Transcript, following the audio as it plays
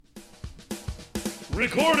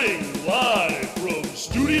Recording live from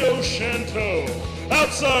Studio Chanteau,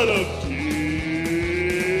 outside of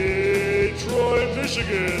Detroit,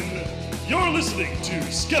 Michigan. You're listening to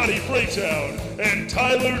Scotty, Fraytown, and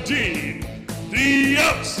Tyler Dean, the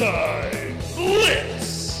Outside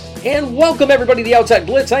Blitz. And welcome everybody to the Outside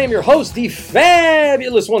Blitz. I am your host, the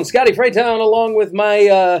fabulous one, Scotty Fraytown, along with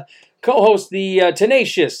my co-host, the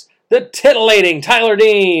tenacious, the titillating Tyler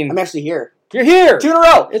Dean. I'm actually here. You're here. 2 in a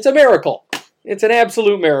row. It's a miracle. It's an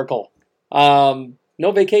absolute miracle. No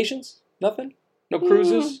vacations? Nothing? No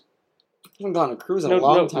cruises? I haven't gone on a cruise in a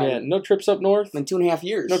long time. Yeah, no trips up north? In 2.5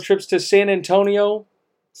 years. No trips to San Antonio?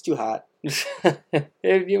 It's too hot.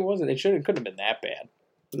 It wasn't. It couldn't have been that bad.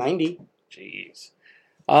 90. Jeez.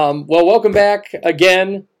 Well, welcome back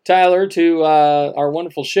again, Tyler, to our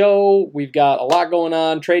wonderful show. We've got a lot going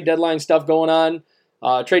on, trade deadline stuff going on.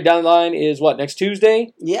 Trade deadline is what, next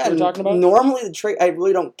Tuesday? Yeah, we're talking about. Normally the trade, I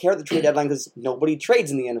really don't care the trade deadline because nobody trades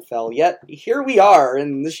in the NFL. Yet here we are,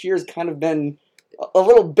 and this year's kind of been a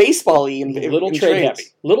little baseball-y in little trade happy,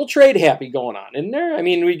 little trade happy going on, isn't there? I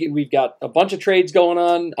mean, we've got a bunch of trades going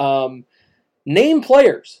on. Name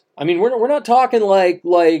players. I mean, we're not talking like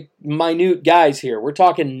minute guys here. We're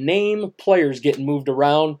talking name players getting moved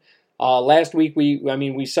around. Last week,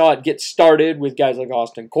 we saw it get started with guys like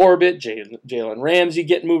Austin Corbett, Jalen Ramsey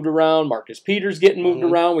getting moved around, Marcus Peters getting moved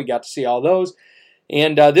around. We got to see all those.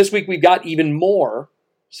 And this week, we've got even more.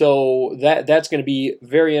 So that's going to be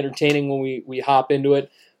very entertaining when we hop into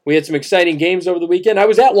it. We had some exciting games over the weekend. I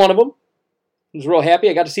was at one of them. I was real happy.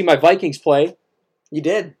 I got to see my Vikings play. You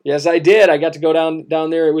did? Yes, I did. I got to go down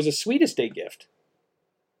there. It was a Sweetest Day gift.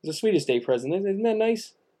 It was a Sweetest Day present. Isn't that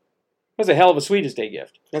nice? That was a hell of a Sweetest Day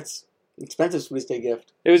gift. That's expensive Sweetest Day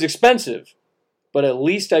gift. It was expensive, but at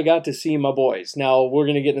least I got to see my boys. Now, we're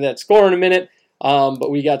going to get into that score in a minute, but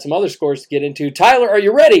we got some other scores to get into. Tyler, are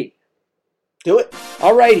you ready? Do it.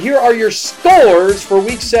 All right, here are your scores for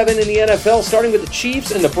Week 7 in the NFL, starting with the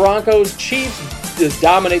Chiefs and the Broncos. Chiefs just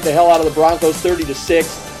dominate the hell out of the Broncos,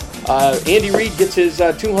 30-6. Andy Reid gets his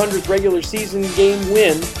 200th regular season game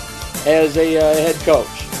win as a head coach.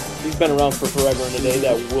 He's been around for forever and a day,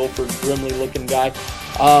 that Wilford Brimley-looking guy.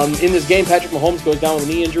 In this game, Patrick Mahomes goes down with a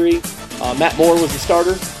knee injury. Matt Moore was the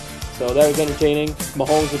starter, so that was entertaining.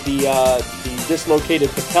 Mahomes with the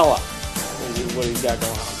dislocated patella is what he's got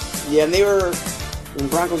going on. Yeah, and the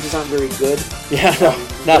Broncos just aren't very good. Yeah, no,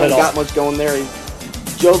 not at all. Got much going there.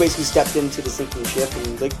 Joe basically stepped into the sinking ship and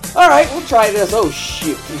was like, all right, we'll try this. Oh,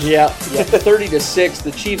 shoot. Yeah, 30-6.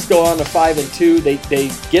 The Chiefs go on to 5-2.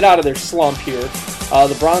 They get out of their slump here.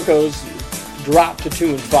 The Broncos drop to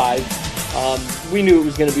 2-5. We knew it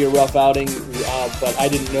was going to be a rough outing, but I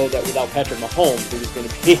didn't know that without Patrick Mahomes, it was going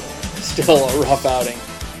to be still a rough outing.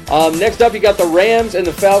 Next up, you got the Rams and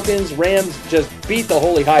the Falcons. Rams just beat the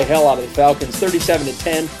holy high hell out of the Falcons,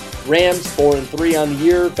 37-10. Rams 4-3 on the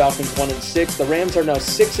year. Falcons 1-6. The Rams are now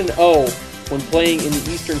 6-0 when playing in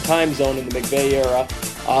the Eastern Time Zone in the McVay era.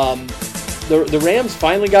 The Rams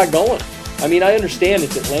finally got going. I mean, I understand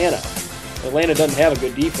it's Atlanta. Atlanta doesn't have a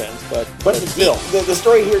good defense, but still. The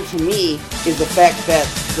story here to me is the fact that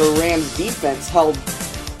the Rams defense held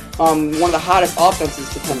one of the hottest offenses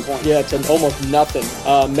to 10 points. Yeah, it's almost nothing.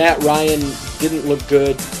 Matt Ryan didn't look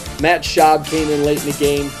good. Matt Schaub came in late in the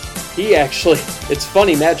game. It's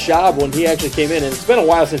funny, Matt Schaub, when he actually came in, and it's been a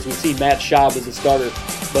while since we've seen Matt Schaub as a starter,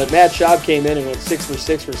 but Matt Schaub came in and went 6 for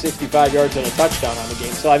 6 for 65 yards and a touchdown on the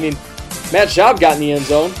game. So, I mean, Matt Schaub got in the end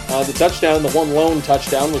zone. The touchdown, the one lone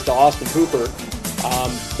touchdown, was to Austin Hooper.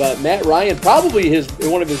 But Matt Ryan, probably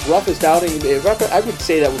one of his roughest outings. I would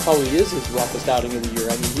say that probably is his roughest outing of the year.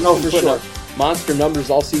 I mean, he's been putting up monster numbers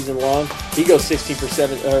all season long. He goes 16 for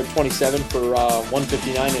 27 for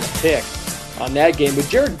 159 and a pick on that game. But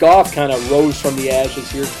Jared Goff kind of rose from the ashes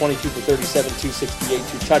here, 22 for 37,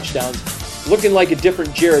 268, 2 touchdowns. Looking like a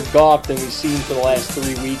different Jared Goff than we've seen for the last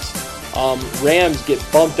 3 weeks. Rams get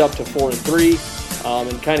bumped up to 4-3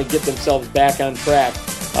 and kind of get themselves back on track.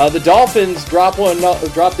 The Dolphins drop their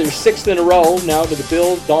 6th in a row now to the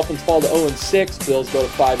Bills. Dolphins fall to 0-6. Bills go to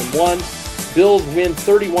 5-1. Bills win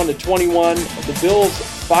 31-21. The Bills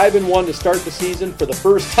 5-1 to start the season for the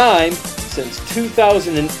first time since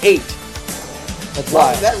 2008. That's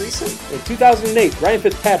wild. Is that recent? In 2008, Ryan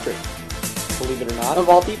Fitzpatrick, believe it or not. Of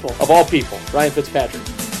all people. Of all people, Ryan Fitzpatrick.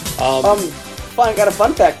 Fine, got a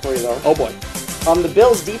fun fact for you, though. Oh, boy. The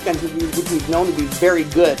Bills' defense, which we've known to be very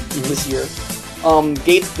good this year,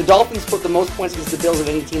 the Dolphins put the most points against the Bills of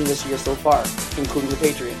any team this year so far, including the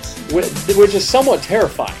Patriots. Which is somewhat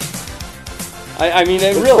terrifying. I mean,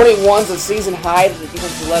 it really... 21's a season high that the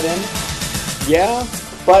defense has let in. Yeah.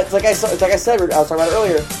 But like I said, I was talking about it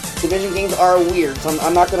earlier, division games are weird. So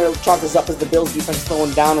I'm not going to chalk this up as the Bills defense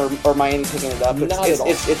slowing down or Miami picking it up. Not at all.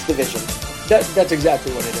 It's division. That's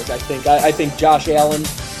exactly what it is. I think. I think Josh Allen.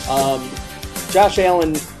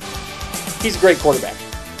 He's a great quarterback.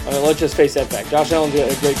 Let's just face that fact. Josh Allen's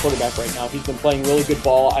a great quarterback right now. He's been playing really good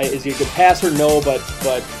ball. Is he a good passer? No, but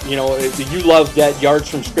you love that yards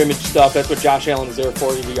from scrimmage stuff. That's what Josh Allen is there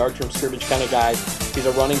for. He's a yards from scrimmage kind of guy. He's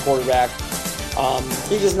a running quarterback.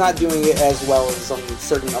 He's just not doing it as well as some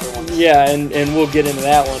certain other ones. Yeah, and we'll get into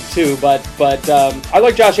that one too. But I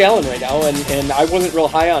like Josh Allen right now, and I wasn't real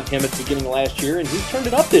high on him at the beginning of last year, and he's turned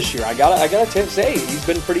it up this year. I gotta say he's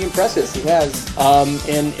been pretty impressive. He has.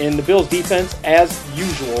 And the Bills defense, as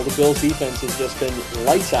usual, the Bills defense has just been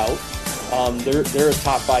lights out. They're a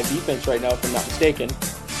top 5 defense right now, if I'm not mistaken.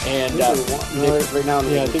 And right now,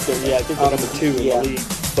 I think they're number 2 in the league.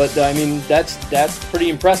 But I mean, that's pretty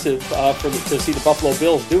impressive to see the Buffalo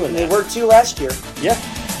Bills doing that. They were 2 last year. Yeah,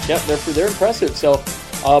 they're impressive. So,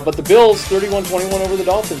 but the Bills 31-21 over the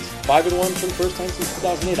Dolphins, 5-1 for the first time since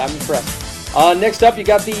 2008. I'm impressed. Next up, you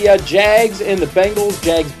got the Jags and the Bengals.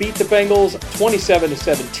 Jags beat the Bengals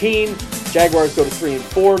 27-17. Jaguars go to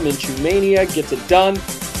 3-4. Minshew Mania gets it done.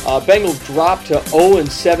 Bengals drop to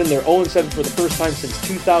 0-7. They're 0-7 for the first time since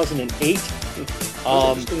 2008.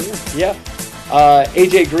 Yeah.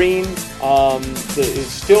 AJ Green is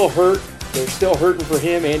still hurt. They're still hurting for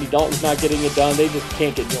him. Andy Dalton's not getting it done. They just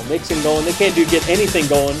can't get Joe Mixon going. They can't get anything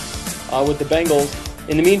going with the Bengals.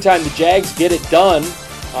 In the meantime, the Jags get it done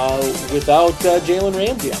without Jalen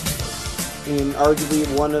Ramsey. In arguably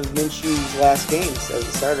one of Minshew's last games as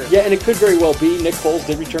a starter. Yeah, and it could very well be. Nick Foles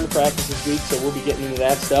did return to practice this week, so we'll be getting into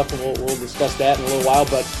that stuff, and we'll discuss that in a little while.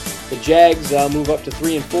 But the Jags move up to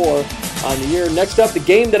 3-4 on the year. Next up, the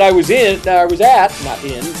game that I was at,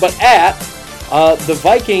 the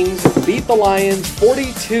Vikings beat the Lions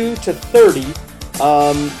 42-30.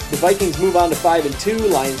 The Vikings move on to 5-2.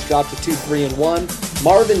 Lions drop to 2-3-1.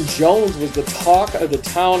 Marvin Jones was the talk of the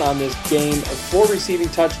town on this game. 4 receiving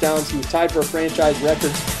touchdowns. He was tied for a franchise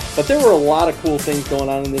record. But there were a lot of cool things going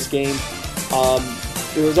on in this game.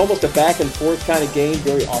 It was almost a back and forth kind of game,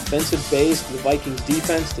 very offensive based. The Vikings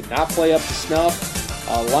defense did not play up to snuff.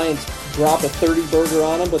 Lions dropped a 30-burger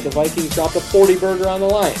on them, but the Vikings dropped a 40-burger on the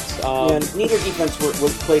Lions. And neither defense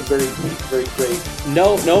was played very, very great.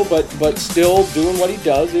 No, but still doing what he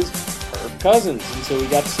does is Kirk Cousins, and so we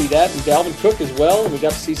got to see that, and Dalvin Cook as well, and we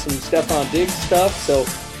got to see some Stephon Diggs stuff. So,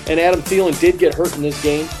 and Adam Thielen did get hurt in this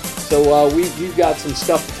game. So we've got some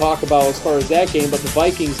stuff to talk about as far as that game, but the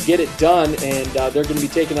Vikings get it done, and they're going to be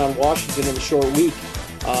taking on Washington in a short week.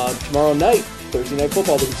 Tomorrow night, Thursday Night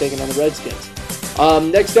Football, they'll be taking on the Redskins.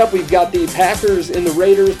 Next up, we've got the Packers and the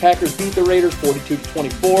Raiders. Packers beat the Raiders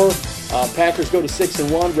 42-24. Packers go to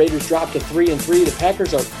 6-1. Raiders drop to 3-3. The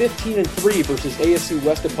Packers are 15-3 versus AFC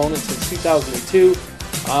West opponents since 2002.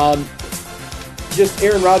 Just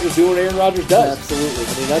Aaron Rodgers doing what Aaron Rodgers does. Absolutely.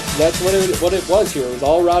 I mean, that's what it was here. It was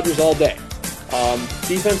all Rodgers all day.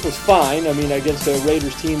 Defense was fine. I mean, against a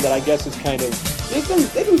Raiders team that I guess is kind of... They've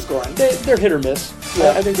been scoring. They're hit or miss.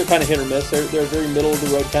 Yeah. I think they're kind of hit or miss. They're a very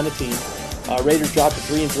middle-of-the-road kind of team. Raiders dropped to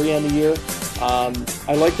 3-3 on the year.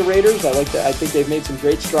 I like the Raiders. I think they've made some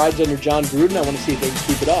great strides under John Gruden. I want to see if they can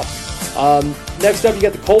keep it up. Next up, you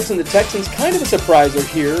got the Colts and the Texans. Kind of a surpriser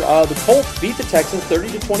here. The Colts beat the Texans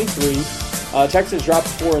 30-23. Texans dropped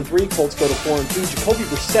to 4-3. Colts go to 4-2. Jacoby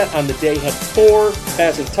Brissett on the day had 4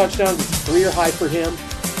 passing touchdowns. It's a career high for him.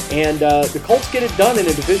 And the Colts get it done in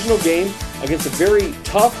a divisional game against a very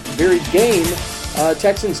tough, very game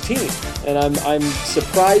Texans team. And I'm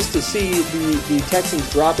surprised to see the Texans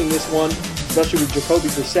dropping this one, especially with Jacoby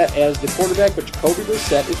Brissett as the quarterback. But Jacoby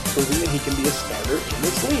Brissett is proving that he can be a starter in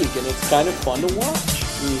this league, and it's kind of fun to watch.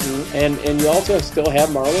 Mm-hmm. And you also still have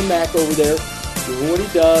Marlon Mack over there doing what he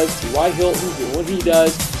does, T.Y. Hilton doing what he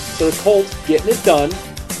does. So the Colts getting it done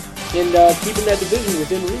and keeping that division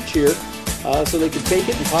within reach here so they can take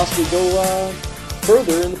it and possibly go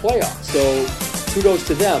further in the playoffs. So kudos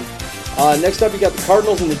to them. Next up, you got the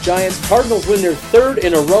Cardinals and the Giants. Cardinals win their 3rd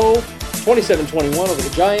in a row, 27-21 over the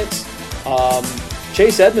Giants.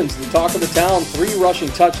 Chase Edmonds, the talk of the town, 3 rushing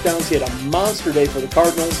touchdowns. He had a monster day for the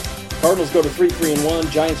Cardinals. Cardinals go to 3-1.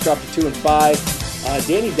 Giants drop to 2-5.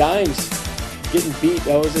 Danny Dimes getting beat.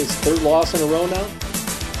 That was his 3rd loss in a row now.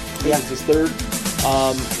 Yeah, it's his 3rd.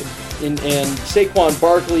 And Saquon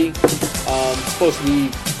Barkley supposed to be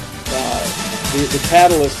the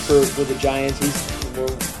catalyst for the Giants. We're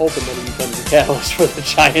hoping that he becomes the catalyst for the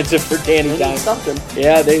Giants and for Danny Dimes. Something.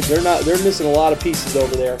 Yeah, they're missing a lot of pieces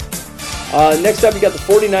over there. Next up, you got the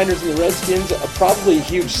 49ers and the Redskins. Probably a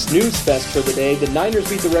huge snooze fest for the day. The Niners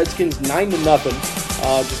beat the Redskins 9-0.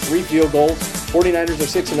 just 3 field goals. 49ers are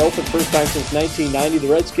 6-0 for the first time since 1990.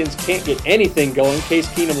 The Redskins can't get anything going. Case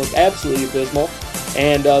Keenum looked absolutely abysmal.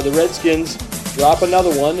 And the Redskins drop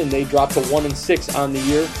another one, and they drop to 1-6 on the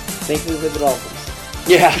year. Thankfully for the Dolphins.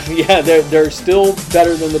 Yeah, they're still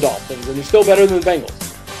better than the Dolphins, and they're still better than the Bengals.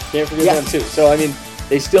 Can't forget them too. So, I mean,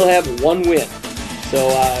 they still have 1 win. So,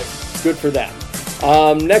 good for them.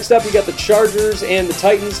 Next up, you got the Chargers and the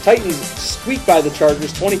Titans. Titans squeak by the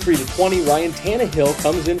Chargers 23-20. Ryan Tannehill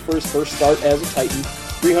comes in for his first start as a Titan.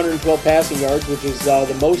 312 passing yards, which is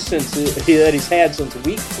the most that he's had since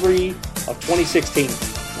week 3 of 2016.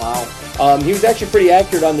 Wow. He was actually pretty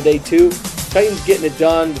accurate on the day, too. Titans getting it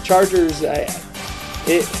done. The Chargers,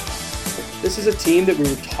 this is a team that we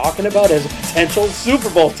were talking about as a potential Super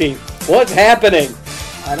Bowl team. What's happening?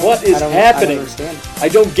 What is happening? I don't understand. I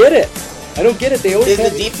don't get it. They always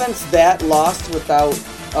is the defense that lost without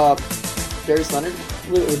Darius Leonard?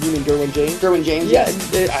 What do you mean, Derwin James? Derwin James. Yeah,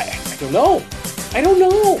 Yes. I don't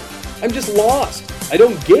know. I'm just lost. I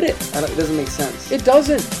don't get it. It doesn't make sense. It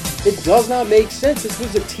doesn't. It does not make sense. This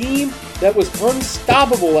was a team that was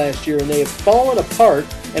unstoppable last year, and they have fallen apart,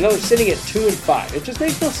 and now they're sitting at 2-5. It just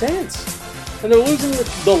makes no sense. And they're losing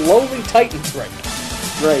the lowly Titans right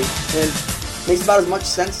now. Right. And makes about as much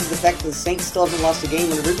sense as the fact that the Saints still haven't lost a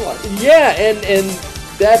game in Bridgewater. Yeah, and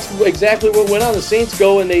that's exactly what went on. The Saints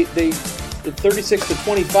go and they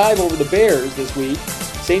 36-25 over the Bears this week.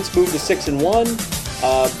 Saints moved to 6-1.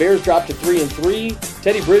 Bears dropped to 3-3.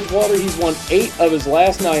 Teddy Bridgewater, he's won 8 of his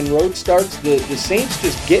last 9 road starts. The Saints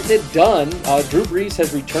just getting it done. Drew Brees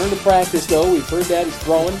has returned to practice, though. We've heard that he's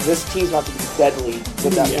throwing. This team's about to be deadly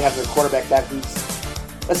without they have their quarterback back.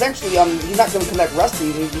 Essentially, he's not going to come back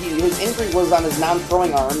rusty. His injury was on his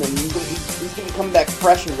non-throwing arm, and he's going to come back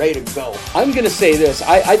fresh and ready to go. I'm going to say this.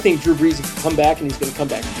 I think Drew Brees can come back, and he's going to come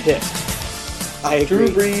back pissed. Drew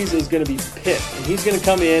Brees is going to be pissed, and he's going to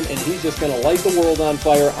come in, and he's just going to light the world on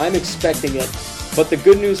fire. I'm expecting it. But the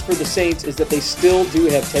good news for the Saints is that they still do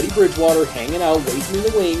have Teddy Bridgewater hanging out, waiting in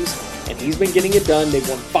the wings, and he's been getting it done. They've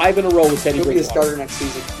won 5 in a row with Teddy Bridgewater. He'll be a starter next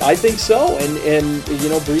season. I think so, and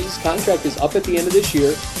Brees' contract is up at the end of this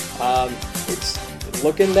year. It's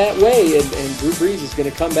looking that way, and Drew Brees is going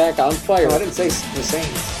to come back on fire. No, I didn't say the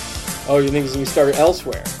Saints. Oh, you think he's going to start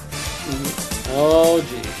elsewhere? Mm-hmm. Oh,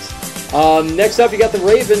 geez. Next up, you got the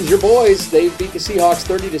Ravens, your boys. They beat the Seahawks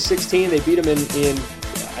 30-16. They beat them in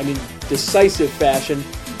decisive fashion.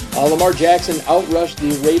 Lamar Jackson outrushed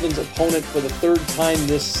the Ravens' opponent for the 3rd time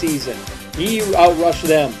this season. He outrushed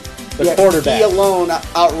them, the quarterback. He alone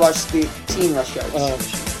outrushed the team rush yards. Oh,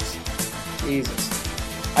 Jesus.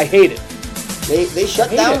 I hate it. They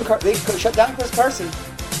shut down Chris Carson,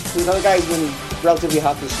 who's another guy who's been relatively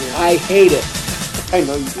hot this year. I hate it. I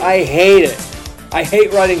know you do. I hate it. I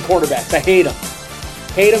hate running quarterbacks. I hate them.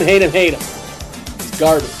 Hate them. It's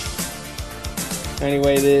garbage.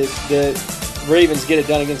 Anyway, the Ravens get it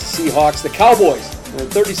done against the Seahawks. The Cowboys,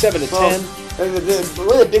 37-10. Really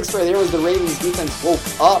the big story there was the Ravens defense woke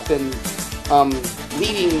up and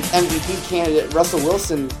leading MVP candidate Russell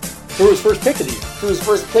Wilson threw his first pick of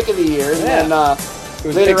the year. And then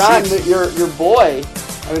later on, your boy,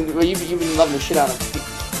 you've been loving the shit out of him.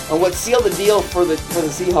 And what sealed the deal for the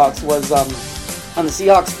Seahawks was on the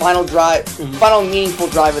Seahawks' final meaningful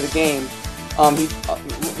drive of the game.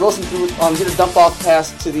 Wilson did a dump-off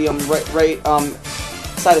pass to the right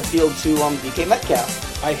side of the field to DK Metcalf.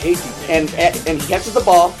 I hate DK. And he catches the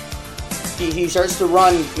ball. He starts to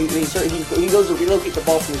run. He goes to relocate the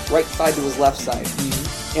ball from his right side to his left side.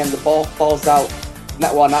 Mm-hmm. And the ball falls out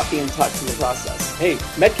while not being touched in the process. Hey,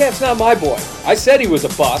 Metcalf's not my boy. I said he was a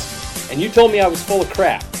bust, and you told me I was full of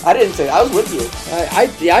crap. I didn't say that. I was with you.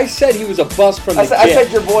 I said he was a bust from the get. I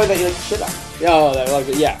said your boy that you like to shit on. Yeah.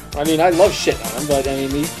 I love shitting on him, but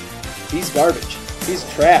he's garbage. He's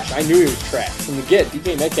trash. I knew he was trash from the get.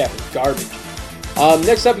 DK Metcalf is garbage.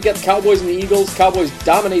 Next up, you got the Cowboys and the Eagles. Cowboys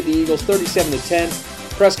dominate the Eagles 37-10.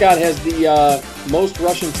 Prescott has the most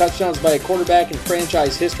rushing touchdowns by a quarterback in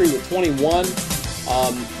franchise history with 21.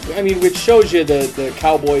 Which shows you the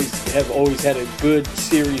Cowboys have always had a good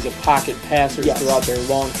series of pocket passers throughout their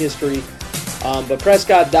long history. But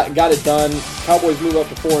Prescott got it done. Cowboys move up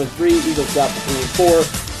to 4-3. Eagles drop to 3-4.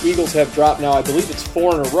 Eagles have dropped now, I believe it's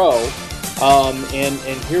 4 in a row.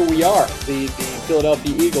 And here we are. The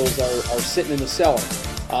Philadelphia Eagles are sitting in the cellar.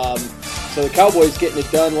 So the Cowboys getting it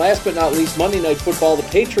done. Last but not least, Monday Night Football. The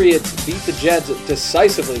Patriots beat the Jets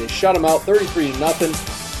decisively. They shut them out 33-0.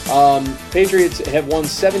 Patriots have won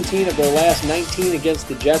 17 of their last 19 against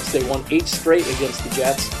the Jets. They won 8 straight against the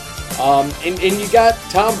Jets. And you got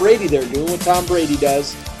Tom Brady there doing what Tom Brady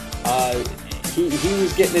does. He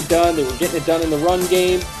was getting it done. They were getting it done in the run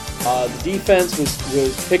game. The defense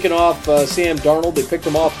was picking off Sam Darnold. They picked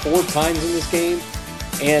him off 4 times in this game.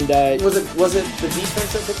 And was it the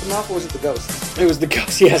defense that picked him off, or was it the ghosts? It was the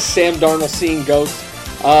ghosts. Yes, Sam Darnold seeing ghosts.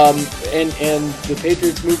 And the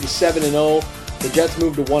Patriots moved to 7-0. The Jets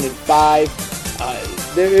moved to 1-5.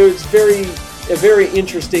 It was a very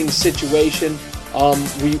interesting situation.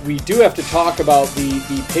 We do have to talk about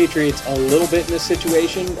the Patriots a little bit in this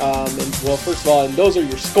situation. First of all, and those are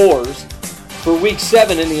your scores for Week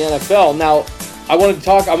 7 in the NFL. Now, I want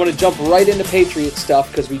to jump right into Patriot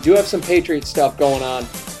stuff because we do have some Patriot stuff going on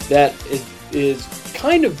that is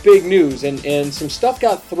kind of big news, and some stuff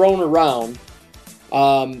got thrown around.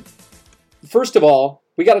 First of all,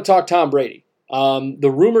 we got to talk Tom Brady.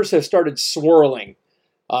 The rumors have started swirling.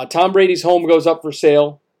 Tom Brady's home goes up for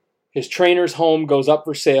sale. His trainer's home goes up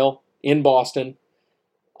for sale in Boston.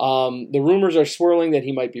 The rumors are swirling that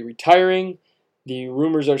he might be retiring. The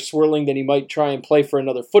rumors are swirling that he might try and play for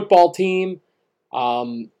another football team.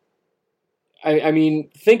 I mean,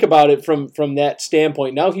 think about it from that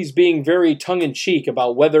standpoint. Now he's being very tongue-in-cheek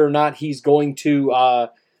about whether or not he's going to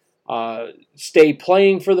stay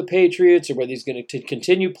playing for the Patriots or whether he's going to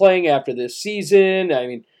continue playing after this season. I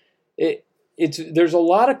mean, there's a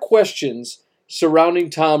lot of questions surrounding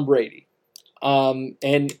Tom Brady. And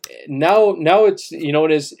now it's,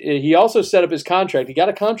 he also set up his contract. He got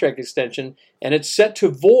a contract extension, and it's set to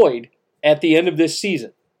void at the end of this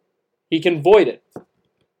season. He can void it.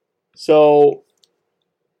 So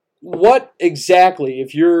what exactly,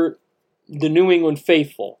 if you're the New England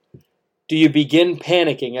faithful, do you begin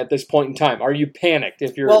panicking at this point in time? Are you panicked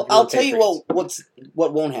if you're... Well, I'll tell you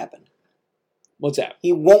what won't happen. What's that?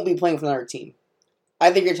 He won't be playing for another team.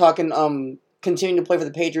 I think you're talking continuing to play for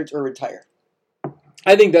the Patriots or retire.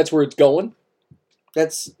 I think that's where it's going.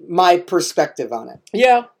 That's my perspective on it.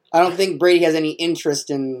 Yeah. I don't think Brady has any interest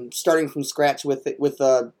in starting from scratch with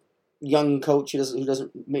a young coach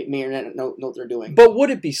who may or not know what they're doing. But would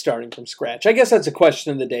it be starting from scratch? I guess that's a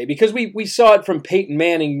question of the day, because we saw it from Peyton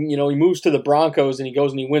Manning. He moves to the Broncos and he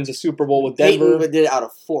goes and he wins a Super Bowl with Denver. Peyton did it out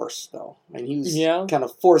of force, though. I mean, he was kind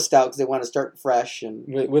of forced out because they want to start fresh and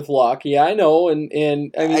with luck. Yeah, I know. And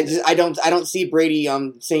I mean, I don't see Brady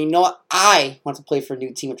saying, "No, I want to play for a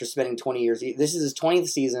new team after spending 20 years." This is his 20th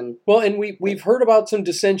season. Well, and we've heard about some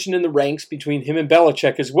dissension in the ranks between him and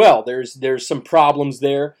Belichick as well. There's some problems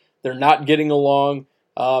there. They're not getting along.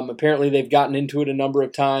 Apparently, they've gotten into it a number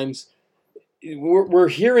of times. We're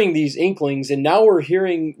hearing these inklings, and now we're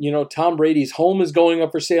hearing, Tom Brady's home is going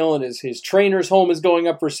up for sale, and his trainer's home is going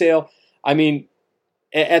up for sale. I mean,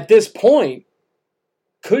 at this point,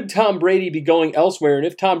 could Tom Brady be going elsewhere? And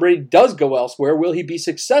if Tom Brady does go elsewhere, will he be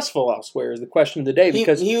successful elsewhere? Is the question of the day.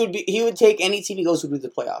 Because he would take any team he goes to the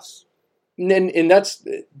playoffs. And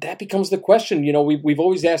that becomes the question. We've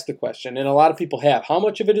always asked the question, and a lot of people have. How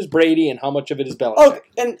much of it is Brady, and how much of it is Belichick? Oh,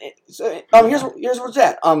 and so, here's where it's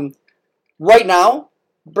at. Right now,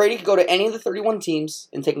 Brady could go to any of the 31 teams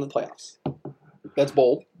and take them to the playoffs. That's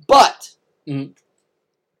bold. But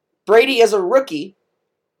Brady, as a rookie,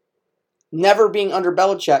 never being under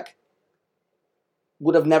Belichick,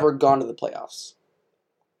 would have never gone to the playoffs.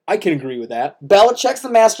 I can agree with that. Belichick's the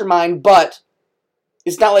mastermind, but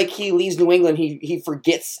it's not like he leaves New England, he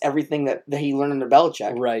forgets everything that he learned under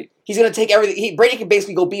Belichick. Right. He's going to take everything. Brady can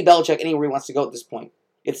basically go be Belichick anywhere he wants to go at this point.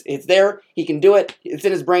 It's there. He can do it. It's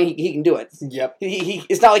in his brain. He can do it. Yep.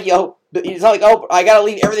 It's not like, I got to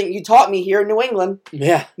leave everything you taught me here in New England.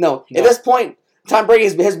 Yeah. No. At this point, Tom Brady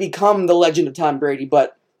has become the legend of Tom Brady,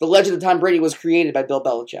 but the legend of Tom Brady was created by Bill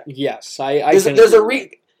Belichick. Yes. There's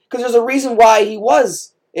a reason why he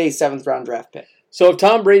was a 7th round draft pick. So if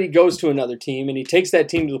Tom Brady goes to another team and he takes that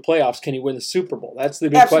team to the playoffs, can he win the Super Bowl? That's the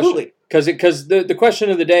big question. Because the question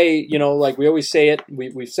of the day, like we always say it,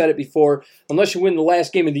 we've said it before, unless you win the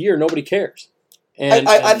last game of the year, nobody cares. And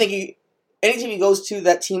I think any team he goes to,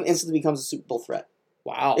 that team instantly becomes a Super Bowl threat.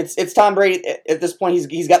 Wow. It's Tom Brady. At this point,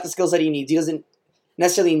 he's got the skills that he needs. He doesn't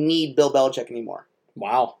necessarily need Bill Belichick anymore.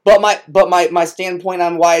 Wow. But my standpoint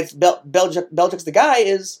on why it's Belichick's the guy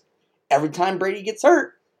is every time Brady gets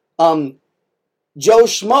hurt, Joe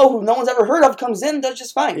Schmo, who no one's ever heard of, comes in, does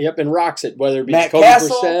just fine. Yep, and rocks it, whether it be Matt Kobe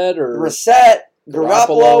Castle, Brissett or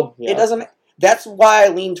Garoppolo. Yeah. It doesn't. That's why I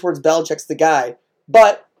lean towards Belichick's the guy.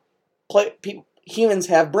 But humans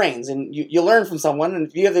have brains, and you learn from someone, and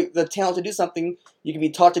if you have the talent to do something, you can be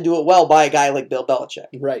taught to do it well by a guy like Bill Belichick.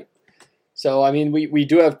 Right. So, I mean, we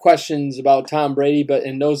do have questions about Tom Brady,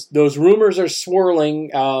 and those rumors are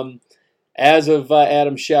swirling. as of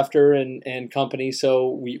Adam Schefter and company. So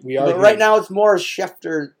we are. But right now, it's more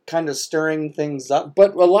Schefter kind of stirring things up.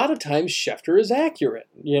 But a lot of times Schefter is accurate.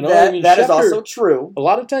 You know, that Schefter, is also true. A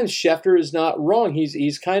lot of times Schefter is not wrong.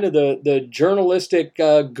 He's kind of the journalistic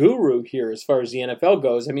guru here as far as the NFL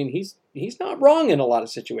goes. I mean, he's not wrong in a lot of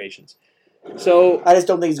situations. So I just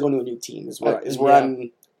don't think he's going to a new team. Is where I'm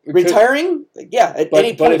retiring. Yeah, at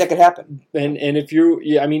any point that could happen. And if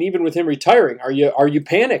even with him retiring, are you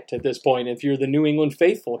panicked at this point? If you're the New England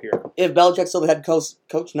faithful here, if Belichick's still the head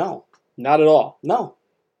coach, no, not at all. No.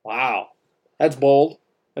 Wow, that's bold.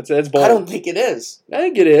 That's bold. I don't think it is. I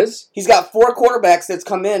think it is. He's got 4 quarterbacks that's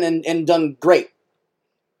come in and done great.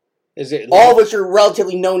 Is it all of which are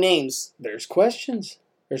relatively no names? There's questions.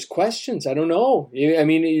 I don't know. I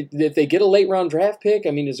mean, if they get a late round draft pick,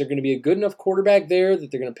 I mean, is there going to be a good enough quarterback there that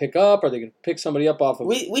they're going to pick up? Are they going to pick somebody up off of?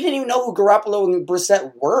 We didn't even know who Garoppolo and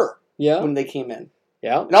Brissett were. Yeah. When they came in.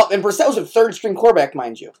 Yeah. No, and Brissett was a 3rd string quarterback,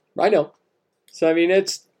 mind you. I know. So I mean,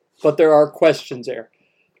 but there are questions there.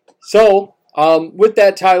 So with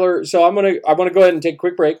that, Tyler. So I want to go ahead and take a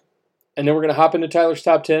quick break, and then we're going to hop into Tyler's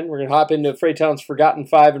top 10. We're going to hop into Fraytown's Forgotten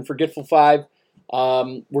 5 and Forgetful 5.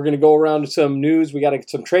 We're going to go around to some news. We got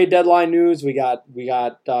some trade deadline news. We got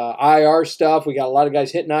IR stuff. We got a lot of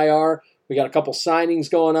guys hitting IR. We got a couple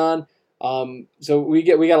signings going on. So we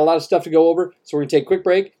got a lot of stuff to go over. So we're going to take a quick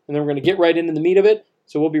break, and then we're going to get right into the meat of it.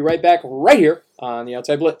 So we'll be right back right here on the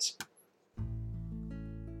Outside Blitz.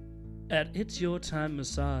 At It's Your Time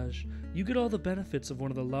Massage, you get all the benefits of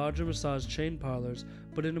one of the larger massage chain parlors,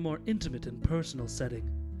 but in a more intimate and personal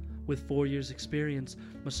setting. With 4 years' experience,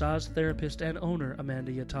 massage therapist and owner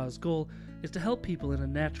Amanda Yatta's goal is to help people in a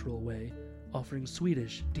natural way, offering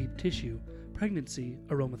Swedish, deep tissue, pregnancy,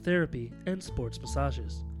 aromatherapy, and sports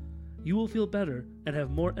massages. You will feel better and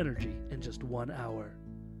have more energy in just 1 hour.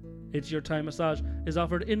 It's Your Time Massage is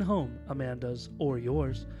offered in-home, Amanda's or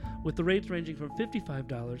yours, with the rates ranging from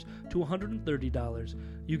 $55 to $130.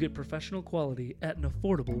 You get professional quality at an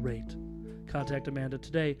affordable rate. Contact Amanda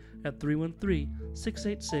today at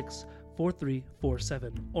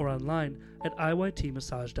 313-686-4347 or online at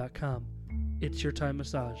iytmassage.com. It's Your Time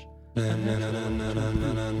Massage.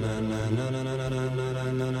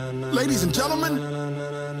 Ladies and gentlemen,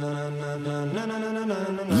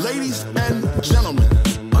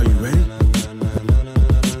 are you ready?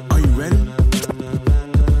 Are you ready?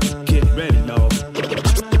 Get ready, dog.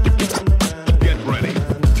 Get ready.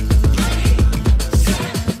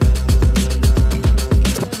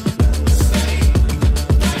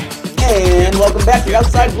 And welcome back to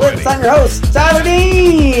Outside Blitz. I'm your host, Tyler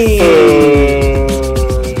Dean.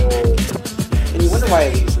 And you wonder why I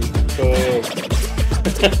use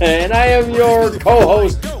And I am your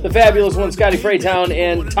co-host, the fabulous one, Scotty Fraytown.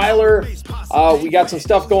 And Tyler, we got some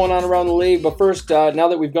stuff going on around the league. But first, now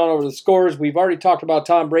that we've gone over the scores, we've already talked about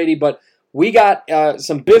Tom Brady, but we got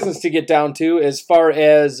some business to get down to as far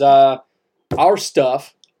as our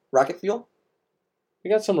stuff. Rocket fuel? We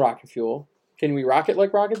got some rocket fuel. Can we rocket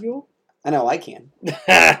like rocket fuel? I know, I can.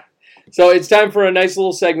 So it's time for a nice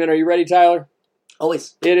little segment. Are you ready, Tyler?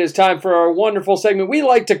 Always. It is time for our wonderful segment we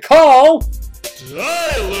like to call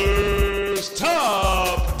Tyler's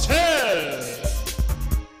Top 10.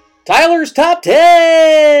 Tyler's Top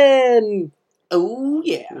 10. Oh,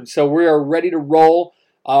 yeah. So we are ready to roll.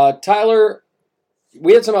 Tyler,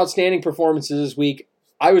 we had some outstanding performances this week.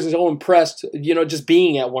 I was so impressed, just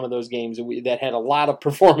being at one of those games that had a lot of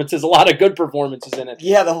performances, a lot of good performances in it.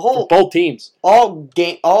 Yeah, both teams.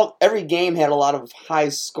 Every game had a lot of high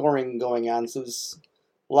scoring going on, so it was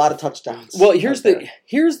a lot of touchdowns. Well, here's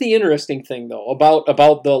the interesting thing though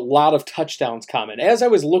about the lot of touchdowns comment. As I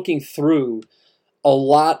was looking through a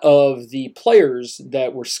lot of the players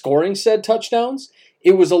that were scoring said touchdowns,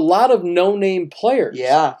 it was a lot of no-name players.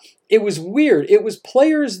 Yeah. It was weird. It was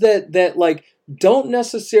players that like don't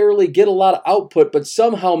necessarily get a lot of output, but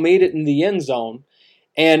somehow made it in the end zone.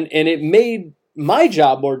 And it made my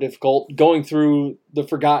job more difficult going through the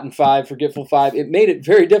Forgotten 5, Forgetful 5. It made it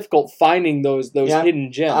very difficult finding those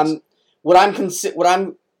hidden gems. What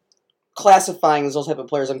I'm classifying as those type of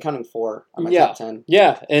players I'm counting for on my top 10.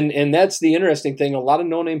 Yeah, and that's the interesting thing. A lot of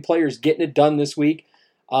no-name players getting it done this week.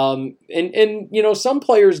 And some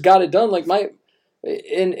players got it done. Like I'll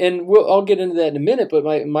get into that in a minute, but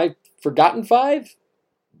my Forgotten 5,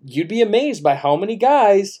 you'd be amazed by how many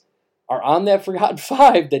guys are on that Forgotten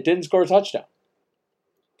 5 that didn't score a touchdown.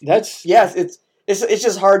 It's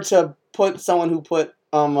just hard to put someone who put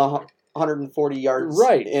 140 yards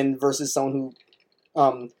right in versus someone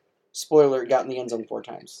who spoiler got in the end zone 4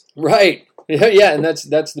 times. Right. Yeah, and that's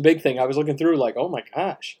the big thing. I was looking through like, oh my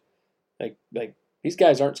gosh. Like these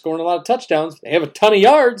guys aren't scoring a lot of touchdowns. They have a ton of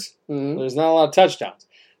yards, Mm-hmm. but there's not a lot of touchdowns.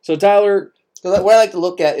 So, Tyler... So what I like to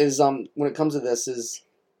look at is, when it comes to this, is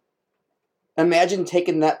imagine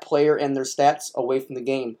taking that player and their stats away from the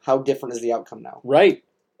game. How different is the outcome now? Right.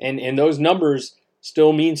 And those numbers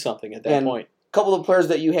still mean something at that point. A couple of players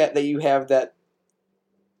that you have that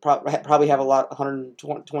probably have a lot,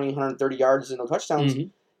 120, 130 yards and no touchdowns. Mm-hmm.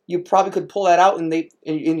 You probably could pull that out, and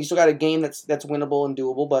you still got a game that's winnable and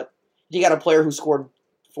doable. But you got a player who scored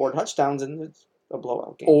 4 touchdowns, and it's a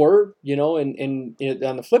blowout game. Or, and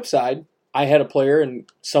on the flip side, I had a player, and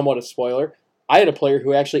somewhat a spoiler, I had a player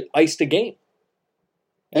who actually iced a game.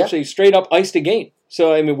 Actually, straight up iced a game.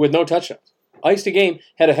 So, I mean, with no touchdowns. Iced a game,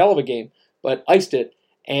 had a hell of a game, but iced it,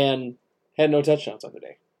 and had no touchdowns on the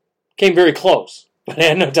day. Came very close, but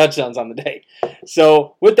had no touchdowns on the day.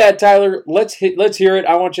 So, with that, Tyler, let's hear it.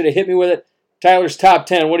 I want you to hit me with it. Tyler's top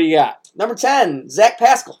 10. What do you got? Number 10, Zach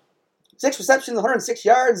Pascal. 6 receptions, 106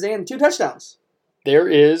 yards, and 2 touchdowns. There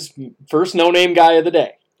is first no-name guy of the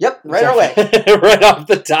day. Yep, right away. Right off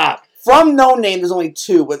the top. From no name, there's only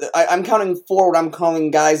 2. But I'm counting forward. I'm calling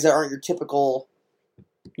guys that aren't your typical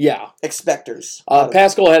expectors.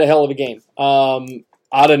 Pascal had a hell of a game.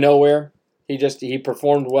 Out of nowhere, he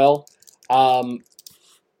performed well. 2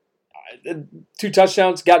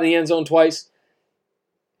 touchdowns, got in the end zone twice.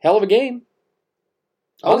 Hell of a game.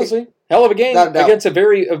 Honestly, hell of a game against a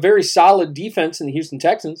very solid defense in the Houston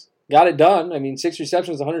Texans. Got it done. I mean, 6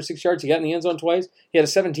 receptions, 106 yards. He got in the end zone twice. He had a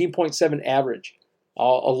 17.7 average.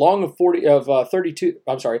 Along of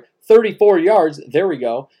 34 yards. There we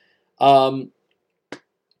go.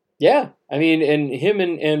 Yeah, I mean,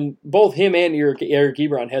 and both him and Eric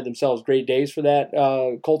Ebron had themselves great days for that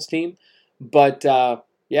Colts team. But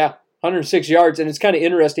 106 yards, and it's kind of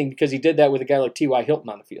interesting because he did that with a guy like T.Y. Hilton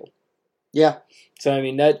on the field. Yeah. So I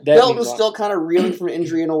mean that Hilton was still kind of reeling from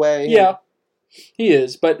injury in a way. Yeah, he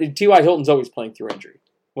is. But T.Y. Hilton's always playing through injury.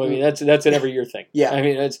 Well, I mean that's an every year thing. Yeah. I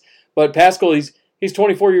mean but Pascal he's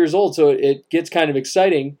 24 years old, so it gets kind of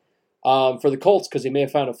exciting for the Colts because they may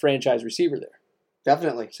have found a franchise receiver there.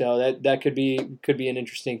 Definitely. So that could be an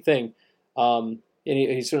interesting thing. And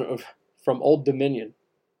he's sort of from Old Dominion.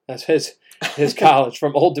 That's his college,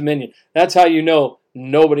 from Old Dominion. That's how you know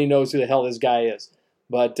nobody knows who the hell this guy is.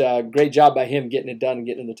 But great job by him getting it done and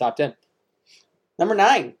getting in the top 10. Number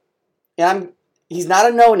 9. And he's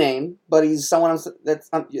not a no-name, but he's someone that's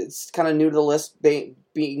it's kind of new to the list,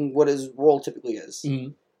 being what his role typically is.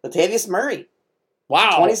 Mm-hmm. Latavius Murray.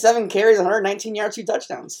 Wow. 27 carries, 119 yards, 2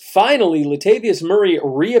 touchdowns. Finally, Latavius Murray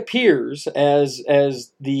reappears as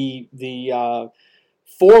the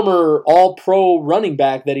former All-Pro running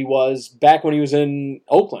back that he was back when he was in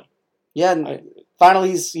Oakland. Yeah, and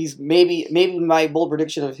finally he's maybe my bold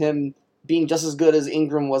prediction of him being just as good as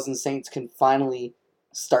Ingram was in Saints can finally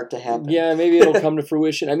start to happen. Yeah, maybe it'll come to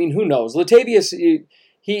fruition. I mean, who knows? Latavius,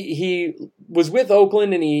 he was with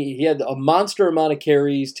Oakland and he had a monster amount of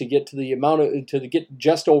carries to get to get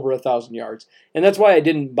just over 1,000 yards, and that's why I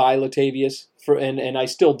didn't buy Latavius and I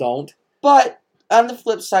still don't. But on the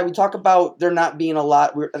flip side, we talk about there not being a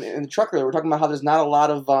lot in the truck earlier. We're talking about how there's not a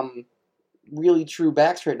lot of really true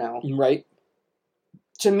backs right now. Right.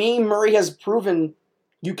 To me, Murray has proven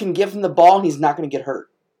you can give him the ball and he's not going to get hurt.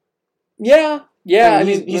 Yeah. I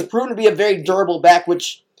mean, he's proven to be a very durable back,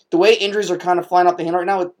 which the way injuries are kind of flying off the handle right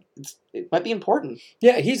now, it might be important.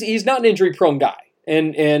 Yeah, he's not an injury-prone guy.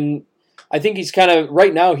 And I think he's kind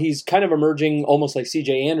of emerging almost like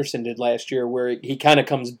C.J. Anderson did last year, where he kind of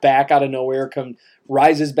comes back out of nowhere,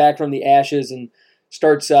 rises back from the ashes and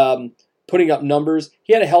starts putting up numbers.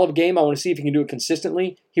 He had a hell of a game. I want to see if he can do it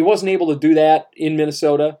consistently. He wasn't able to do that in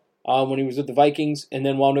Minnesota when he was with the Vikings, and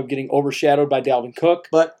then wound up getting overshadowed by Dalvin Cook.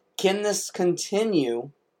 But can this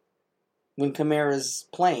continue when Kamara's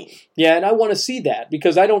playing? Yeah, and I want to see that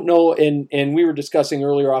because I don't know, and we were discussing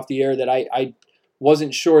earlier off the air that I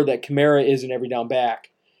wasn't sure that Kamara is an every down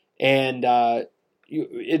back. And I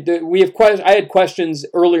had questions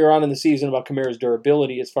earlier on in the season about Kamara's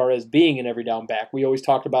durability as far as being an every down back. We always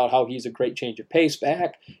talked about how he's a great change of pace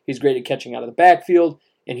back. He's great at catching out of the backfield.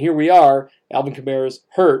 And here we are, Alvin Kamara's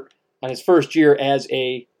hurt on his first year as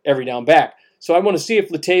a every down back. So I want to see if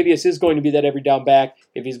Latavius is going to be that every down back,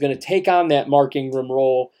 if he's going to take on that Mark Ingram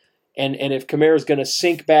role, and if Kamara's going to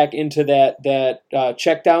sink back into that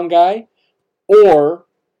check down guy, or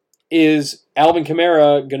is Alvin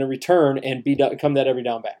Kamara going to return and become that every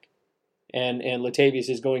down back? And Latavius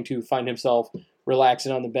is going to find himself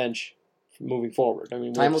relaxing on the bench moving forward. I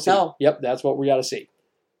mean, time will tell. Yep, that's what we got to see.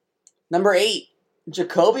 Number 8,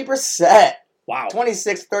 Jacoby Brissett. Wow.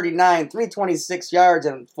 26-39, 326 yards,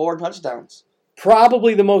 and 4 touchdowns.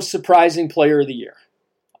 Probably the most surprising player of the year.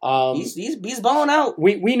 He's balling out.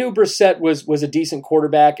 We knew Brissett was a decent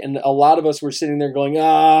quarterback, and a lot of us were sitting there going,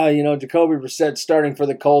 Jacoby Brissett starting for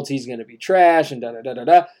the Colts, he's going to be trash, and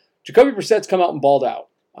da-da-da-da-da. Jacoby Brissett's come out and balled out.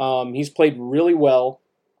 He's played really well.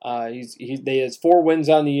 He has 4 wins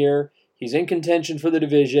on the year. He's in contention for the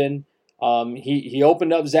division. He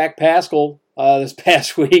opened up Zach Pascal this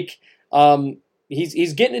past week.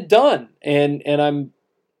 He's getting it done, and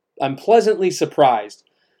I'm pleasantly surprised.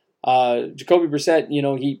 Jacoby Brissett,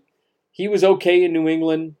 he was okay in New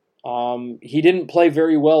England. He didn't play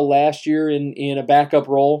very well last year in a backup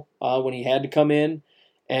role when he had to come in.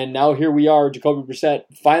 And now here we are. Jacoby Brissett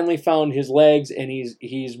finally found his legs, and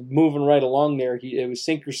he's moving right along there. It was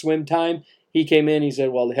sink or swim time. He came in. He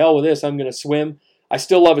said, "Well, the hell with this. I'm going to swim." I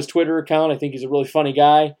still love his Twitter account. I think he's a really funny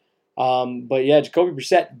guy. But yeah, Jacoby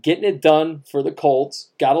Brissett getting it done for the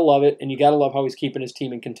Colts. Gotta love it, and you gotta love how he's keeping his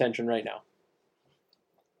team in contention right now.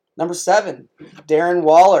 Number 7, Darren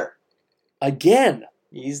Waller. Again.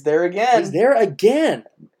 He's there again.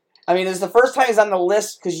 I mean, it's the first time he's on the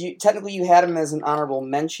list because technically you had him as an honorable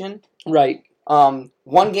mention. Right. 1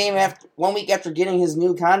 week after getting his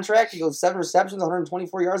new contract, he goes 7 receptions,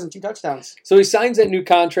 124 yards, and 2 touchdowns. So he signs that new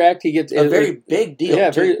contract. He gets a very big deal.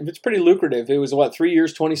 Yeah, it's pretty lucrative. It was 3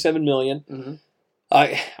 years, $27 million. Mm-hmm.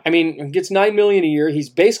 I mean, gets $9 million a year. He's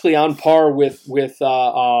basically on par with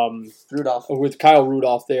Rudolph, with Kyle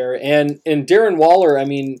Rudolph there, and Darren Waller. I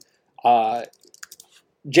mean, John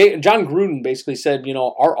Gruden basically said,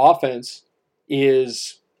 our offense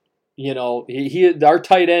is. Our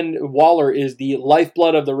tight end, Waller, is the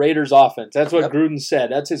lifeblood of the Raiders' offense. That's what Gruden said.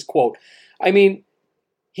 That's his quote. I mean,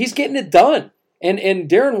 he's getting it done. And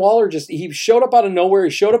Darren Waller he showed up out of nowhere. He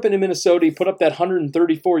showed up in Minnesota. He put up that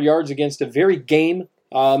 134 yards against a very game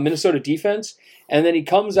Minnesota defense. And then he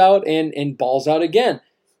comes out and balls out again.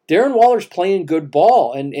 Darren Waller's playing good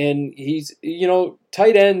ball. And he's,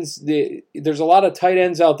 tight ends, there's a lot of tight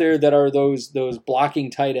ends out there that are those blocking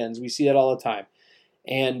tight ends. We see that all the time.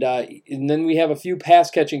 And then we have a few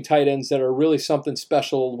pass-catching tight ends that are really something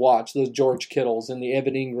special to watch. Those George Kittles and the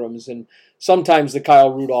Evan Ingrams and sometimes the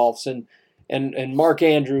Kyle Rudolphs and Mark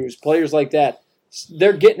Andrews, players like that.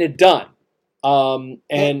 They're getting it done.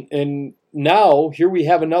 And now here we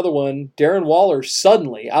have another one, Darren Waller,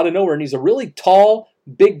 suddenly out of nowhere, and he's a really tall,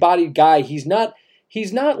 big-bodied guy. He's not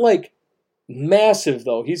like massive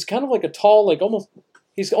though. He's kind of like a tall,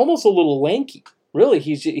 he's almost a little lanky. Really,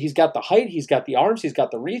 he's got the height, he's got the arms, he's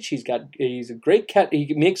got the reach, he's a great catch.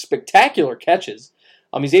 He makes spectacular catches.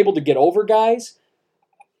 He's able to get over guys.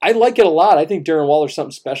 I like it a lot. I think Darren Waller's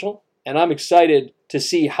something special, and I'm excited to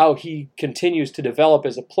see how he continues to develop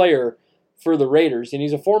as a player for the Raiders. And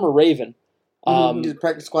he's a former Raven. He's a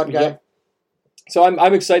practice squad guy. Yeah. So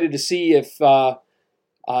I'm excited to see if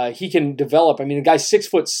he can develop. I mean, the guy's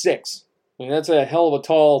 6'6". I mean, that's a hell of a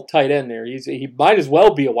tall tight end there. He might as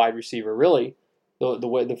well be a wide receiver, really.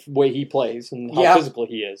 The way he plays and how physical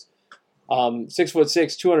he is.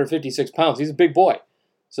 6'6", 256 pounds. He's a big boy.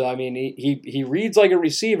 So, I mean, he reads like a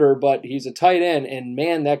receiver, but he's a tight end, and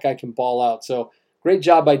man, that guy can ball out. So, great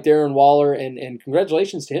job by Darren Waller, and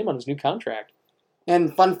congratulations to him on his new contract.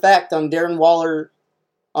 And fun fact, Darren Waller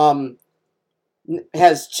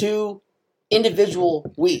has 2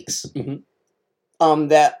 individual weeks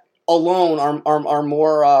that alone are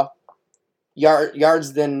more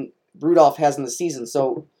yards than Rudolph has in the season.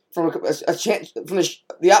 So from a chance,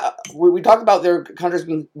 we talked about their contracts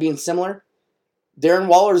being similar. Darren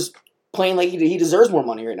Waller's playing like he deserves more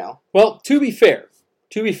money right now. Well, to be fair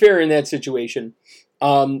in that situation,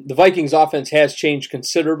 the Vikings offense has changed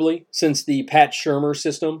considerably since the Pat Shurmur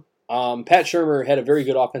system. Pat Shurmur had a very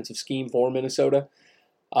good offensive scheme for Minnesota.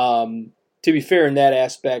 To be fair in that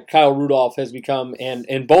aspect, Kyle Rudolph has become,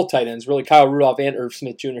 and both tight ends, really Kyle Rudolph and Irv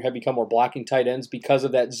Smith Jr. have become more blocking tight ends because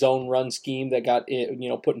of that zone run scheme that got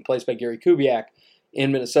put in place by Gary Kubiak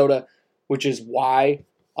in Minnesota, which is why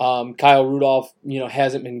Kyle Rudolph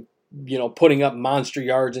hasn't been putting up monster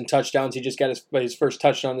yards and touchdowns. He just got his first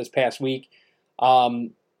touchdown this past week. So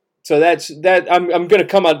that's that. I'm going to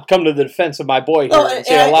come to the defense of my boy here and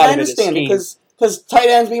say a lot of it is scheme. Because tight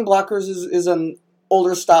ends being blockers is an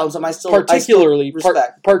older styles that I still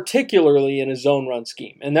respect. Particularly in a zone run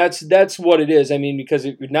scheme. And that's what it is. I mean, because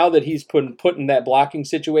now that he's put in that blocking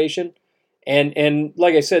situation, and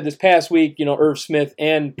like I said, this past week, Irv Smith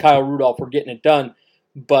and Kyle Rudolph were getting it done.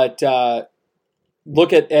 But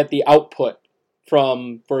look at the output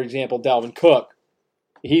from, for example, Dalvin Cook.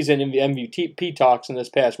 He's in MVP talks in this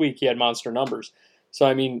past week. He had monster numbers. So,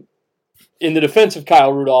 I mean, in the defense of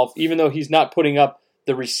Kyle Rudolph, even though he's not putting up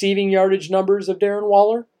the receiving yardage numbers of Darren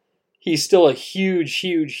Waller, he's still a huge,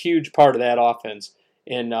 huge, huge part of that offense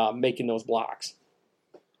in making those blocks.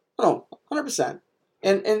 Oh, 100%.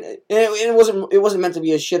 And it wasn't meant to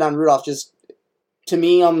be a shit on Rudolph. Just to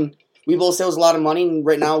me, we both said it was a lot of money, and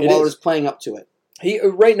right now Waller's playing up to it.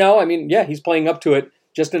 Right now, I mean, yeah, he's playing up to it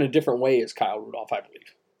just in a different way as Kyle Rudolph, I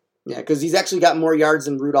believe. Yeah, because he's actually got more yards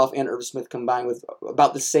than Rudolph and Irv Smith combined with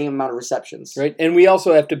about the same amount of receptions. Right, and we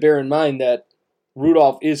also have to bear in mind that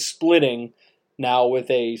Rudolph is splitting now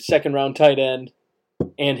with a second-round tight end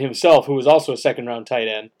and himself, who is also a second-round tight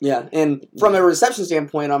end. Yeah, and from a reception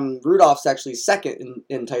standpoint, Rudolph's actually second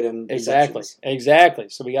in tight end receptions. Exactly.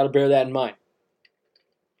 So we got to bear that in mind.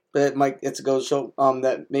 But it's a go to show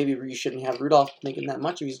that maybe you shouldn't have Rudolph making that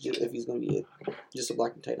much if he's going to be just a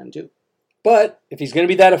blocking tight end too. But if he's going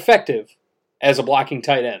to be that effective as a blocking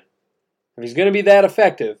tight end, if he's going to be that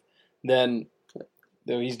effective, then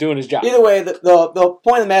he's doing his job. Either way, the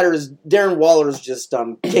point of the matter is Darren Waller is just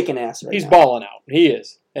kicking ass right now. He's balling out. He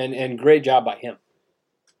is. And great job by him.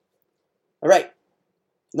 All right.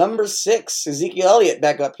 Number 6, Ezekiel Elliott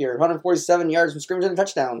back up here. 147 yards from scrimmage and a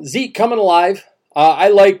touchdown. Zeke coming alive. I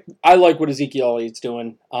like what Ezekiel Elliott's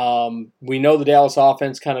doing. We know the Dallas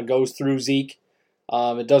offense kind of goes through Zeke.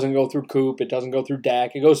 It doesn't go through Coop. It doesn't go through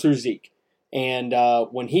Dak. It goes through Zeke. And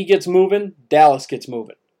when he gets moving, Dallas gets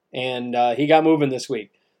moving. And he got moving this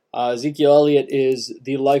week. Ezekiel Elliott is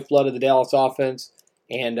the lifeblood of the Dallas offense,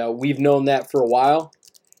 and we've known that for a while.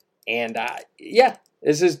 And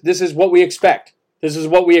this is what we expect. This is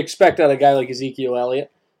what we expect out of a guy like Ezekiel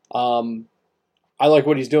Elliott. I like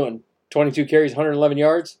what he's doing. 22 carries, 111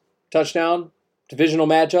 yards, touchdown, divisional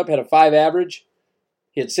matchup, had a 5 average.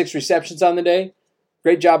 He had 6 receptions on the day.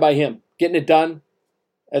 Great job by him. Getting it done.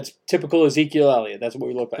 That's typical Ezekiel Elliott. That's what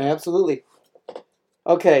we look at. Absolutely.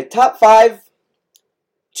 Okay, top 5,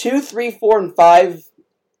 2, 3, 4, and 5.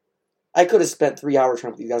 I could have spent 3 hours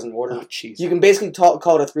trying to put these guys in order. Oh, jeez. You can basically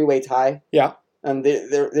call it a 3-way tie. Yeah. And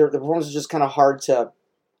their performance is just kind of hard to...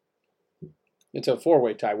 It's a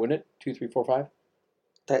 4-way tie, wouldn't it? 2, 3, 4, 5?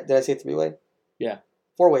 Did I say 3-way? Yeah.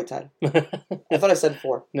 4-way tie. I thought I said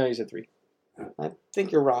 4. No, you said 3. I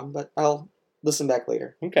think you're wrong, but I'll listen back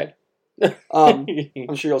later. Okay. I'm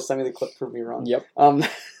sure you'll send me the clip, prove me wrong. Yep. And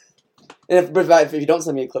if you don't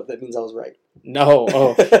send me a clip, that means I was right. No.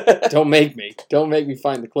 Oh, don't make me. Don't make me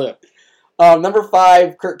find the clip. Number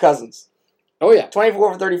 5, Kirk Cousins. Oh, yeah.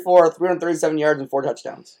 24 for 34, 337 yards, and 4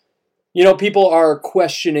 touchdowns. You know, people are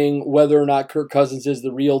questioning whether or not Kirk Cousins is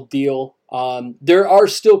the real deal. There are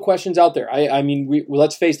still questions out there. I mean,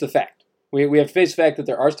 let's face the fact. We have to face the fact that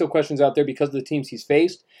there are still questions out there because of the teams he's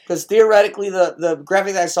faced. Because theoretically, the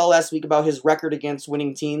graphic that I saw last week about his record against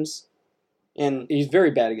winning teams, and he's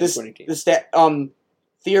very bad against winning teams. The stat,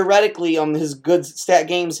 theoretically, his good stat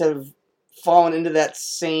games have fallen into that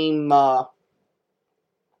same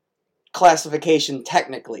classification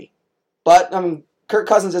technically. But Kirk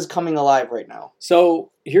Cousins is coming alive right now.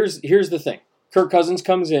 So here's the thing. Kirk Cousins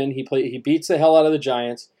comes in. He beats the hell out of the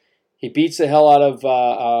Giants. He beats the hell out of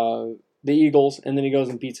the Eagles, and then he goes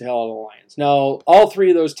and beats the hell out of the Lions. Now, all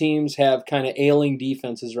 3 of those teams have kind of ailing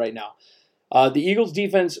defenses right now. The Eagles'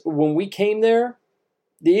 defense, when we came there,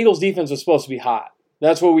 the Eagles' defense was supposed to be hot.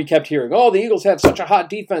 That's what we kept hearing. Oh, the Eagles have such a hot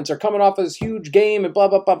defense. They're coming off of this huge game and blah,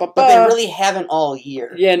 blah, blah, blah, blah. But they really haven't all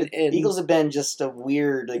year. Yeah, and the Eagles have been just a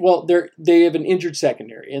weird... Well, they have an injured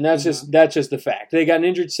secondary, and that's just the fact. They got an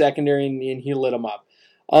injured secondary, and he lit them up.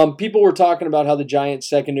 People were talking about how the Giants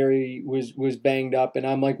secondary was banged up, and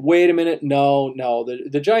I'm like, wait a minute, no.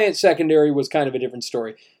 The Giants secondary was kind of a different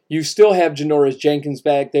story. You still have Janoris Jenkins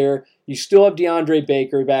back there. You still have DeAndre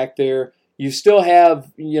Baker back there. You still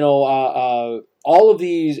have, all of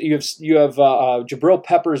these. You have Jabril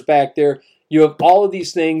Peppers back there. You have all of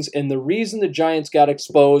these things, and the reason the Giants got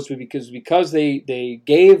exposed was because they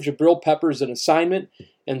gave Jabril Peppers an assignment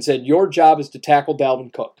and said, your job is to tackle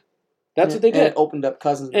Dalvin Cook. That's what they did. And it opened up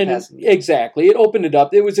Cousins and passing. Exactly. It opened it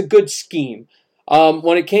up. It was a good scheme.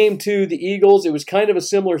 When it came to the Eagles, it was kind of a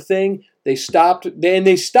similar thing. They stopped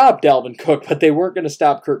Dalvin Cook, but they weren't going to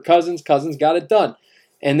stop Kirk Cousins. Cousins got it done.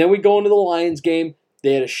 And then we go into the Lions game.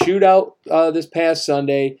 They had a shootout this past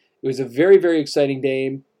Sunday. It was a very, very exciting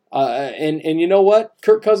game. And you know what?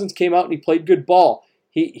 Kirk Cousins came out and he played good ball.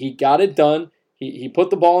 He got it done. He put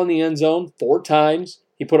the ball in the end zone 4 times.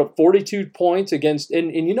 He put up 42 points against,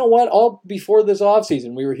 and you know what? All before this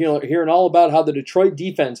offseason, we were hearing all about how the Detroit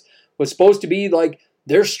defense was supposed to be like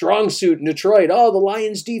their strong suit in Detroit. Oh, the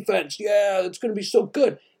Lions defense, yeah, it's going to be so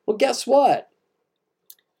good. Well, guess what?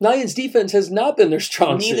 Lions defense has not been their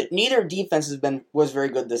strong suit. Neither defense was very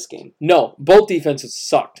good this game. No, both defenses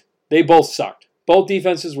sucked. They both sucked. Both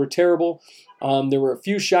defenses were terrible. There were a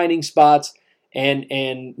few shining spots. And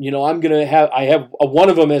I have one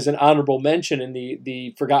of them as an honorable mention in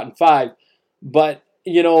the Forgotten 5, but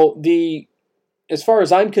as far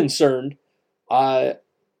as I'm concerned,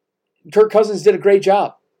 Kirk Cousins did a great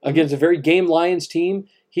job against a very game Lions team.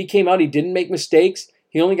 He came out. He didn't make mistakes.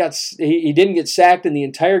 He didn't get sacked in the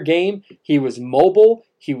entire game. He was mobile.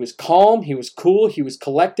 He was calm. He was cool. He was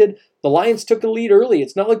collected. The Lions took the lead early.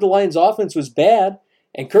 It's not like the Lions' offense was bad,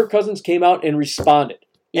 and Kirk Cousins came out and responded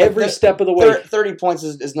every step of the way. 30 points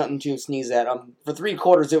is nothing to sneeze at. For 3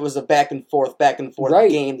 quarters, it was a back and forth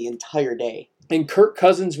game the entire day. And Kirk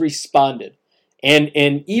Cousins responded. And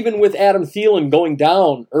even with Adam Thielen going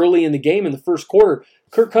down early in the game in the first quarter,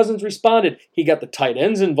 Kirk Cousins responded. He got the tight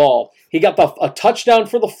ends involved. He got a touchdown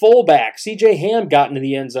for the fullback. C.J. Ham got into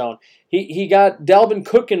the end zone. He got Dalvin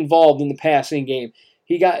Cook involved in the passing game.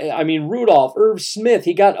 He got, Rudolph, Irv Smith.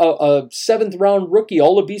 He got a 7th-round rookie,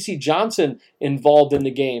 Olabisi Johnson, involved in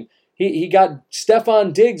the game. He got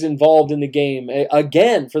Stephon Diggs involved in the game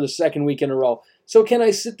again for the second week in a row. So can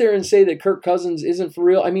I sit there and say that Kirk Cousins isn't for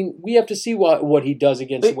real? I mean, we have to see what he does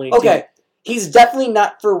against the winning team. Okay, he's definitely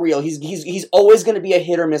not for real. He's always going to be a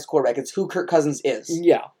hit-or-miss quarterback. It's who Kirk Cousins is.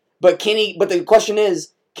 Yeah. But the question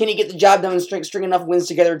is, can he get the job done and string enough wins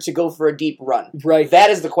together to go for a deep run? Right. That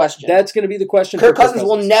is the question. That's going to be the question. Kirk Cousins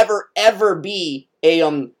will never, ever be a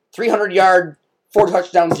 300-yard, 4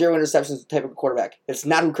 touchdowns, 0 interceptions type of quarterback. It's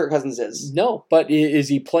not who Kirk Cousins is. No, but is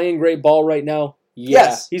he playing great ball right now? Yeah.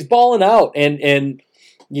 Yes. He's balling out, and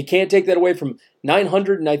you can't take that away from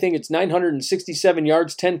 967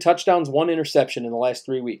 yards, 10 touchdowns, 1 interception in the last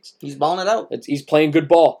 3 weeks. He's balling it out. He's playing good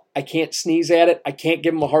ball. I can't sneeze at it. I can't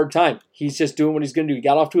give him a hard time. He's just doing what he's going to do. He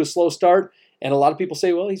got off to a slow start, and a lot of people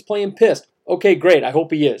say, well, he's playing pissed. Okay, great. I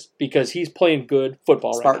hope he is, because he's playing good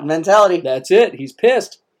football right now. Spartan mentality. That's it. He's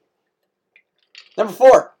pissed. Number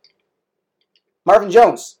 4, Marvin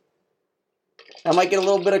Jones. I might get a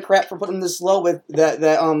little bit of crap for putting him this low, with that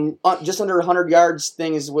just under 100 yards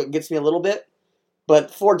thing is what gets me a little bit. But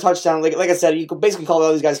 4 touchdowns, like I said, you could basically call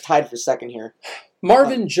all these guys tied for second here.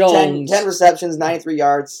 Marvin Jones. 10 receptions, 93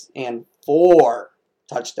 yards, and 4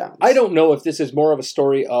 touchdowns. I don't know if this is more of a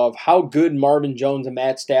story of how good Marvin Jones and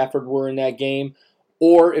Matt Stafford were in that game,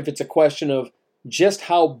 or if it's a question of just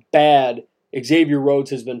how bad Xavier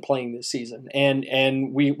Rhodes has been playing this season.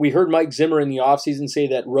 And we heard Mike Zimmer in the offseason say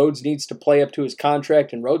that Rhodes needs to play up to his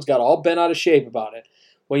contract, and Rhodes got all bent out of shape about it.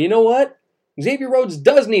 Well, you know what? Xavier Rhodes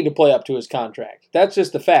does need to play up to his contract. That's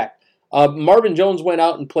just the fact. Marvin Jones went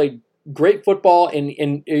out and played great football,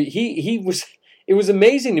 and he was. It was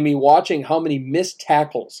amazing to me watching how many missed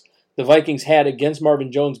tackles the Vikings had against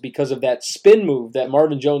Marvin Jones because of that spin move that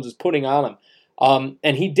Marvin Jones is putting on him.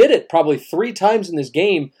 And he did it probably 3 times in this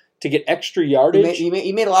game to get extra yardage. He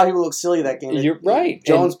made a lot of people look silly that game. You're right.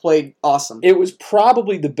 Jones played awesome. It was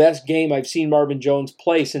probably the best game I've seen Marvin Jones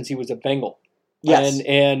play since he was a Bengal. Yes.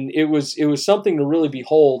 And it was something to really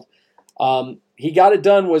behold. He got it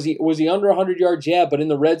done. Was he under 100 yards? Yeah, but in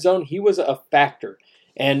the red zone, he was a factor.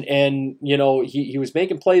 And he was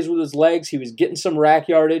making plays with his legs. He was getting some rack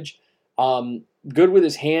yardage. Good with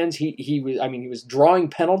his hands. He was drawing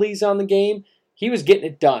penalties on the game. He was getting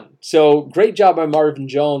it done. So great job by Marvin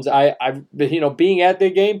Jones. Being at the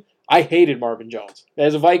game, I hated Marvin Jones.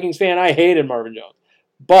 As a Vikings fan, I hated Marvin Jones.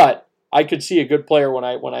 But I could see a good player when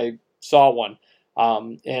I saw one.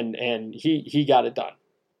 And he got it done.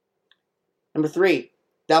 Number 3,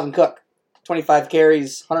 Dalvin Cook. 25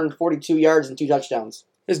 carries, 142 yards, and 2 touchdowns.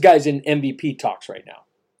 This guy's in MVP talks right now.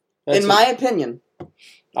 In my opinion.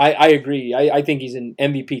 I agree. I think he's in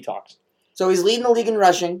MVP talks. So he's leading the league in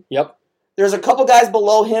rushing. Yep. There's a couple guys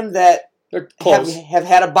below him that They're close. have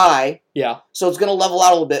had a bye. Yeah. So it's going to level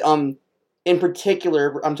out a little bit. In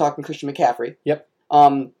particular, I'm talking Christian McCaffrey. Yep.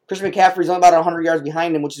 Christian McCaffrey's only about 100 yards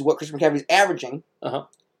behind him, which is what Christian McCaffrey's averaging. Uh-huh.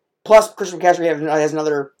 Plus, Christian McCaffrey has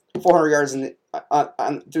another 400 yards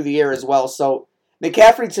through the air as well. So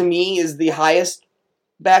McCaffrey, to me, is the highest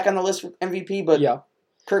back on the list for MVP, but yeah.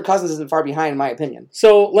 Kirk Cousins isn't far behind, in my opinion.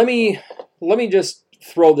 So let me just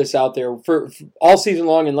throw this out there for all season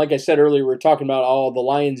long. And like I said earlier, we were talking about the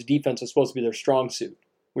Lions' defense is supposed to be their strong suit.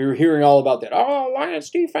 We were hearing all about that. Oh, Lions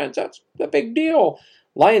defense, that's the big deal.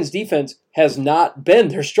 Lions defense has not been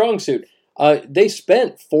their strong suit. They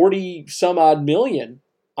spent 40-some-odd million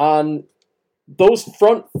on those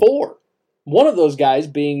front 4. One of those guys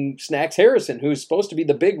being Snacks Harrison, who's supposed to be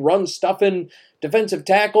the big run-stuffing defensive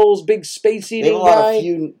tackles, big space-eating guy. They have a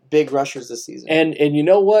few big rushers this season. And you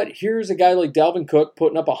know what? Here's a guy like Dalvin Cook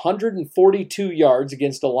putting up 142 yards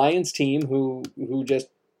against a Lions team who just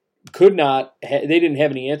could not. They didn't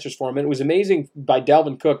have any answers for him. And it was amazing by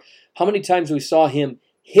Dalvin Cook how many times we saw him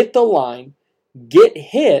hit the line, get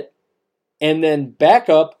hit, and then back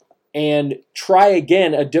up and try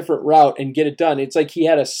again a different route and get it done. It's like he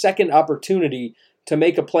had a second opportunity to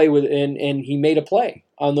make a play with, and he made a play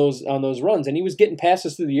on those runs, and he was getting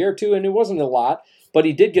passes through the air too, and it wasn't a lot, but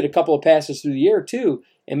he did get a couple of passes through the air too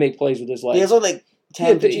and make plays with his legs. He has only like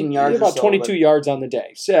 10, 15 yards. About or so, 22 yards on the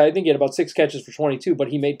day. So I think he had about 6 catches for 22, but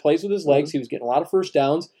he made plays with his legs. He was getting a lot of first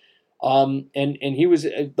downs. And he was,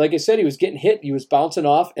 like I said, he was getting hit. He was bouncing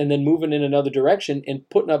off and then moving in another direction and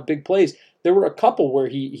putting up big plays. There were a couple where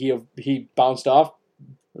he bounced off,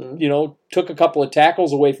 took a couple of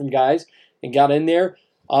tackles away from guys and got in there.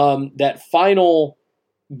 That final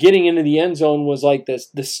getting into the end zone was like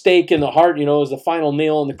the stake in the heart, it was the final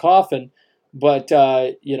nail in the coffin. But,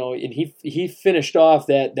 and he finished off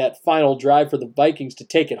that final drive for the Vikings to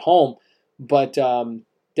take it home. But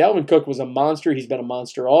Dalvin Cook was a monster. He's been a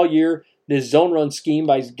monster all year. This zone run scheme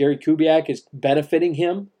by Gary Kubiak is benefiting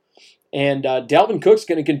him. And Dalvin Cook's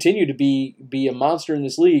going to continue to be a monster in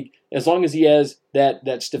this league as long as he has that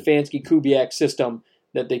Stefanski-Kubiak system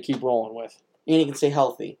that they keep rolling with. And he can stay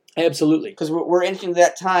healthy. Absolutely. Because we're entering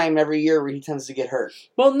that time every year where he tends to get hurt.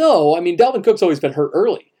 Well, no. I mean, Dalvin Cook's always been hurt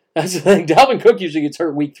early. That's the thing. Dalvin Cook usually gets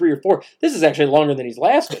hurt week 3 or 4. This is actually longer than he's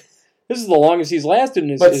lasted. This is the longest he's lasted in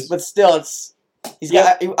his. But still, he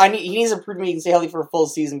needs to prove to me he can stay healthy for a full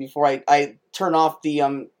season before I turn off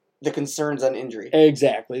the concerns on injury.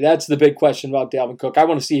 Exactly. That's the big question about Dalvin Cook. I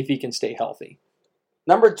want to see if he can stay healthy.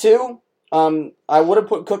 Number 2, I would have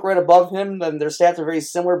put Cook right above him. Then their stats are very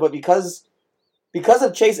similar, but because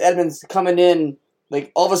of Chase Edmonds coming in,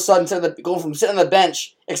 like all of a sudden going from sitting on the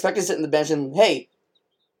bench, expecting to sit on the bench, and hey,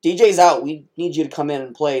 DJ's out. We need you to come in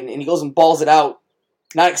and play. And he goes and balls it out,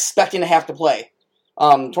 not expecting to have to play.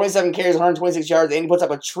 27 carries, 126 yards, and he puts up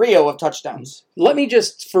a trio of touchdowns. Let me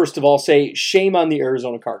just, first of all, say shame on the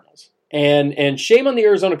Arizona Cardinals. And shame on the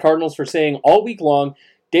Arizona Cardinals for saying all week long,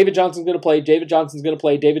 David Johnson's going to play, David Johnson's going to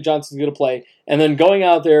play, David Johnson's going to play, and then going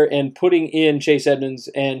out there and putting in Chase Edmonds,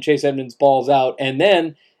 and Chase Edmonds balls out. And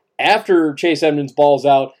then, after Chase Edmonds balls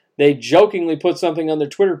out, they jokingly put something on their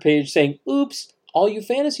Twitter page saying, oops, all you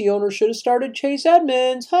fantasy owners should have started Chase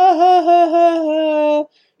Edmonds. Ha, ha, ha, ha, ha.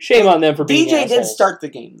 Shame on them for being DJ assholes. did start the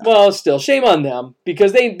game, though. Well, still, shame on them,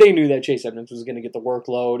 because they knew that Chase Edmonds was going to get the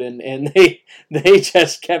workload, and they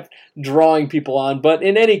just kept drawing people on. But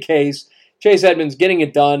in any case, Chase Edmonds getting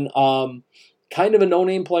it done. Kind of a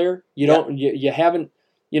no-name player. You haven't,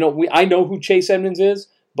 I know who Chase Edmonds is,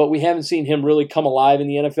 but we haven't seen him really come alive in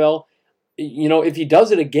the NFL. If he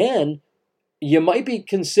does it again, you might be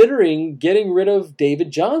considering getting rid of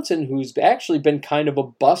David Johnson, who's actually been kind of a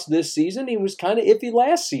bust this season. He was kind of iffy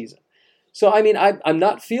last season. So, I mean, I'm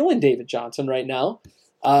not feeling David Johnson right now.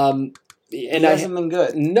 He hasn't been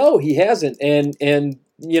good. No, he hasn't. And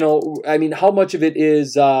I mean, how much of it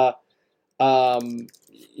is, the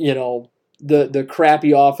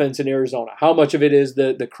crappy offense in Arizona? How much of it is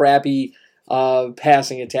the crappy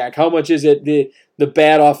passing attack? How much is it the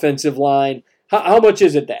bad offensive line? How much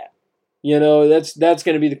is it that? That's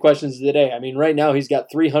going to be the questions of the day. I mean, right now he's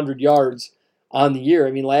got 300 yards on the year.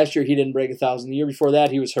 I mean, last year he didn't break 1,000. The year before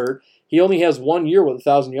that he was hurt. He only has 1 year with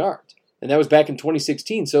 1,000 yards, and that was back in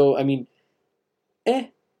 2016. So, I mean,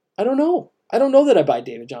 I don't know. I don't know that I buy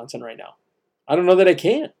David Johnson right now. I don't know that I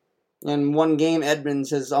can. In one game,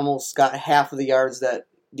 Edmonds has almost got half of the yards that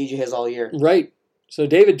DJ has all year. Right. So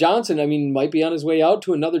David Johnson, I mean, might be on his way out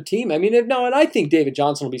to another team. I mean, and I think David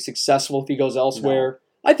Johnson will be successful if he goes elsewhere. No.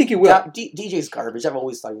 I think he will. DJ's garbage. I've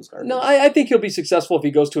always thought he was garbage. No, I think he'll be successful if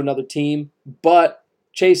he goes to another team. But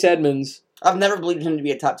Chase Edmonds... I've never believed him to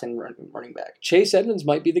be a top 10 running back. Chase Edmonds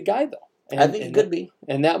might be the guy, though. I think he could be.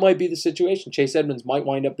 And that might be the situation. Chase Edmonds might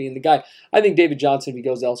wind up being the guy. I think David Johnson, if he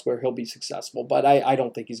goes elsewhere, he'll be successful. But I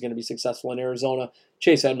don't think he's going to be successful in Arizona.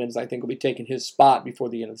 Chase Edmonds, I think, will be taking his spot before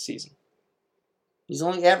the end of the season. He's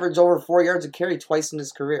only averaged over 4 yards a carry twice in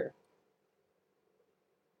his career.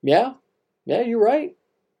 Yeah. Yeah, you're right.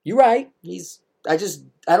 You're right. I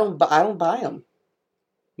don't buy him.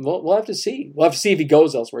 Well, we'll have to see. We'll have to see if he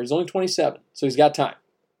goes elsewhere. He's only 27, so he's got time.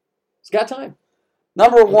 He's got time.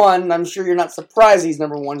 Number 1, I'm sure you're not surprised he's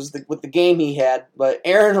number 1 just with the game he had, but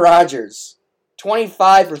Aaron Rodgers,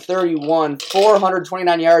 25 for 31,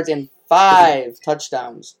 429 yards, and 5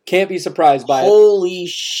 touchdowns. Can't be surprised by it. Holy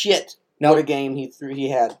shit. Now, what a game he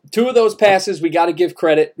had. 2 of those passes, we got to give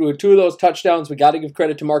credit. 2 of those touchdowns, we got to give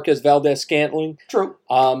credit to Marquez Valdez-Scantling. True.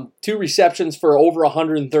 2 receptions for over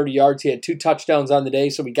 130 yards. He had 2 touchdowns on the day,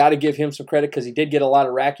 so we got to give him some credit because he did get a lot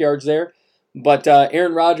of rack yards there. But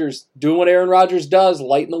Aaron Rodgers, doing what Aaron Rodgers does,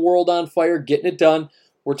 lighting the world on fire, getting it done.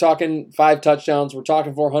 We're talking 5 touchdowns. We're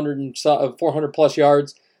talking 400 plus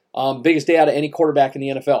yards. Biggest day out of any quarterback in the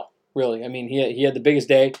NFL, really. I mean, he had the biggest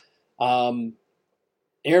day.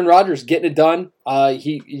 Aaron Rodgers getting it done.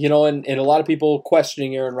 And a lot of people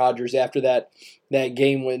questioning Aaron Rodgers after that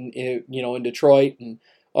game when in Detroit, and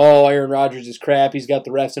Aaron Rodgers is crap. He's got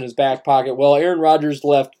the refs in his back pocket. Well, Aaron Rodgers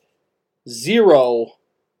left zero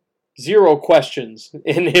questions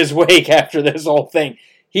in his wake after this whole thing.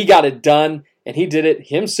 He got it done, and he did it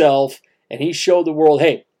himself, and he showed the world,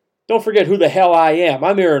 hey, don't forget who the hell I am.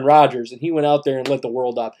 I'm Aaron Rodgers, and he went out there and lit the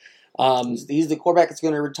world up. He's the quarterback that's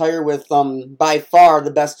going to retire with by far the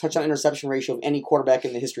best touchdown interception ratio of any quarterback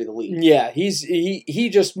in the history of the league. Yeah, he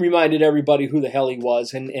just reminded everybody who the hell he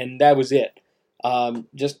was, and that was it.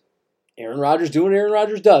 Just Aaron Rodgers doing what Aaron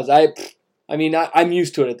Rodgers does. I'm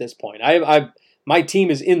used to it at this point. My team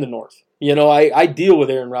is in the North. I deal with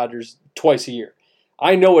Aaron Rodgers twice a year.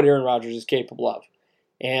 I know what Aaron Rodgers is capable of,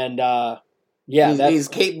 and he's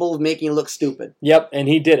capable of making you look stupid. Yep, and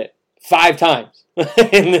he did it 5 times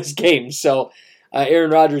in this game. So Aaron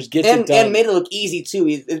Rodgers gets it done. And made it look easy, too.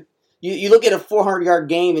 You look at a 400-yard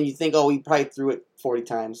game and you think, he probably threw it 40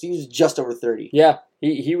 times. He was just over 30. Yeah,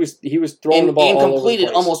 he was throwing the ball all over the place. And completed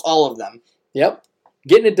almost all of them. Yep,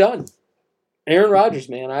 getting it done. Aaron Rodgers,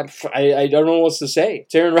 man. I don't know what to say.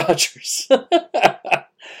 It's Aaron Rodgers.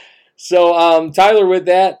 So, Tyler, with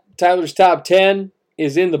that, Tyler's top 10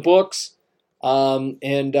 is in the books.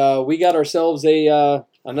 And we got ourselves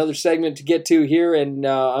another segment to get to here, and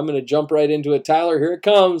I'm going to jump right into it. Tyler, here it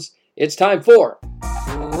comes. It's time for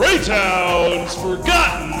Fraytown's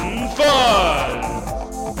Forgotten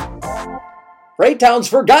 5. Fraytown's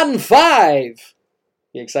Forgotten 5.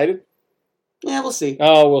 You excited? Yeah, we'll see.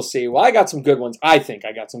 Oh, we'll see. Well, I got some good ones. I think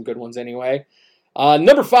I got some good ones anyway.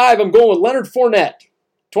 Number 5, I'm going with Leonard Fournette.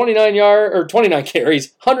 29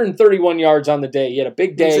 carries, 131 yards on the day. He had a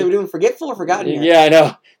big day. So we're doing forgetful or forgotten here? Yeah, I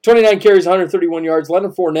know. 29 carries, 131 yards.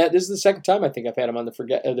 Leonard Fournette. This is the second time I think I've had him on the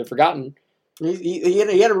forgotten. He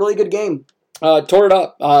had a really good game. Tore it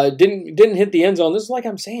up. Didn't hit the end zone. This is like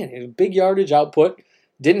I'm saying. He had a big yardage output.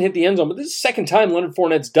 Didn't hit the end zone. But this is the second time Leonard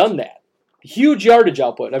Fournette's done that. Huge yardage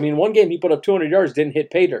output. I mean, one game he put up 200 yards, didn't hit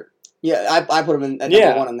pay dirt. Yeah, I put him in at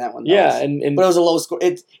number 1 on that one. But it was a low score.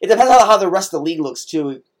 It depends on how the rest of the league looks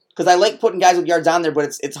too. Because I like putting guys with yards on there,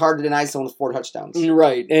 but it's hard to deny someone with 4 touchdowns.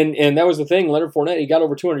 Right, and that was the thing. Leonard Fournette, he got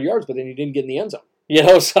over 200 yards, but then he didn't get in the end zone.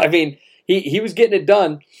 So I mean, he was getting it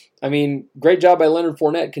done. I mean, great job by Leonard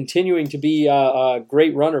Fournette, continuing to be a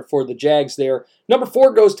great runner for the Jags there. Number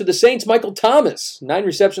 4 goes to the Saints, Michael Thomas. 9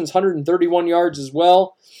 receptions, 131 yards as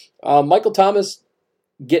well. Michael Thomas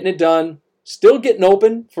getting it done. Still getting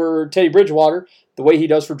open for Teddy Bridgewater, the way he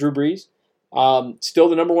does for Drew Brees. Still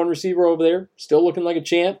the number 1 receiver over there. Still looking like a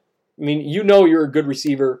champ. I mean, you're a good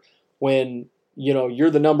receiver when, you're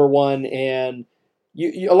the number 1, and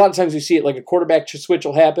you a lot of times we see it like a quarterback switch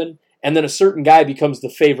will happen, and then a certain guy becomes the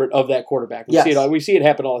favorite of that quarterback. We see it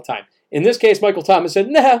happen all the time. In this case, Michael Thomas said,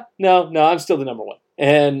 no, I'm still the number 1,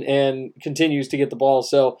 and continues to get the ball.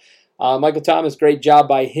 So Michael Thomas, great job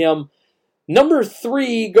by him. Number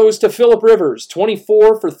 3 goes to Phillip Rivers,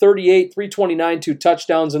 24 for 38, 329, 2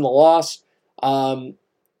 touchdowns in the loss. Even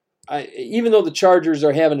though the Chargers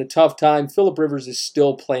are having a tough time, Phillip Rivers is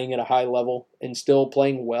still playing at a high level and still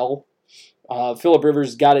playing well. Phillip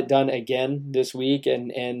Rivers got it done again this week,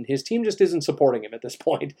 and his team just isn't supporting him at this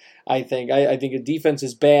point, I think. I think his defense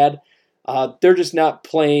is bad. They're just not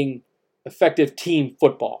playing effective team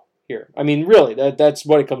football here. I mean, really, that's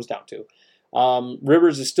what it comes down to.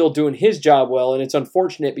 Rivers is still doing his job well, and it's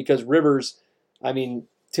unfortunate because Rivers, I mean,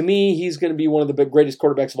 to me, he's going to be one of the greatest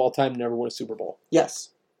quarterbacks of all time to never win a Super Bowl. Yes.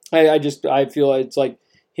 I feel it's like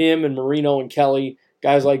him and Marino and Kelly,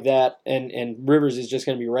 guys like that, and Rivers is just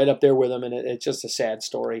going to be right up there with him, and it's just a sad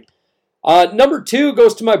story. Number 2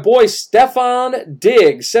 goes to my boy Stefon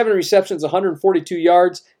Diggs. 7 receptions, 142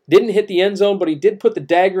 yards. Didn't hit the end zone, but he did put the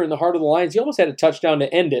dagger in the heart of the Lions. He almost had a touchdown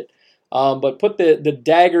to end it. But put the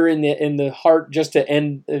dagger in the heart just to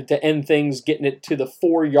end things, getting it to the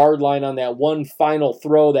 4-yard line on that one final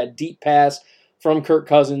throw, that deep pass from Kirk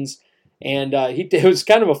Cousins. And it was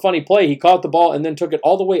kind of a funny play. He caught the ball and then took it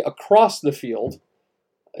all the way across the field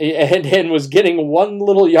and was getting 1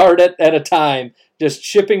 little yard at a time, just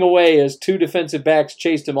chipping away as 2 defensive backs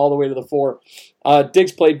chased him all the way to the 4.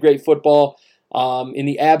 Diggs played great football. In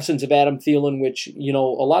the absence of Adam Thielen, which, a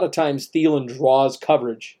lot of times Thielen draws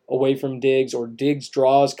coverage away from Diggs, or Diggs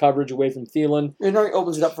draws coverage away from Thielen. It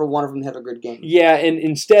opens it up for one of them to have a good game. Yeah, and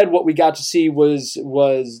instead what we got to see was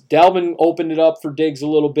Dalvin opened it up for Diggs a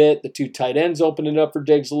little bit. The 2 tight ends opened it up for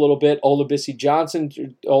Diggs a little bit. Olabisi Johnson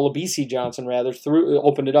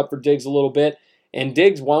opened it up for Diggs a little bit. And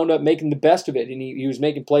Diggs wound up making the best of it. And he was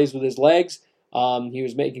making plays with his legs. He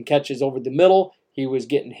was making catches over the middle. He was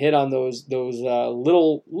getting hit on those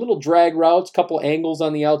little drag routes, couple angles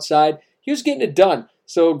on the outside. He was getting it done.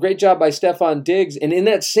 So great job by Stefon Diggs. And in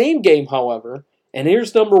that same game, however, and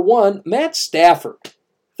here's number one, Matt Stafford.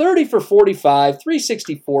 30 for 45,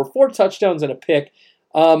 364, 4 touchdowns and a pick.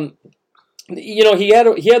 He had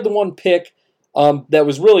the one pick that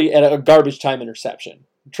was really at a garbage time interception.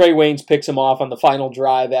 Trey Waynes picks him off on the final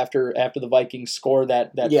drive after the Vikings score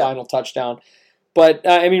that final touchdown. But,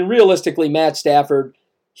 realistically, Matt Stafford,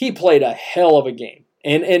 he played a hell of a game.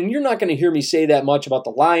 And you're not going to hear me say that much about the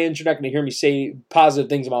Lions. You're not going to hear me say positive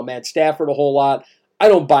things about Matt Stafford a whole lot. I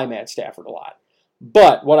don't buy Matt Stafford a lot.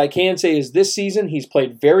 But what I can say is this season he's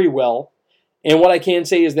played very well. And what I can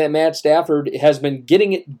say is that Matt Stafford has been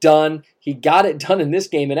getting it done. He got it done in this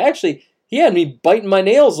game. And actually, he had me biting my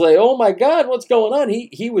nails like, oh my God, what's going on?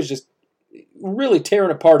 He was just really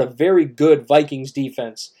tearing apart a very good Vikings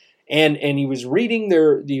defense. And he was reading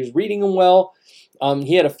them well.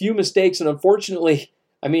 He had a few mistakes, and unfortunately,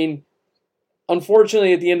 at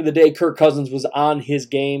the end of the day, Kirk Cousins was on his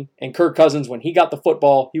game. And Kirk Cousins, when he got the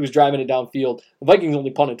football, he was driving it downfield. The Vikings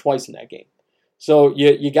only punted twice in that game. So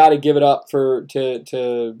you got to give it up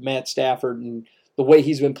to Matt Stafford and the way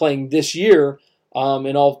he's been playing this year. For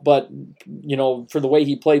the way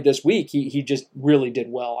he played this week, he just really did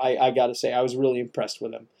well. I got to say, I was really impressed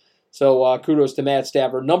with him. So kudos to Matt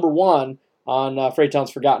Stafford, number one on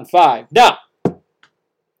Fraytown's Forgotten Five. Now,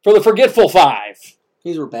 for the Forgetful Five.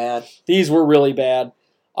 These were bad. These were really bad.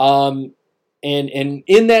 And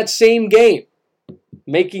in that same game,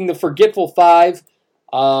 making the Forgetful Five,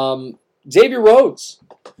 Xavier Rhodes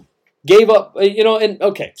gave up,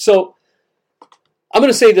 so I'm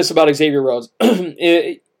going to say this about Xavier Rhodes.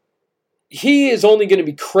 He is only going to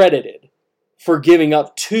be credited for giving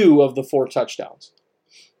up 2 of the 4 touchdowns.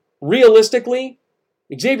 Realistically,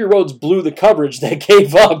 Xavier Rhodes blew the coverage that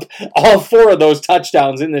gave up all 4 of those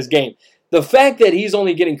touchdowns in this game. The fact that he's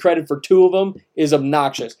only getting credit for 2 of them is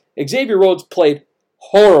obnoxious. Xavier Rhodes played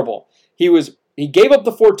horrible. He gave up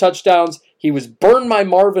the 4 touchdowns. He was burned by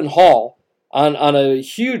Marvin Hall on a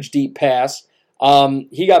huge deep pass.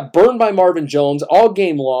 He got burned by Marvin Jones all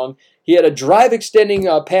game long. He had a drive-extending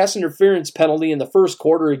pass interference penalty in the first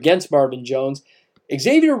quarter against Marvin Jones.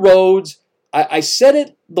 Xavier Rhodes, I said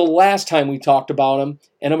it the last time we talked about him,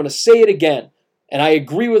 and I'm going to say it again. And I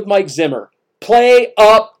agree with Mike Zimmer. Play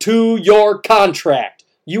up to your contract.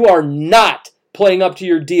 You are not playing up to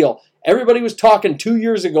your deal. Everybody was talking 2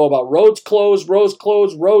 years ago about roads closed, roads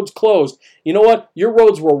closed, roads closed. You know what? Your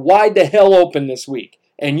roads were wide the hell open this week,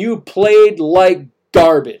 and you played like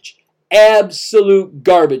garbage. Absolute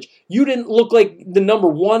garbage. You didn't look like the number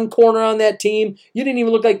 1 corner on that team. You didn't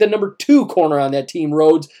even look like the number 2 corner on that team,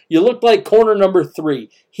 Rhodes. You looked like corner number 3.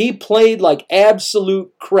 He played like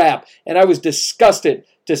absolute crap, and I was disgusted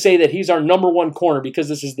to say that he's our number 1 corner because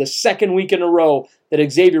this is the 2nd week in a row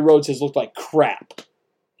that Xavier Rhodes has looked like crap.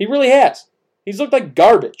 He really has. He's looked like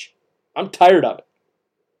garbage. I'm tired of it.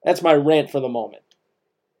 That's my rant for the moment.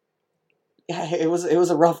 Yeah, it was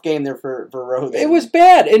a rough game there for Rhodes. It was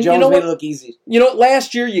bad. And Jones you know made what? it look easy.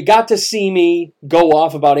 Last year you got to see me go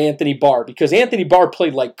off about Anthony Barr because Anthony Barr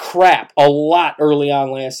played like crap a lot early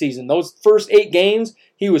on last season. Those first 8 games,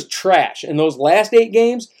 he was trash. And those last 8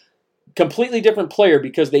 games, completely different player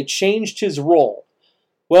because they changed his role.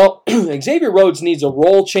 Well, Xavier Rhodes needs a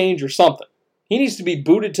role change or something. He needs to be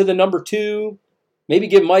booted to the number 2, maybe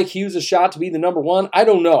give Mike Hughes a shot to be the number 1. I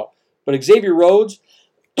don't know. But Xavier Rhodes,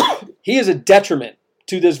 he is a detriment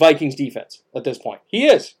to this Vikings defense at this point. He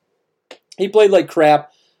is. He played like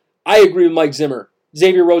crap. I agree with Mike Zimmer.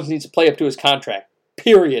 Xavier Rhodes needs to play up to his contract.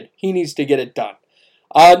 Period. He needs to get it done.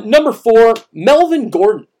 Number 4, Melvin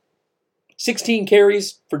Gordon. 16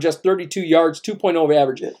 carries for just 32 yards, 2.0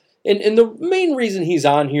 average. And the main reason he's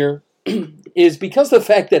on here is because of the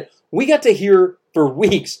fact that we got to hear for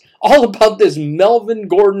weeks all about this Melvin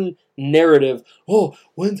Gordon narrative. Oh,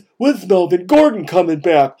 when's Melvin Gordon coming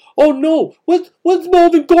back? Oh no, when's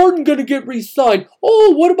Melvin Gordon going to get re-signed?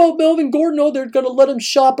 Oh, what about Melvin Gordon? Oh, they're going to let him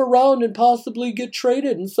shop around and possibly get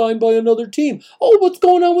traded and signed by another team. Oh, what's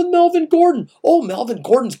going on with Melvin Gordon? Oh, Melvin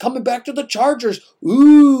Gordon's coming back to the Chargers.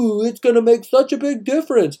 Ooh, it's going to make such a big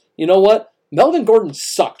difference. You know what? Melvin Gordon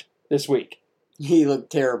sucked this week. He looked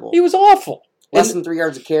terrible. He was awful. Less than 3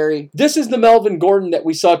 yards a carry. This is the Melvin Gordon that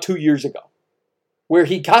we saw 2 years ago, where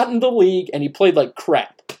he got in the league and he played like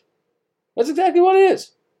crap. That's exactly what it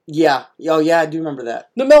is. Yeah. Oh, yeah, I do remember that.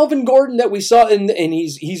 The Melvin Gordon that we saw, and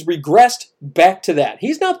he's regressed back to that.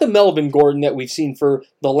 He's not the Melvin Gordon that we've seen for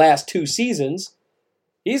the last 2 seasons.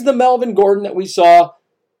 He's the Melvin Gordon that we saw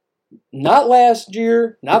Not last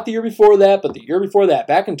year, not the year before that, but the year before that.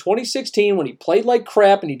 Back in 2016 when he played like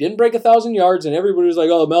crap and he didn't break 1,000 yards and everybody was like,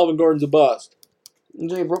 oh, Melvin Gordon's a bust.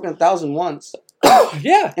 He's only broken 1,000 once.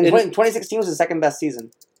 Yeah. And 2016 was his second best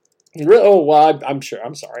season. Oh, well, I'm sure.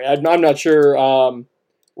 I'm sorry. I'm not sure.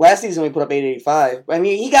 Last season we put up 885. I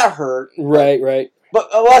mean, he got hurt. Right. But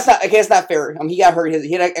that's not. Okay, it's not fair. He got hurt.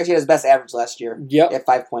 He actually had his best average last year. Yep. At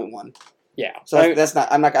 5.1. Yeah. So that's not.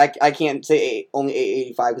 I'm not. I can't say only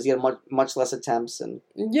 885 because he had much less attempts and.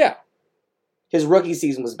 Yeah. His rookie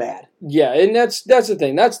season was bad. Yeah, and that's the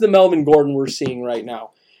thing. That's the Melvin Gordon we're seeing right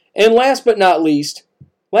now. And last but not least,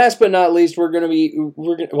 next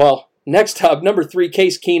up, number 3,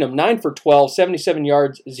 Case Keenum, 9 for 12, 77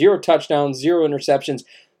 yards, 0 touchdowns, 0 interceptions.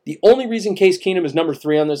 The only reason Case Keenum is number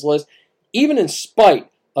 3 on this list, even in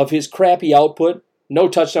spite of his crappy output, no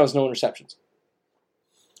touchdowns, no interceptions.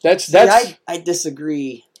 I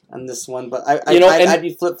disagree on this one, but I'd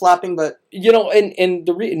be flip-flopping, but... And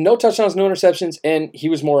no touchdowns, no interceptions, and he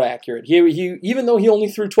was more accurate. He even though he only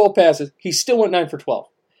threw 12 passes, he still went 9 for 12.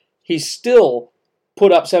 He still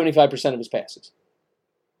put up 75% of his passes.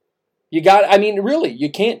 You can't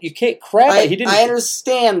crap it. I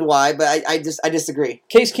understand why, but I disagree.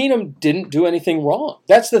 Case Keenum didn't do anything wrong.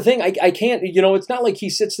 That's the thing. I can't, it's not like he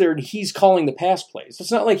sits there and he's calling the pass plays.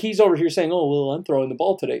 It's not like he's over here saying, oh, well, I'm throwing the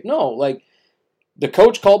ball today. No, like, the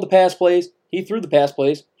coach called the pass plays. He threw the pass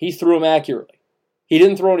plays. He threw them accurately. He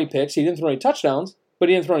didn't throw any picks. He didn't throw any touchdowns, but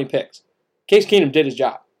he didn't throw any picks. Case Keenum did his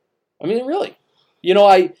job. I mean, really.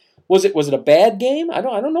 Was it a bad game? I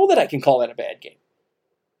don't know that I can call that a bad game.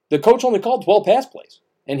 The coach only called 12 pass plays,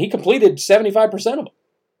 and he completed 75% of them.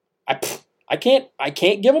 I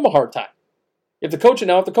can't give him a hard time. If the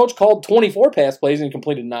coach called 24 pass plays and he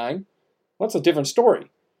completed 9, that's a different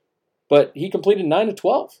story. But he completed 9 to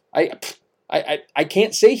 12. I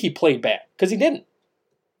can't say he played bad because he didn't.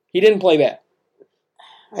 He didn't play bad.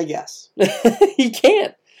 I guess he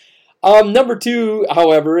can't. Number 2,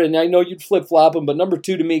 however, and I know you'd flip-flop him, but number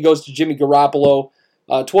 2 to me goes to Jimmy Garoppolo.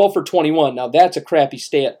 12 for 21. Now, that's a crappy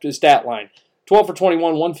stat line. 12 for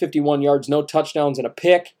 21, 151 yards, no touchdowns, and a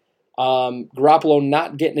pick. Garoppolo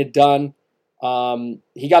not getting it done.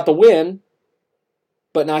 He got the win,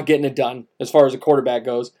 but not getting it done as far as a quarterback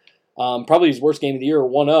goes. Probably his worst game of the year, or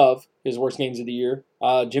one of his worst games of the year.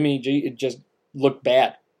 Jimmy G just looked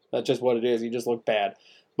bad. That's just what it is. He just looked bad.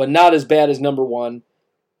 But not as bad as number 1.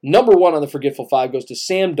 Number 1 on the Forgetful 5 goes to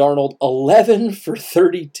Sam Darnold, 11 for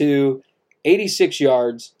 32, 86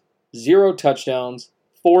 yards, 0 touchdowns,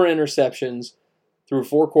 4 interceptions through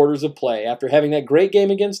 4 quarters of play. After having that great game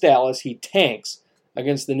against Dallas, he tanks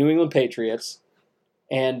against the New England Patriots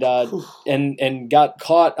and got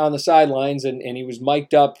caught on the sidelines, and he was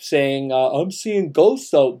mic'd up saying, I'm seeing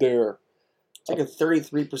ghosts out there. It's like a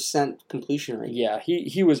 33% completion rate. Yeah,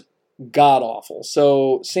 he was god-awful.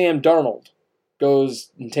 So Sam Darnold goes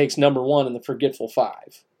and takes number 1 in the Forgetful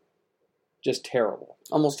 5. Just terrible.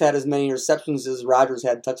 Almost had as many receptions as Rodgers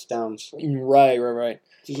had touchdowns. Right.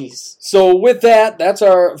 Jeez. So with that, that's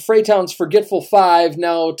our Fraytown's Forgetful 5.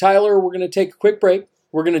 Now, Tyler, we're going to take a quick break.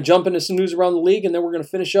 We're going to jump into some news around the league, and then we're going to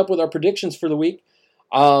finish up with our predictions for the week.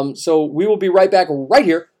 So we will be right back right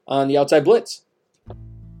here on the Outside Blitz.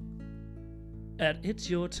 At It's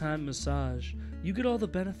Your Time Massage, you get all the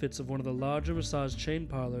benefits of one of the larger massage chain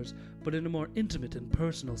parlors, but in a more intimate and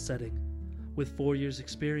personal setting. With 4 years'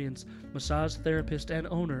 experience, massage therapist and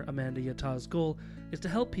owner Amanda Yatta's goal is to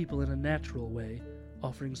help people in a natural way,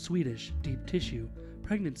 offering Swedish, deep tissue,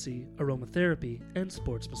 pregnancy, aromatherapy, and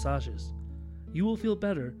sports massages. You will feel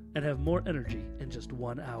better and have more energy in just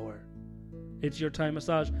 1 hour. It's Your Time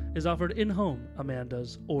Massage is offered in-home,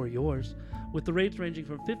 Amanda's or yours, with the rates ranging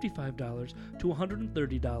from $55 to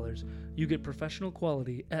 $130. You get professional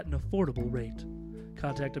quality at an affordable rate.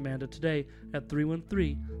 Contact Amanda today at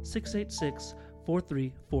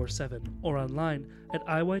 313-686-4347 or online at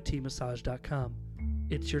iytmassage.com.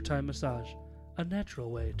 It's Your Time Massage, a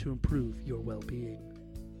natural way to improve your well-being.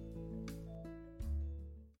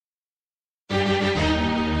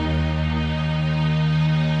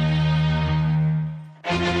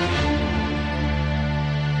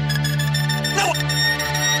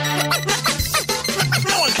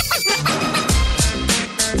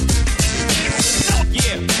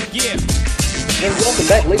 And welcome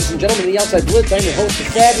back, ladies and gentlemen, to the Outside Blitz. I'm your host, the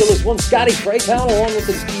fabulous one, Scotty Fraytown, along with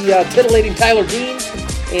the titillating Tyler Dean.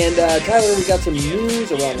 And Tyler, we got some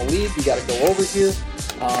news around the league we got to go over here.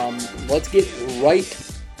 Let's get right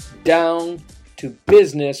down to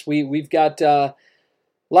business. We've got a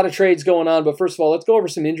lot of trades going on, but first of all, let's go over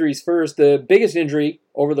some injuries first. The biggest injury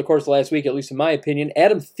over the course of last week, at least in my opinion,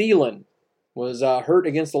 Adam Thielen was hurt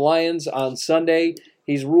against the Lions on Sunday.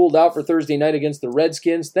 He's ruled out for Thursday night against the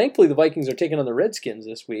Redskins. Thankfully, the Vikings are taking on the Redskins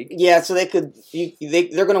this week. Yeah, so they're going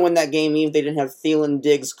to win that game even if they didn't have Thielen,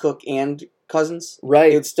 Diggs, Cook, and Cousins. Right.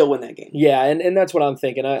 They would still win that game. Yeah, and that's what I'm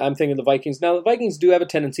thinking. I'm thinking the Vikings. Now, the Vikings do have a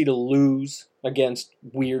tendency to lose against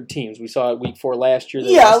weird teams. We saw it week 4 last year.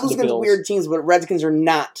 Yeah, lose against weird teams, but Redskins are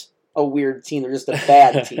not a weird team. They're just a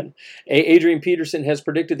bad team. Adrian Peterson has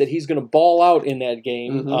predicted that he's going to ball out in that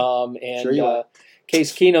game. Sure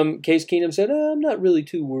Case Keenum said, I'm not really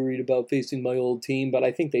too worried about facing my old team, but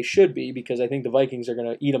I think they should be because I think the Vikings are going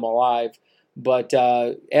to eat them alive. But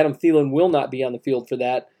Adam Thielen will not be on the field for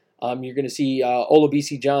that. You're going to see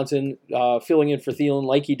Olabisi Johnson filling in for Thielen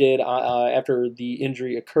like he did after the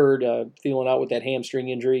injury occurred. Thielen out with that hamstring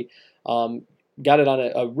injury. Got it on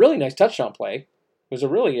a really nice touchdown play. It was a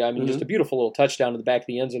really, just a beautiful little touchdown to the back of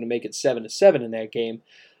the end zone to make it 7-7 in that game.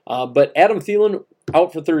 But Adam Thielen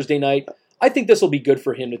out for Thursday night. I think this will be good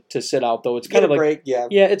for him to sit out, though. It's kind of like break, yeah,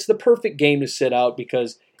 it's the perfect game to sit out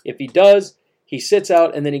because if he does, he sits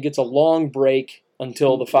out and then he gets a long break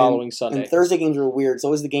until the following Sunday. And Thursday games are weird. It's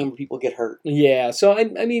always the game where people get hurt. Yeah, so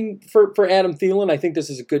I mean, for Adam Thielen, I think this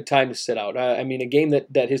is a good time to sit out. I mean, a game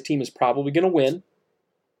that his team is probably going to win.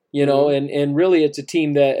 You know, and really, it's a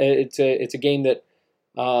team that it's a game that.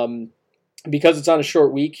 Because it's on a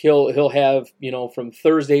short week, he'll have, from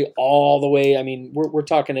Thursday all the way. I mean, we're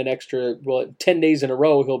talking an extra 10 days in a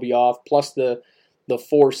row he'll be off, plus the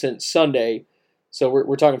 4 since Sunday. So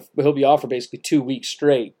we're talking he'll be off for basically 2 weeks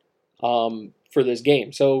straight for this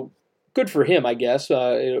game. So good for him, I guess.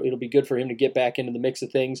 It'll be good for him to get back into the mix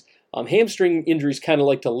of things. Hamstring injuries kind of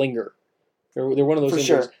like to linger. They're one of those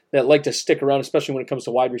injuries that like to stick around, especially when it comes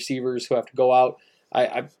to wide receivers who have to go out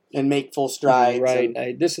and make full strides.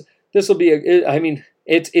 Right. This will be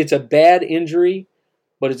it's a bad injury,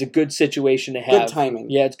 but it's a good situation to have. Good timing.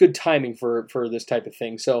 Yeah, it's good timing for this type of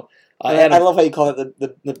thing. So I love how you call it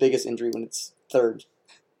the biggest injury when it's third.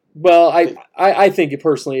 Well, I think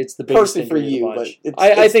personally it's the biggest injury for you, of the bunch.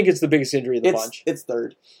 I think it's the biggest injury of the bunch. It's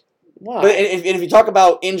third. Why? But if you talk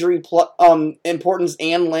about injury importance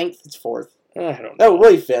and length, it's fourth. I don't know. Oh,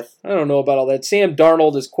 really fifth. I don't know about all that. Sam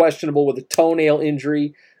Darnold is questionable with a toenail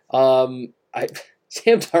injury.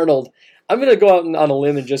 Sam Darnold, I'm going to go out on a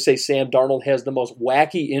limb and just say Sam Darnold has the most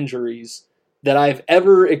wacky injuries that I've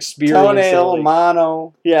ever experienced. Toenail,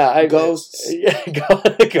 mono, ghosts. Yeah,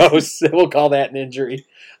 ghosts. We'll call that an injury.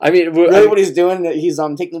 I mean, really, what he's doing, he's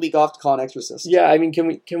taking the week off to call an exorcist. Yeah, I mean, can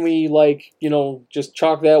we just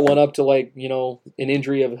chalk that one up to an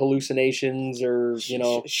injury of hallucinations or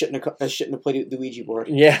shouldn't have played the Ouija board.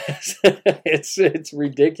 Yes, it's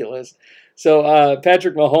ridiculous. So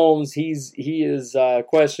Patrick Mahomes, he is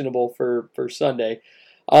questionable for Sunday.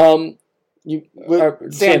 Sam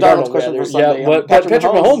Darnold's questionable for Sunday. Yeah, but Patrick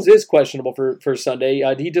Mahomes is questionable for Sunday.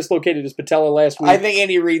 He dislocated his patella last week. I think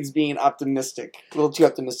Andy Reid's being optimistic, a little too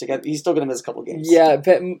optimistic. He's still going to miss a couple games. Yeah,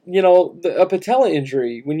 a patella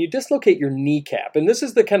injury, when you dislocate your kneecap, and this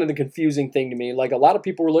is the kind of the confusing thing to me. Like, a lot of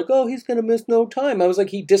people were like, oh, he's going to miss no time. I was like,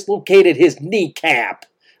 he dislocated his kneecap.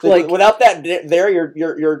 Like, without that there,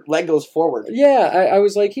 your leg goes forward. Yeah, I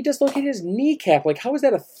was like, he dislocated his kneecap. Like, how is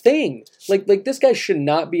that a thing? Like this guy should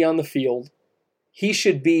not be on the field. He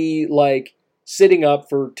should be, sitting up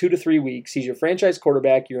for 2 to 3 weeks. He's your franchise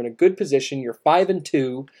quarterback. You're in a good position. You're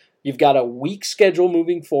 5-2. You've got a weak schedule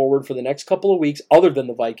moving forward for the next couple of weeks, other than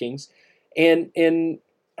the Vikings. And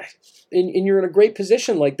you're in a great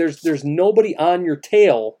position. Like, there's nobody on your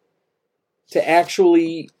tail to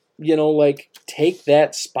actually... take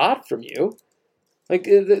that spot from you. Like,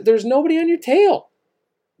 there's nobody on your tail.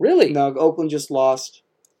 Really. No, Oakland just lost.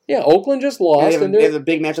 Yeah, Oakland just lost. They have a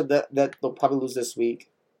big matchup that they'll probably lose this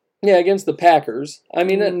week. Yeah, against the Packers. I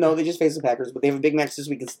mean... No, they just faced the Packers, but they have a big match this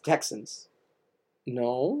week against the Texans.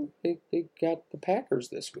 No, they got the Packers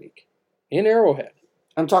this week. In Arrowhead.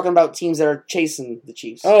 I'm talking about teams that are chasing the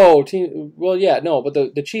Chiefs. Oh, but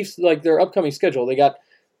the Chiefs, their upcoming schedule,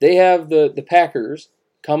 they have the Packers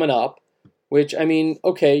coming up, which, I mean,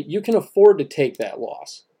 okay, you can afford to take that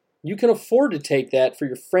loss. You can afford to take that for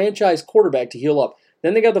your franchise quarterback to heal up.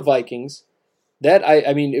 Then they got the Vikings. That,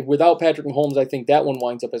 I mean, without Patrick Mahomes, I think that one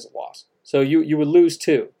winds up as a loss. So you would lose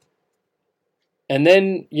 2. And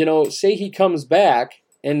then, say he comes back,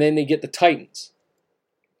 and then they get the Titans.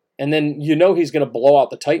 And then he's going to blow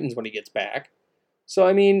out the Titans when he gets back. So,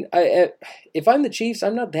 I mean, if I'm the Chiefs,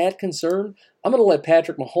 I'm not that concerned. I'm going to let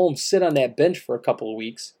Patrick Mahomes sit on that bench for a couple of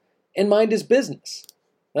weeks and mind his business.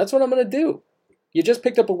 That's what I'm going to do. You just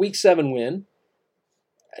picked up a Week 7 win.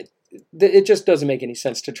 It just doesn't make any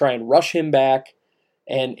sense to try and rush him back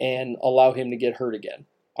and allow him to get hurt again.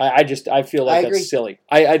 I feel like that's silly.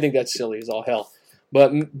 I think that's silly as all hell.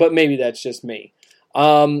 But maybe that's just me.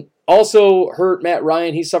 Also hurt Matt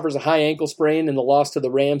Ryan. He suffers a high ankle sprain in the loss to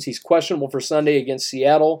the Rams. He's questionable for Sunday against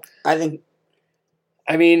Seattle. I think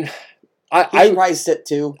I mean, he should probably sit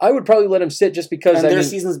too. I would probably let him sit just because And their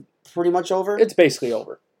season's pretty much over. It's basically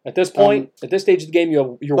over. At this point, at this stage of the game,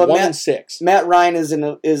 you're 1-6. Matt Ryan is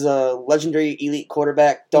a legendary elite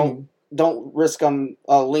quarterback. Don't risk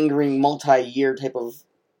a lingering multi-year type of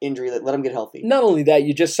injury. Let him get healthy. Not only that,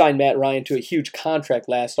 you just signed Matt Ryan to a huge contract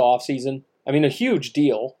last offseason. I mean, a huge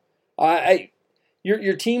deal.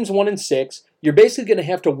 Your team's 1-6. You're basically going to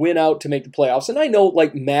have to win out to make the playoffs. And I know,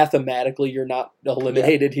 like, mathematically, you're not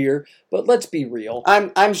eliminated here, but let's be real.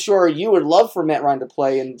 I'm sure you would love for Matt Ryan to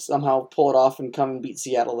play and somehow pull it off and come and beat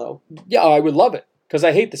Seattle, though. Yeah, I would love it because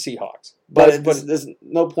I hate the Seahawks. But there's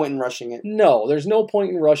no point in rushing it. No, there's no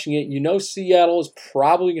point in rushing it. You know Seattle is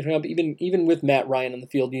probably going to come up, even with Matt Ryan on the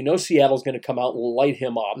field. You know Seattle's going to come out and light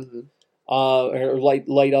him up, or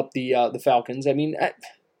light up the Falcons. I mean,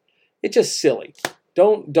 it's just silly.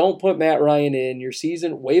 Don't put Matt Ryan in your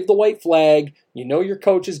season. Wave the white flag. You know your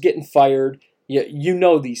coach is getting fired. You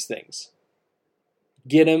know these things.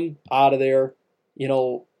 Get him out of there. You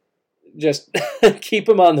know, just keep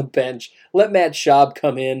him on the bench. Let Matt Schaub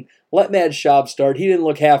come in. Let Matt Schaub start. He didn't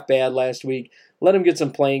look half bad last week. Let him get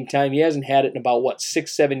some playing time. He hasn't had it in about,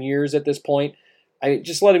 6-7 years at this point.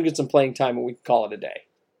 Just let him get some playing time and we can call it a day.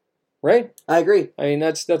 Right? I agree. I mean,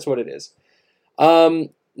 that's what it is.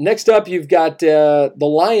 Next up, you've got the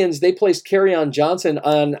Lions. They placed Kerryon Johnson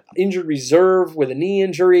on injured reserve with a knee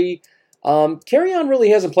injury. Kerryon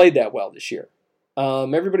really hasn't played that well this year.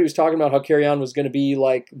 Everybody was talking about how Kerryon was going to be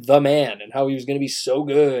like the man and how he was going to be so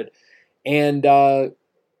good. And to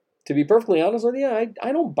be perfectly honest with you,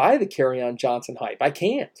 I don't buy the Kerryon Johnson hype. I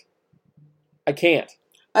can't.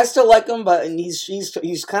 I still like him, but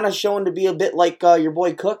he's kind of shown to be a bit like your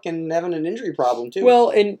boy Cook and having an injury problem too. Well,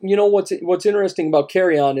 and you know what's interesting about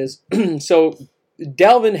Kerryon is so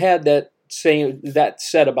Dalvin had that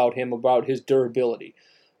said about him about his durability.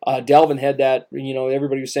 Dalvin had that. You know,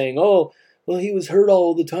 everybody was saying, "Oh, well, he was hurt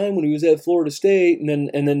all the time when he was at Florida State," and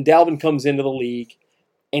then Dalvin comes into the league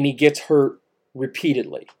and he gets hurt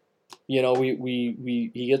repeatedly. You know,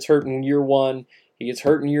 he gets hurt in year 1, he gets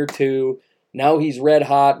hurt in year 2. Now he's red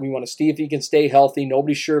hot. We want to see if he can stay healthy.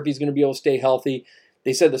 Nobody's sure if he's going to be able to stay healthy.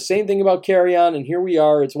 They said the same thing about Kerryon, and here we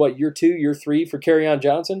are. It's year 2, year 3 for Kerryon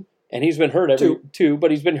Johnson, and he's been hurt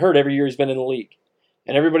but he's been hurt every year he's been in the league.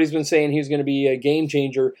 And everybody's been saying he's going to be a game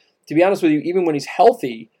changer. To be honest with you, even when he's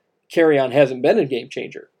healthy, Kerryon hasn't been a game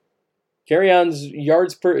changer. Kerryon's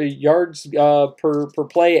yards per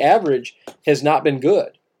play average has not been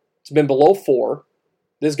good. It's been below 4.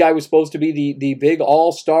 This guy was supposed to be the big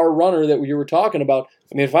all-star runner that you were talking about.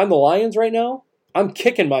 I mean, if I'm the Lions right now, I'm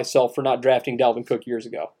kicking myself for not drafting Dalvin Cook years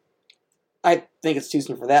ago. I think it's too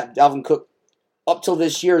soon for that. Dalvin Cook, up till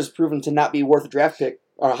this year, has proven to not be worth a draft pick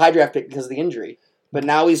or a high draft pick because of the injury. But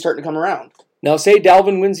now he's starting to come around. Now, say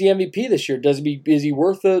Dalvin wins the MVP this year. Is he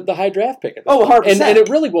worth the high draft pick? 100%. And it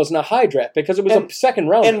really wasn't a high draft pick because it was a second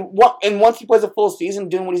round. And once he plays a full season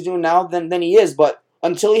doing what he's doing now, then he is. But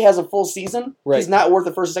until he has a full season, he's not worth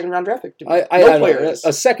the first or second round draft pick to me. No player is.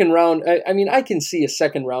 A second round. I mean, I can see a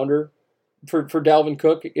second rounder for Dalvin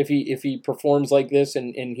Cook if he performs like this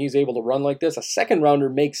and he's able to run like this. A second rounder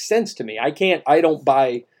makes sense to me. I don't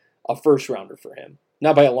buy a first rounder for him,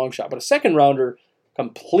 not by a long shot. But a second rounder,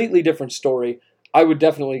 completely different story. I would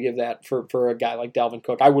definitely give that for a guy like Dalvin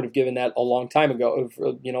Cook. I would have given that a long time ago,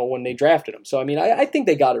 when they drafted him. So I mean, I think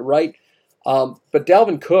they got it right. But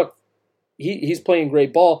Dalvin Cook. He's playing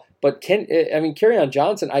great ball, but Kerryon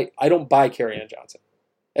Johnson, I don't buy Kerryon Johnson.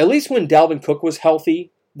 At least when Dalvin Cook was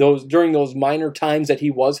healthy, during those minor times that he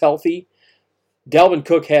was healthy, Dalvin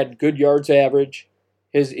Cook had good yards average.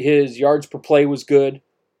 His yards per play was good,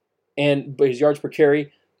 but his yards per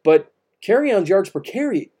carry. But Kerryon's yards per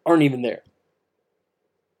carry aren't even there.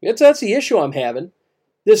 That's the issue I'm having.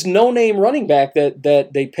 This no-name running back that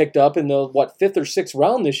they picked up in the 5th or 6th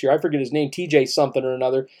round this year, I forget his name, TJ something or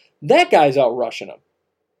another. That guy's out rushing him.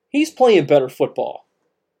 He's playing better football.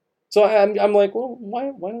 So I'm like, well,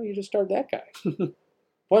 why don't you just start that guy?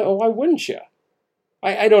 why wouldn't you?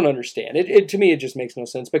 I don't understand. To me, it just makes no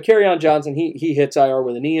sense. But Kerryon Johnson, he hits IR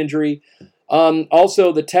with a knee injury.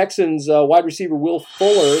 Also, the Texans wide receiver Will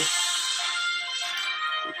Fuller.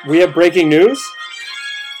 We have breaking news.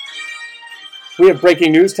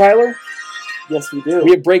 Tyler. Yes, we do.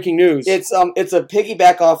 We have breaking news. It's a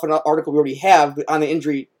piggyback off an article we already have on the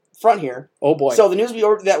injury front here. Oh boy! So the news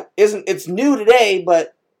it's new today,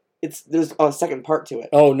 but there's a second part to it.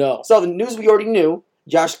 Oh no! So the news we already knew: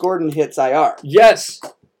 Josh Gordon hits IR. Yes,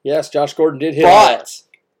 Josh Gordon did hit IR.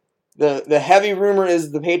 But the heavy rumor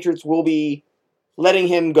is the Patriots will be letting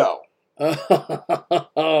him go.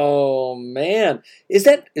 Oh man, is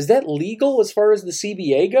that legal as far as the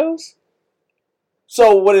CBA goes?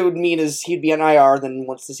 So what it would mean is he'd be on IR. Then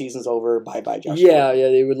once the season's over, bye Josh. Yeah,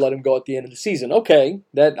 they would let him go at the end of the season. Okay,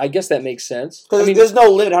 I guess that makes sense. Because there's no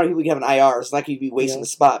limit how many people can have an IR. It's not like he'd be wasting a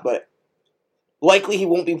spot, but likely he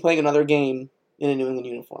won't be playing another game in a New England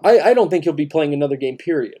uniform. I don't think he'll be playing another game.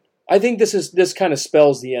 Period. I think this kind of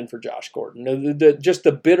spells the end for Josh Gordon. Just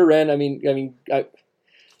the bitter end.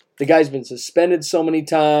 The guy's been suspended so many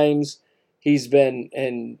times. He's been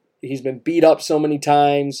beat up so many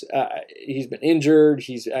times. He's been injured.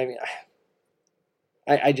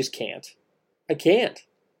 I just can't. I can't.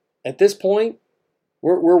 At this point,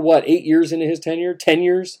 we're what, 8 years into his tenure? 10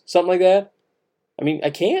 years? Something like that? I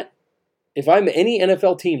can't. If I'm any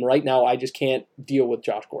NFL team right now, I just can't deal with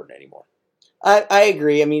Josh Gordon anymore. I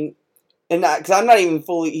agree. Because I'm not even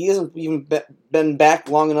fully. He hasn't even been back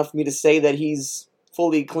long enough for me to say that he's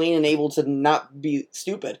fully clean and able to not be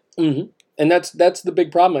stupid. Mm-hmm. And that's the big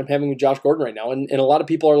problem I'm having with Josh Gordon right now. And a lot of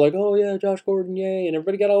people are like, oh yeah, Josh Gordon, yay, and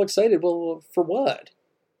everybody got all excited. Well, for what?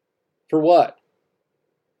 For what?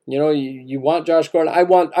 You want Josh Gordon. I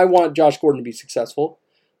want Josh Gordon to be successful.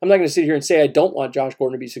 I'm not going to sit here and say I don't want Josh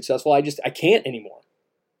Gordon to be successful. I can't anymore.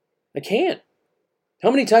 I can't. How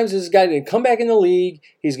many times is this guy going to come back in the league?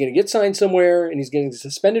 He's going to get signed somewhere, and he's going to get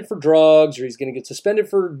suspended for drugs, or he's going to get suspended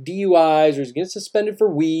for DUIs, or he's going to get suspended for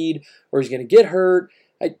weed, or he's going to get hurt.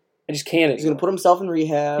 I just can't anymore. He's going to put himself in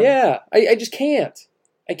rehab. Yeah, I just can't.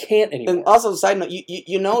 I can't anymore. And also, side note,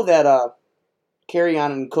 you know that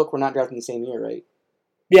Carry-On and Cook were not drafted in the same year, right?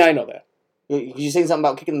 Yeah, I know that. You saying something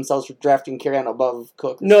about kicking themselves for drafting Carry-On above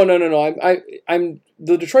Cook? No. I'm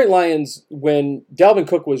the Detroit Lions, when Dalvin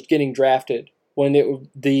Cook was getting drafted, when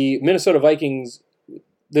the Minnesota Vikings,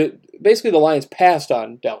 basically the Lions passed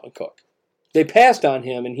on Dalvin Cook. They passed on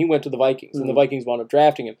him, and he went to the Vikings, and the Vikings wound up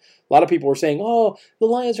drafting him. A lot of people were saying, oh, the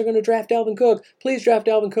Lions are going to draft Dalvin Cook. Please draft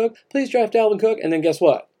Dalvin Cook. Please draft Dalvin Cook. And then guess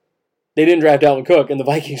what? They didn't draft Dalvin Cook, and the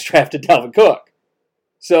Vikings drafted Dalvin Cook.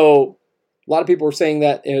 So a lot of people were saying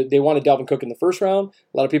that they wanted Dalvin Cook in the first round.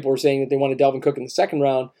 A lot of people were saying that they wanted Dalvin Cook in the second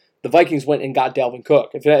round. The Vikings went and got Dalvin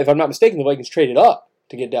Cook. If I'm not mistaken, the Vikings traded up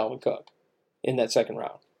to get Dalvin Cook in that second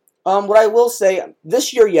round. What I will say,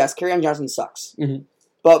 this year, yes, Kerryon Johnson sucks. Mm-hmm.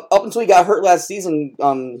 But up until he got hurt last season,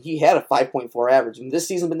 he had a 5.4 average. And this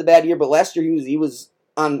season's been the bad year, but last year he was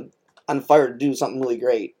on fire to do something really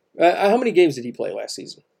great. How many games did he play last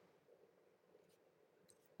season?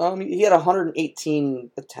 He had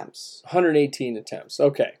 118 attempts. 118 attempts.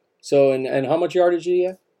 Okay. So, and how much yardage did he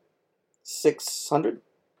have? 600.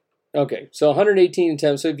 Okay, so 118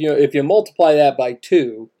 attempts. So if you multiply that by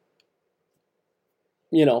 2,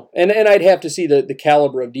 and I'd have to see the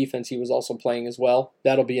caliber of defense he was also playing as well.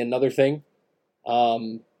 That'll be another thing.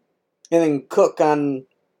 And then Cook on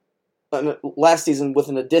last season with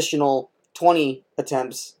an additional 20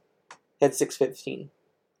 attempts had 615.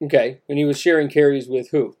 Okay, and he was sharing carries with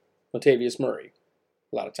who? Latavius Murray,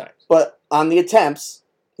 a lot of times. But on the attempts,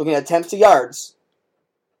 looking at attempts to yards,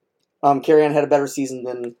 Kerryon had a better season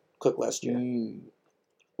than Cook last year.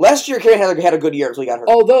 Last year, Kerryon had a good year until he got hurt.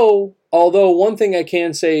 Although one thing I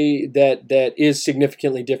can say that is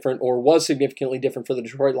significantly different, or was significantly different for the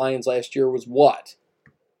Detroit Lions last year, was what?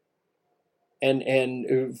 And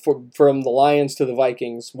from the Lions to the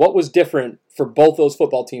Vikings, what was different for both those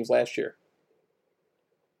football teams last year?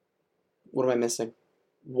 What am I missing?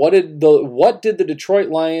 What did the Detroit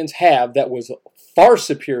Lions have that was far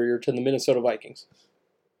superior to the Minnesota Vikings?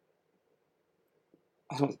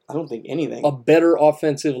 I don't think anything. A better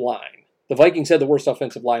offensive line. The Vikings had the worst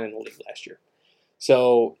offensive line in the league last year.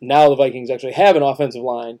 So now the Vikings actually have an offensive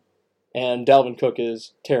line, and Dalvin Cook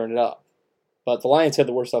is tearing it up. But the Lions had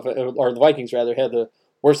or the Vikings rather, had the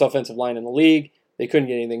worst offensive line in the league. They couldn't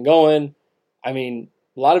get anything going. A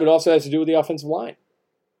lot of it also has to do with the offensive line.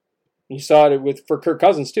 You saw it for Kirk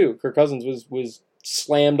Cousins too. Kirk Cousins was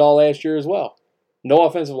slammed all last year as well. No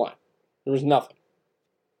offensive line. There was nothing.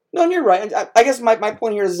 No, you're right. I guess my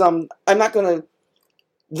point here is I'm not going to...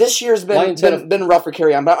 This year's been rough for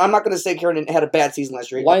Kerryon, but I'm not going to say Kerryon had a bad season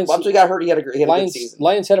last year. Once he got hurt, he had a good season.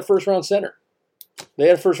 Lions had a first-round center. They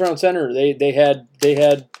had a first-round center. They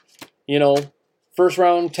had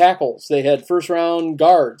first-round tackles. They had first-round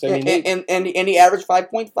guards. And he averaged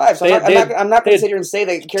 5.5. So I'm not going to sit here and say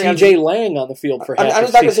that Kerryon... T.J. Lang on the field for half I'm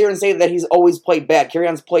just not going to sit here and say that he's always played bad.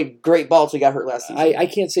 Kerryon's played great ball until he got hurt last season. I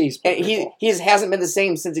can't say he's played great ball. He hasn't been the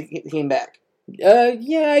same since he came back.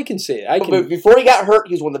 Yeah, I can say it. But before he got hurt,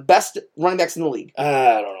 he was one of the best running backs in the league.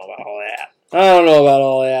 I don't know about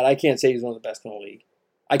all that. I can't say he's one of the best in the league.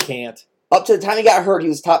 I can't. Up to the time he got hurt, he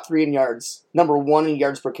was top 3 in yards. Number 1 in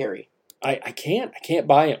yards per carry. I can't. I can't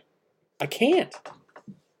buy him. I can't.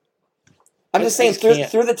 I'm just saying,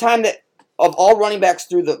 through the time that, of all running backs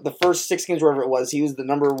through the first 6 games, wherever it was, he was the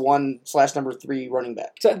number 1/number 3 running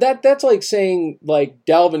back. So that's like saying, like,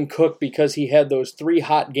 Dalvin Cook, because he had those 3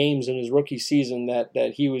 hot games in his rookie season,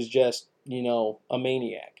 that he was just, a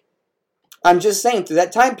maniac. I'm just saying, through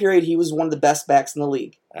that time period, he was one of the best backs in the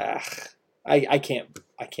league. I can't.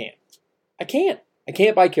 I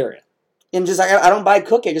can't buy Kerryon. And just I don't buy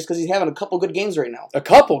Cook just because he's having a couple good games right now. A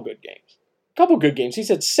couple good games. He's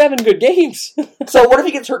had 7 good games. So what if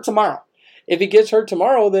he gets hurt tomorrow? If he gets hurt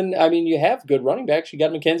tomorrow, then, you have good running backs. You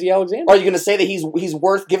got Mackenzie Alexander. Are you going to say that he's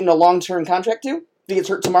worth giving a long-term contract to? If he gets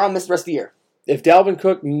hurt tomorrow, miss the rest of the year? If Dalvin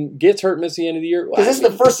Cook gets hurt, miss the end of the year... Because this is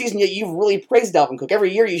the first season yet you've really praised Dalvin Cook.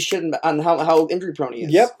 Every year you shouldn't on how injury-prone he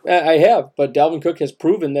is. Yep, I have. But Dalvin Cook has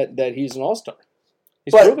proven that he's an all-star.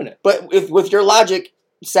 He's proven it. But with your logic,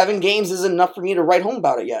 7 games isn't enough for me to write home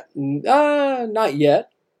about it yet. Not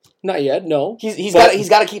yet. Not yet, no. He's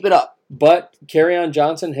got to keep it up. But Kerryon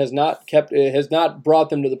Johnson has not brought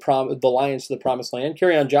them to the Lions to the promised land.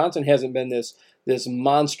 Kerryon Johnson hasn't been this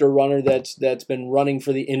monster runner that's been running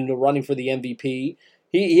for the MVP.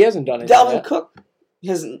 He hasn't done anything. Dalvin Cook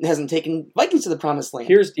hasn't taken Vikings to the promised land.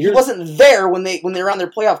 He wasn't there when they were on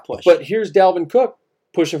their playoff push. But here's Dalvin Cook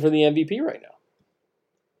pushing for the MVP right now.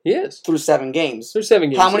 He is. Through 7 games.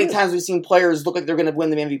 How many times have we seen players look like they're going to win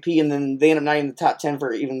the MVP and then they end up not in the top 10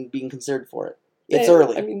 for even being considered for it? It's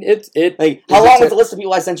early. How long was the list of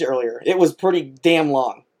people I sent you earlier? It was pretty damn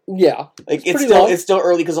long. Yeah. It's still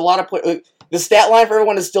early because a lot of the stat line for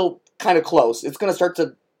everyone is still kind of close. It's going to start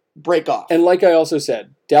to break off. And like I also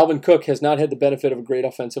said, Dalvin Cook has not had the benefit of a great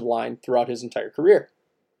offensive line throughout his entire career.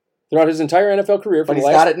 Throughout his entire NFL career. But he's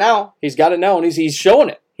got it now. He's got it now, and he's showing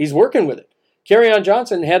it. He's working with it. Kerryon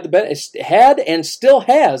Johnson had and still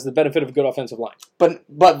has the benefit of a good offensive line. But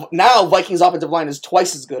now Vikings' offensive line is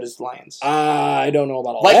twice as good as the Lions. I don't know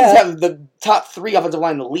about all Vikings that. have the top 3 offensive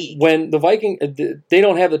line in the league. When the Vikings, they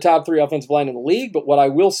don't have the top 3 offensive line in the league, but what I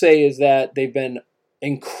will say is that they've been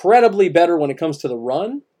incredibly better when it comes to the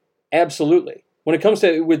run. Absolutely. When it comes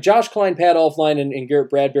to, with Josh Klein, Pat Elflein, and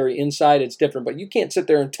Garrett Bradbury inside, it's different. But you can't sit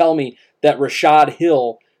there and tell me that Rashad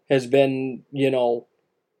Hill has been,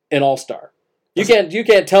 an all-star. You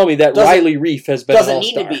can't tell me that Riley Reif has been an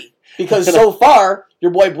all-star. Doesn't need to be. Because so far, your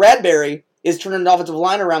boy Bradbury is turning the offensive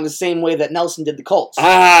line around the same way that Nelson did the Colts.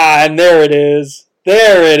 And there it is.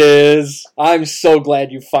 There it is. I'm so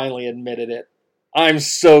glad you finally admitted it. I'm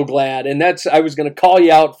so glad. And I was going to call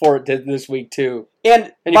you out for it this week, too.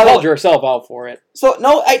 And you called yourself out for it. So,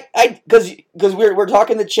 no, because we're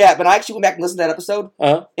talking in the chat, but I actually went back and listened to that episode,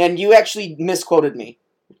 and you actually misquoted me.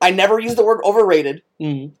 I never used the word overrated,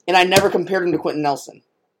 and I never compared him to Quentin Nelson.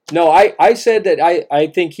 No, I said that I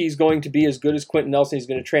think he's going to be as good as Quentin Nelson. He's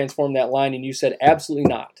going to transform that line, and you said absolutely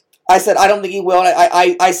not. I said I don't think he will.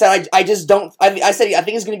 I said I just don't. I said I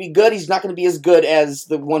think he's going to be good. He's not going to be as good as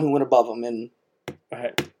the one who went above him. And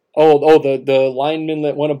the lineman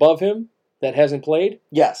that went above him that hasn't played?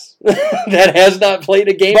 Yes, that has not played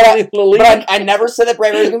a game in the league. But I never said that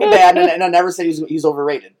Bradbury's going to be bad, and I never said he's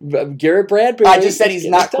overrated. Garrett Bradbury. I just said he's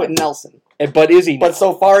not Quentin Nelson. But is he? But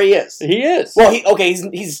so far he is. He is. Well,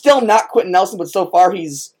 he's still not Quentin Nelson, but so far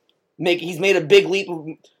he's made a big leap,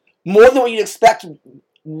 more than what you'd expect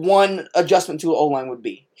one adjustment to an O-line would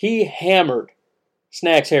be. He hammered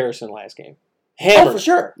Snacks Harrison last game. Hammered. Oh, for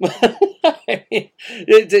sure. I mean,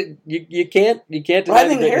 you can't deny. But I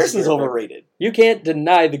think Harrison's overrated. You can't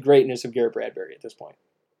deny the greatness of Garrett Bradbury at this point.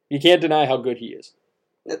 You can't deny how good he is.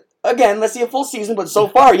 Again, let's see a full season, but so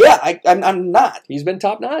far, yeah, I'm not. He's been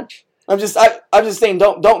top notch. I'm just saying,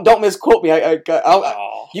 don't misquote me.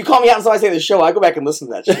 You call me out and somebody say the show, I go back and listen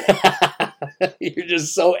to that shit. You're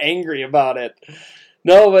just so angry about it.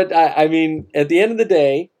 No, but I mean, at the end of the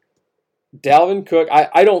day, Dalvin Cook,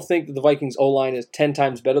 I don't think that the Vikings O-line is 10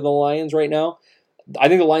 times better than the Lions right now. I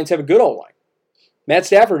think the Lions have a good O-line. Matt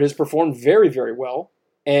Stafford has performed very, very well,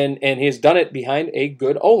 and he has done it behind a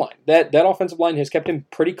good O-line. That offensive line has kept him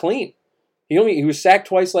pretty clean. He was sacked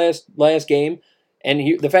twice last game, and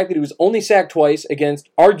the fact that he was only sacked twice against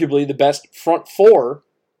arguably the best front 4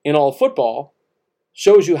 in all of football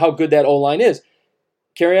shows you how good that O-line is.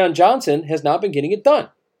 Kerryon Johnson has not been getting it done.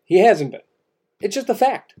 He hasn't been. It's just a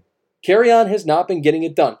fact. Kerryon has not been getting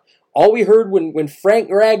it done. All we heard when Frank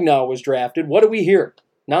Ragnow was drafted, what did we hear?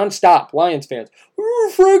 Non-stop, Lions fans.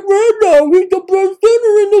 Frank Ragnow, he's the best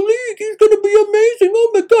center in the league. He's going to be amazing.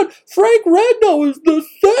 Oh my God, Frank Ragnow is the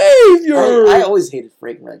savior. I always hated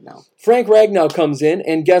Frank Ragnow. Frank Ragnow comes in,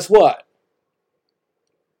 and guess what?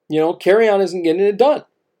 Kerryon isn't getting it done.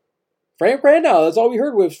 Frank Ragnow, that's all we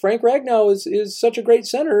heard with Frank Ragnow is such a great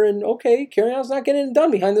center, and okay, Carrion's not getting it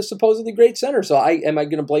done behind this supposedly great center. So am I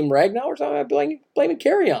going to blame Ragnow or am I blaming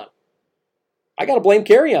Carrion? I got to blame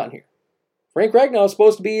Carrion here. Frank Ragnow is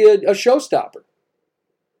supposed to be a showstopper.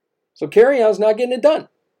 So Carrion's not getting it done.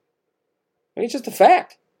 I mean, it's just a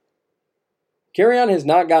fact. Carrion has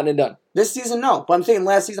not gotten it done. This season, no. But I'm saying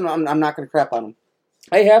last season, I'm not going to crap on him.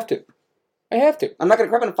 I have to. I'm not going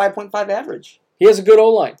to crap on a 5.5 average. He has a good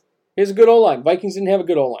O-line. Vikings didn't have a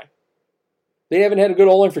good O-line. They haven't had a good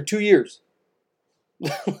O-line for 2 years.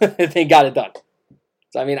 They got it done.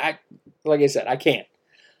 So, I mean, like I said, I can't.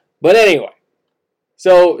 But anyway.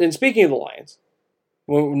 So, and speaking of the Lions,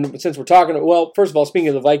 since we're talking, well, first of all, speaking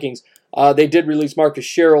of the Vikings, they did release Marcus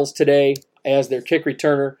Sherrills today as their kick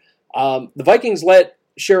returner. The Vikings let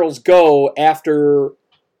Sherrills go after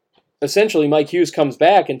essentially Mike Hughes comes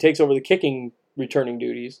back and takes over the kick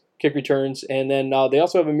returns, and then they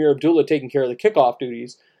also have Amir Abdullah taking care of the kickoff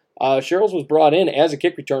duties. Sherrills was brought in as a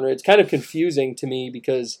kick returner. It's kind of confusing to me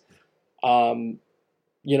because,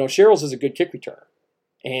 Sherrills is a good kick returner.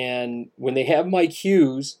 And when they have Mike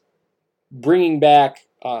Hughes bringing back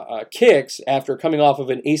kicks after coming off of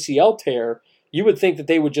an ACL tear, you would think that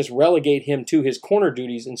they would just relegate him to his corner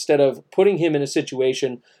duties instead of putting him in a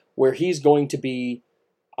situation where he's going to be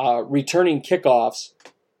returning kickoffs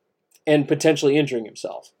and potentially injuring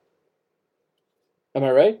himself. Am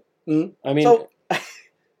I right? Mm-hmm. I mean, so,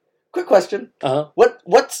 quick question.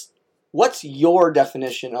 What's your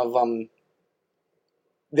definition of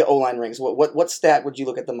the O-line rings? What stat would you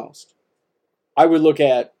look at the most? I would look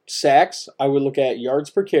at sacks. I would look at yards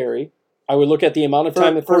per carry. I would look at the amount of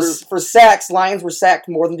time for sacks. Lions were sacked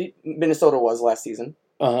more than Minnesota was last season.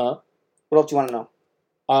 What else do you want to know?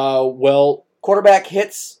 Well, quarterback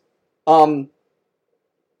hits. Okay,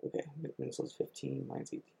 Minnesota's 15, Lions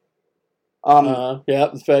 18.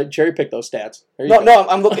 Yeah, cherry pick those stats. No,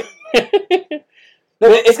 I'm looking. No,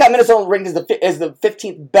 it's got Minnesota ranked as the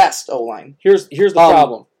 15th best O-line. Here's the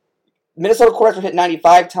problem. Minnesota quarterbacks were hit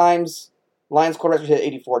 95 times. Lions quarterbacks were hit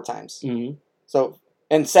 84 times. Mm-hmm. So,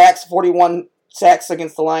 and sacks, 41 sacks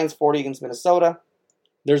against the Lions, 40 against Minnesota.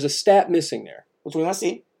 There's a stat missing there, which we must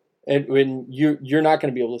see. And when you're not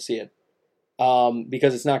going to be able to see it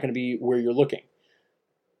because it's not going to be where you're looking.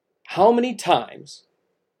 How many times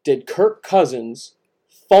did Kirk Cousins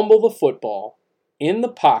fumble the football in the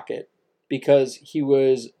pocket because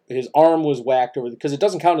his arm was whacked over because it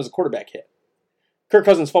doesn't count as a quarterback hit? Kirk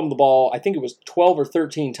Cousins fumbled the ball, I think it was 12 or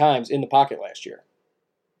 13 times in the pocket last year.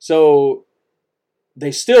 So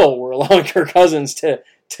they still were allowing Kirk Cousins to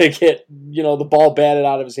get, the ball batted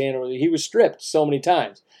out of his hand. He was stripped so many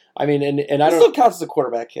times. I mean, and I don't... It still counts as a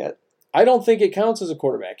quarterback hit. I don't think it counts as a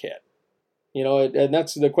quarterback hit. And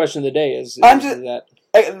that's the question of the day is that...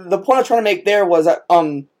 The point I'm trying to make there was that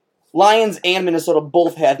Lions and Minnesota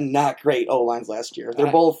both had not great O-lines last year.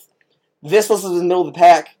 They're both... This was in the middle of the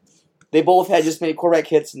pack. They both had just made quarterback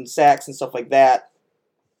hits and sacks and stuff like that.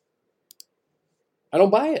 I don't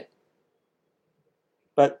buy it.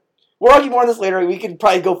 But we'll argue more on this later. We could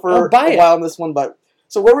probably go for a while on this one. But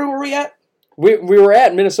so where were we at? We were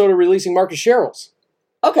at Minnesota releasing Marcus Sherrills.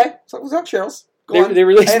 Okay, so it was not Sherrills. They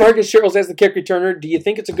released Marcus Sherrills as the kick returner. Do you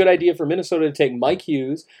think it's a good idea for Minnesota to take Mike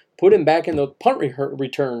Hughes, put him back in the punt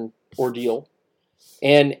return ordeal,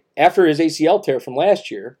 and after his ACL tear from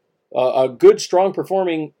last year, a good, strong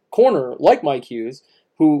performing corner like Mike Hughes,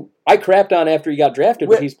 who I crapped on after he got drafted,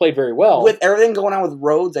 but he's played very well. With everything going on with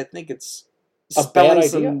Rhodes, I think it's spelling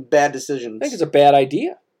some bad decisions. I think it's a bad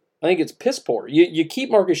idea. I think it's piss poor. You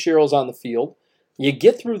keep Marcus Sherrills on the field, you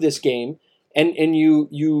get through this game, and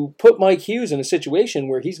you put Mike Hughes in a situation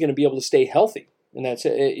where he's going to be able to stay healthy. And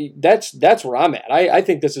that's where I'm at. I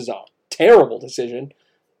think this is a terrible decision.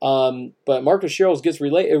 But Marcus Sherrills gets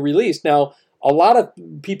released. Now, a lot of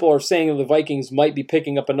people are saying that the Vikings might be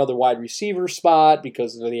picking up another wide receiver spot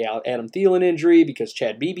because of the Adam Thielen injury, because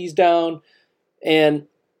Chad Beebe's down. And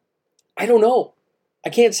I don't know. I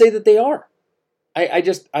can't say that they are. I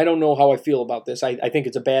don't know how I feel about this. I think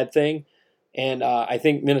it's a bad thing. And I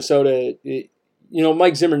think Minnesota,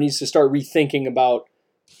 Mike Zimmer needs to start rethinking about,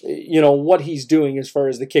 what he's doing as far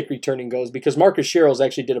as the kick returning goes, because Marcus Sherrills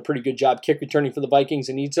actually did a pretty good job kick returning for the Vikings,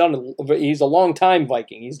 and he's a long-time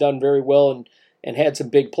Viking. He's done very well and had some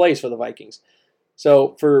big plays for the Vikings.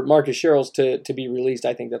 So for Marcus Sherrills to be released,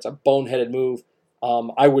 I think that's a boneheaded move.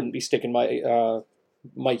 I wouldn't be sticking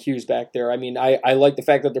Mike Hughes back there. I mean, I like the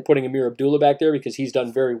fact that they're putting Amir Abdullah back there because he's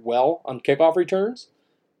done very well on kickoff returns,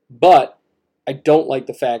 but I don't like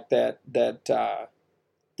the fact that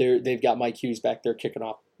they've got Mike Hughes back there kicking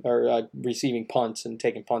off or receiving punts and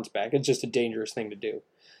taking punts back. It's just a dangerous thing to do.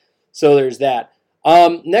 So there's that.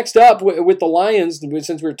 Next up, with the Lions,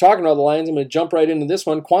 since we were talking about the Lions, I'm going to jump right into this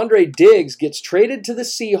one. Quandre Diggs gets traded to the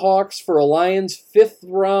Seahawks for a Lions to the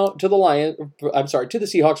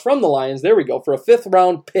Seahawks from the Lions. There we go, for a 5th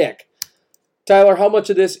round pick. Tyler, how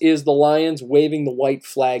much of this is the Lions waving the white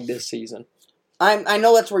flag this season? I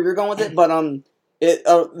know that's where you're going with it, but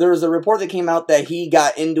there was a report that came out that he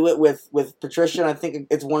got into it with Patricia, and I think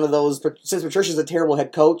it's one of those, since Patricia's a terrible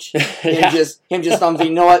head coach, him just something,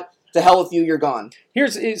 you know what? To hell with you, you're gone.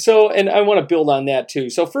 And I want to build on that too.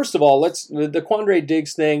 So first of all, the Quandre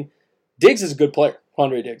Diggs thing. Diggs is a good player.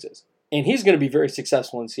 Quandre Diggs is, and he's going to be very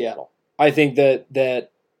successful in Seattle. I think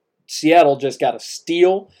that Seattle just got a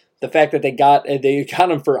steal. The fact that they got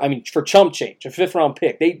him for chump change, a 5th round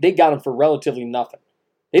pick. They got him for relatively nothing.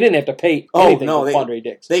 They didn't have to pay anything for Quandre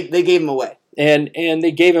Diggs. They gave him away, and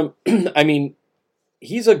they gave him.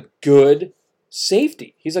 He's a good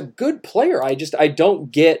safety. He's a good player. I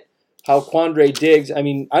don't get how Quandre Diggs, I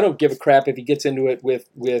don't give a crap if he gets into it with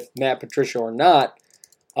Matt Patricia or not.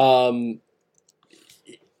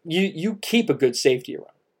 You keep a good safety around.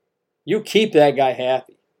 You keep that guy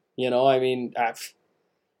happy.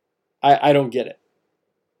 I don't get it.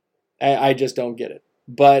 I just don't get it.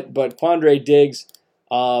 But Quandre Diggs,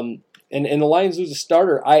 and the Lions lose a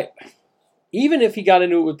starter. Even if he got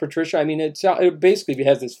into it with Patricia, it basically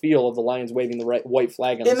has this feel of the Lions waving the white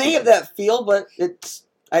flag. It may have that feel, but it's.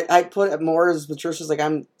 I put it more as Patricia's like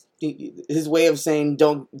his way of saying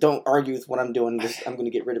don't argue with what I'm doing. I'm going to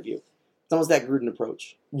get rid of you. It's almost that Gruden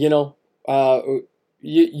approach. You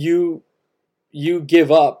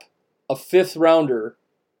give up a 5th rounder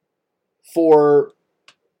for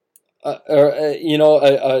a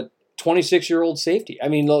 26-year-old safety.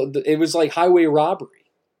 It was like highway robbery.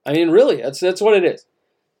 Really, that's what it is.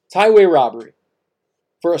 It's highway robbery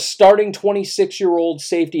for a starting 26-year-old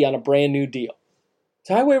safety on a brand new deal. It's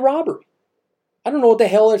highway robbery. I don't know what the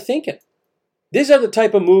hell they're thinking. These are the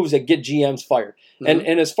type of moves that get GMs fired. Mm-hmm.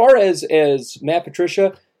 And as far as Matt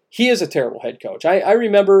Patricia, he is a terrible head coach. I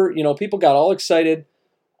remember, people got all excited.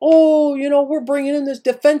 Oh, we're bringing in this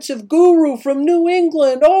defensive guru from New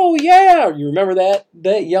England. Oh, yeah. You remember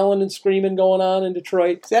that yelling and screaming going on in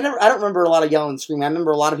Detroit? See, I don't remember a lot of yelling and screaming. I remember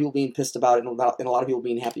a lot of people being pissed about it and a lot of people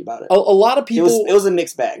being happy about it. A lot of people. It was a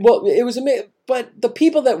mixed bag. Well, it was but the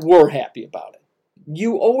people that were happy about it,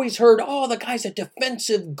 you always heard, oh, the guy's a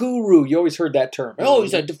defensive guru. You always heard that term. Oh,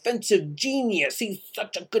 he's a defensive genius. He's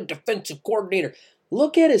such a good defensive coordinator.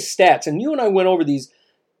 Look at his stats. And you and I went over these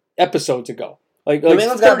episodes ago. New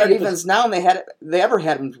England's got better defense now than they ever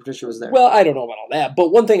had when Patricia was there. Well, I don't know about all that.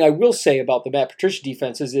 But one thing I will say about the Matt Patricia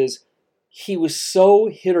defenses is he was so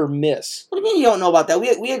hit or miss. What do you mean you don't know about that?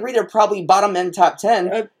 We agree they're probably bottom end top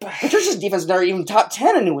 10. Patricia's defense never even top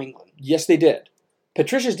 10 in New England. Yes, they did.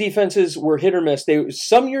 Patricia's defenses were hit or miss.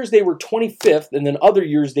 Some years they were 25th, and then other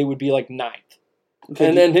years they would be like 9th. Okay,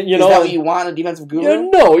 and then is that what you want, a defensive guru?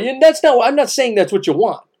 No, that's not. I'm not saying that's what you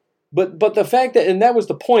want. But the fact that, and that was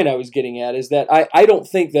the point I was getting at, is that I don't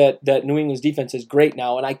think that New England's defense is great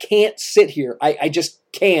now, and I can't sit here. I just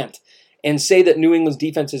can't and say that New England's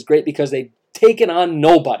defense is great because they've taken on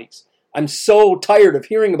nobodies. I'm so tired of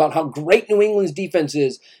hearing about how great New England's defense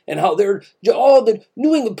is and how the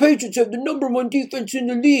New England Patriots have the number 1 defense in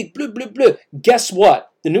the league, blah, blah, blah. Guess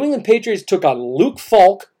what? The New England Patriots took on Luke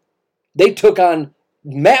Falk. They took on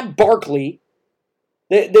Matt Barkley.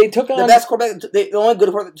 They took on the best quarterback. The only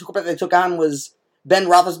good quarterback they took on was Ben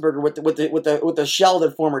Roethlisberger with the shell of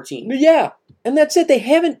their former team. Yeah, and that's it. They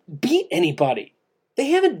haven't beat anybody. They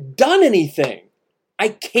haven't done anything. I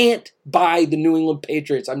can't buy the New England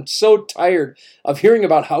Patriots. I'm so tired of hearing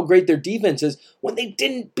about how great their defense is when they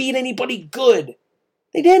didn't beat anybody good.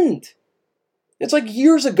 They didn't. It's like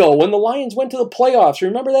years ago when the Lions went to the playoffs.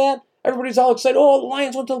 Remember that? Everybody's all excited. Oh, the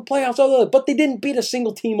Lions went to the playoffs. But they didn't beat a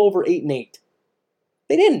single team over 8-8.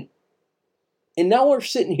 They didn't. And now we're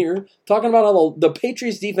sitting here talking about how the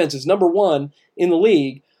Patriots defense is number 1 in the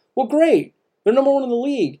league. Well, great. They're number 1 in the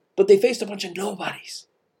league, but they faced a bunch of nobodies.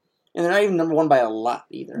 And they're not even number 1 by a lot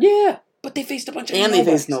either. Yeah, but they faced a bunch of nobodies. And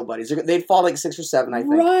they faced nobodies. They'd fall like 6 or 7, I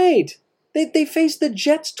think. Right. They faced the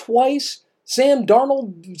Jets twice. Sam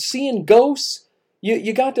Darnold seeing ghosts.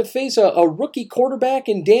 You got to face a rookie quarterback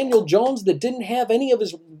in Daniel Jones that didn't have any of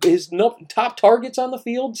his top targets on the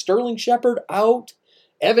field. Sterling Shepard out.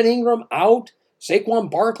 Evan Ingram out. Saquon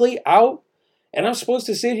Barkley out. And I'm supposed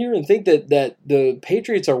to sit here and think that the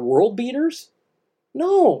Patriots are world beaters?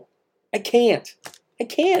 No, I can't.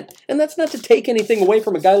 And that's not to take anything away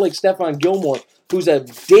from a guy like Stephon Gilmore, who's a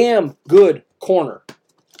damn good corner.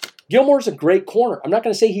 Gilmore's a great corner. I'm not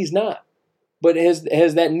going to say he's not. But has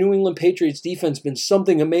that New England Patriots defense been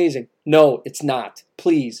something amazing? No, it's not.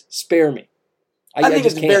 Please, spare me. I think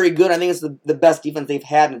it's very good. I think it's the best defense they've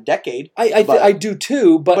had in a decade. I do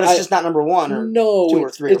too, but it's just not number one or no, 2 or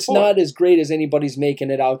 3 it's or 4. not as great as anybody's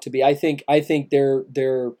making it out to be. I think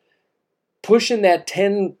they're pushing that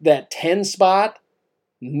 10 spot,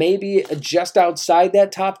 maybe just outside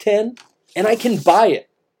that top 10, and I can buy it.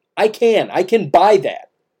 I can buy that.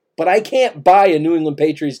 But I can't buy a New England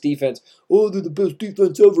Patriots defense. Oh, they're the best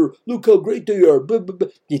defense ever. Look how great they are. Blah, blah, blah.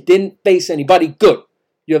 You didn't face anybody good.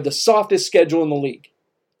 You have the softest schedule in the league.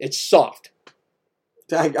 It's soft.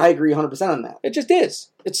 I agree 100% on that. It just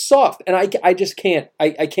is. It's soft. And I just can't.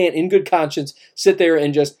 I can't, in good conscience, sit there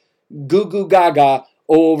and just goo gaga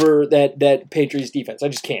over that Patriots defense. I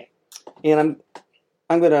just can't. And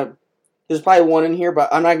I'm going to... There's probably one in here,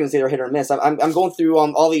 but I'm not going to say they're hit or miss. I'm going through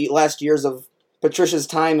all the last years of Patricia's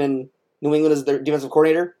time in New England as their defensive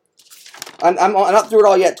coordinator. I'm not through it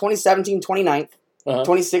all yet. 2017, 29th.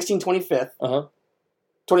 2016, 25th.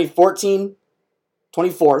 2014,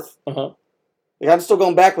 24th. I'm still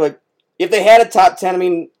going back. Like, if they had a top 10, I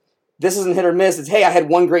mean, this isn't hit or miss. It's, hey, I had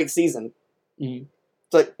one great season. Mm-hmm.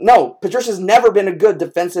 It's like, no, Patricia's never been a good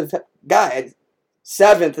defensive guy.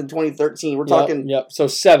 7th in 2013. We're talking... Yep, so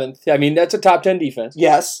 7th. I mean, that's a top 10 defense.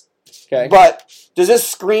 Yes. Okay. But does this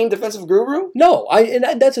scream defensive guru? No,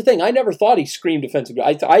 and that's the thing. I never thought he screamed defensive guru.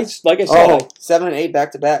 Like I said, 7 and 8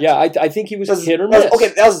 back to back. Yeah, I think he was hit or miss. Okay,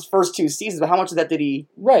 that was his first 2 seasons, but how much of that did he?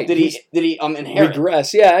 Right. Did he inherit?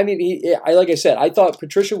 Regress? Yeah, I mean, like I said, I thought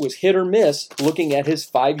Patricia was hit or miss. Looking at his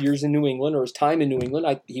 5 years in New England or his time in New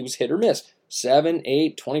England, he was hit or miss. 7,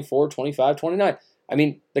 8, 24, 25, 29. I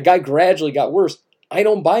mean, the guy gradually got worse. I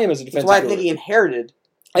don't buy him as a defensive guru. That's why I think he inherited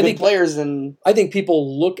players. I think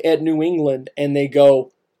people look at New England and they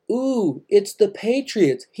go, ooh, it's the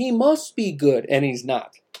Patriots. He must be good. And he's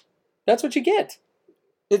not. That's what you get.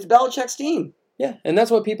 It's Belichick's team. Yeah, and that's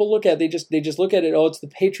what people look at. They just look at it, oh, it's the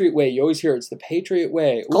Patriot way. You always hear it's the Patriot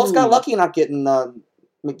way. Colts got lucky not getting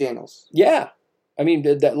McDaniels. Yeah. I mean,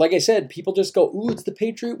 like I said, people just go, ooh, it's the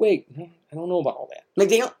Patriot way. I don't know about all that.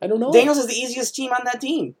 McDaniels? I don't know. Daniels is the easiest team on that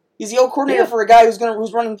team. He's the old coordinator for a guy who's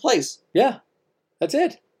running the place. Yeah, that's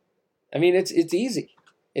it. I mean, it's easy.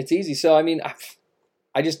 It's easy. So I mean,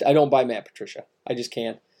 I don't buy Matt Patricia. I just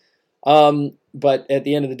can't. But at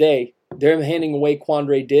the end of the day, they're handing away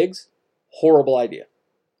Quandre Diggs. Horrible idea.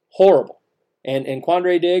 Horrible. And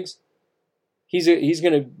Quandre Diggs, he's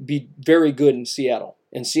going to be very good in Seattle.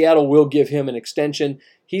 And Seattle will give him an extension.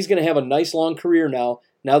 He's going to have a nice long career now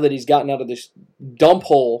that he's gotten out of this dump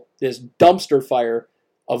hole, this dumpster fire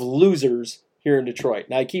of losers here in Detroit.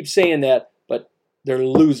 Now, I keep saying that, but they're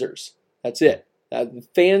losers. That's it.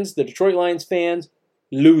 The Detroit Lions fans,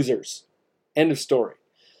 losers. End of story.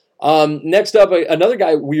 Next up, another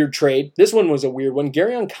guy, weird trade. This one was a weird one.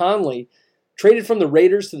 Garyon Conley traded from the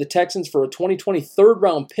Raiders to the Texans for a 2020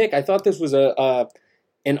 third-round pick. I thought this was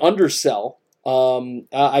an undersell.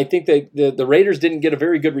 I think that the Raiders didn't get a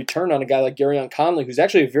very good return on a guy like Garyon Conley, who's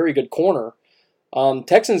actually a very good corner.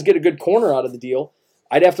 Texans get a good corner out of the deal.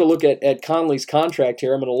 I'd have to look at Conley's contract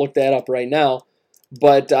here. I'm going to look that up right now.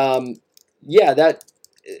 But, I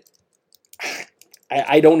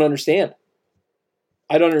don't understand.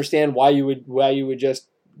 I don't understand why you would just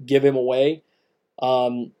give him away.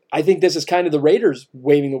 I think this is kind of the Raiders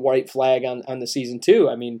waving the white flag on the season too.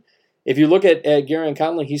 I mean, if you look at Garyon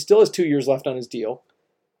Conley, he still has 2 years left on his deal.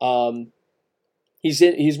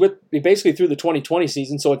 He's with basically through the 2020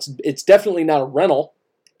 season, so it's definitely not a rental,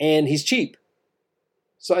 and he's cheap.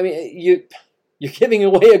 So I mean, you're giving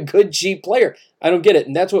away a good cheap player. I don't get it,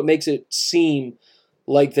 and that's what makes it seem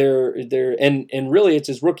like they're and really it's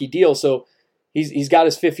his rookie deal. So he's got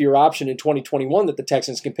his 5th-year option in 2021 that the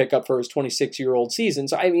Texans can pick up for his 26-year-old season.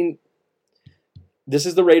 So I mean, this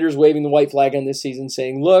is the Raiders waving the white flag on this season,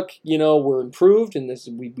 saying, "Look, we're improved, and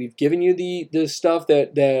we've given you the stuff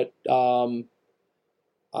that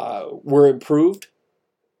we're improved,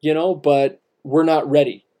 but we're not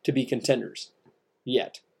ready to be contenders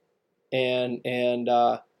yet." And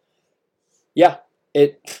their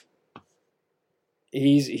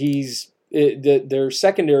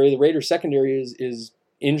secondary, the Raiders secondary is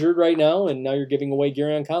injured right now, and now you're giving away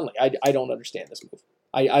Garyon Conley. I don't understand this move.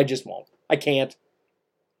 I just won't. I can't.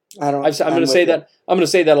 I'm going to say that. I'm going to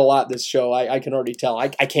say that a lot this show. I can already tell. I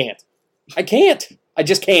can't. I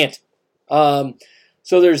just can't.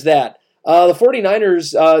 So there's that. The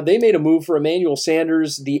 49ers, they made a move for Emmanuel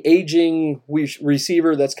Sanders, the aging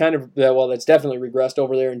receiver that's that's definitely regressed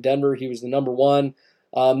over there in Denver. He was the number 1.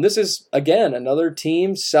 This is, again, another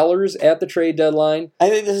team, sellers at the trade deadline. I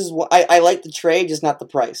think this is what I like the trade, just not the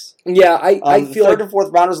price. Yeah, I feel third like... and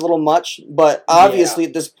fourth round is a little much, but obviously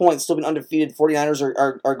at this point, still been undefeated.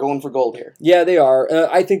 49ers are going for gold here. Yeah, they are.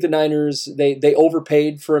 I think the Niners, they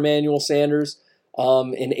overpaid for Emmanuel Sanders,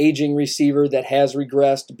 an aging receiver that has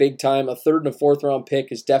regressed big time. A third and a fourth round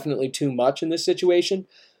pick is definitely too much in this situation.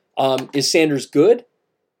 Is Sanders good?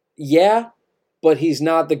 Yeah, but he's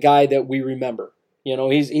not the guy that we remember.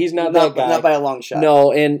 He's not that guy. Not by a long shot.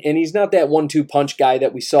 No, and he's not that 1-2 punch guy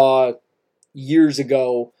that we saw years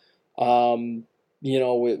ago.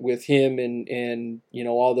 With him and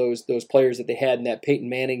all those players that they had in that Peyton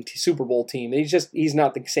Manning Super Bowl team. He's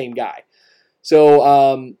not the same guy.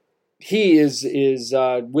 So he is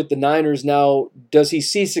with the Niners now. Does he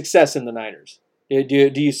see success in the Niners?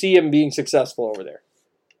 Do you see him being successful over there?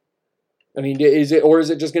 I mean, is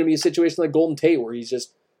it just going to be a situation like Golden Tate where he's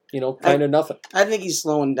just kind of nothing? I think he's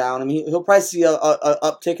slowing down. I mean, he'll probably see a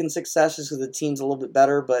uptick in success just because the team's a little bit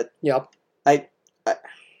better. But yep.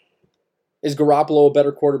 Is Garoppolo a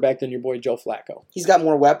better quarterback than your boy Joe Flacco? He's got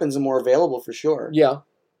more weapons and more available for sure. Yeah.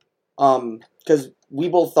 Because we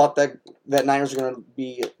both thought that Niners are going to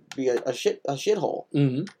be a shithole.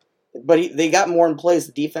 Mm-hmm. But they got more in place.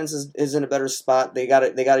 The defense is in a better spot. They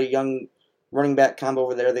got a young running back combo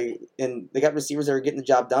over there. They got receivers that are getting the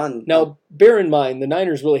job done. Now, bear in mind, the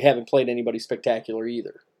Niners really haven't played anybody spectacular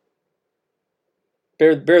either.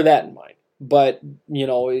 Bear that in mind. But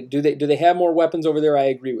do they have more weapons over there? I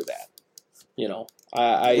agree with that.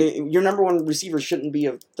 Your number one receiver shouldn't be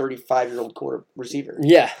a 35-year-old quarter receiver.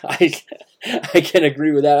 Yeah, I can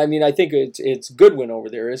agree with that. I mean, I think it's Goodwin over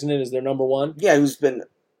there, isn't it? Is their number one? Yeah, who's been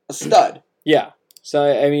a stud. Yeah. So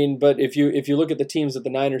I mean, but if you look at the teams that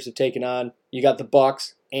the Niners have taken on, you got the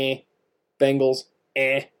Bucks, Bengals,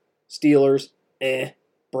 Steelers,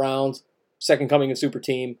 Browns, second coming of super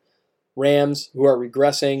team, Rams, who are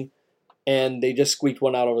regressing, and they just squeaked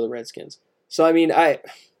one out over the Redskins. So I mean,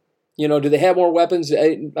 do they have more weapons?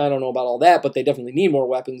 I don't know about all that, but they definitely need more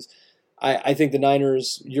weapons. I think the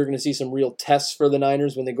Niners, you're going to see some real tests for the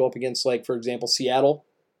Niners when they go up against, like, for example, Seattle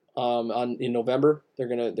in November. They're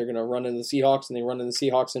gonna run into the Seahawks, and they run into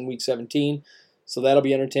the Seahawks in Week 17. So that'll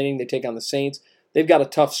be entertaining. They take on the Saints. They've got a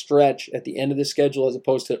tough stretch at the end of the schedule as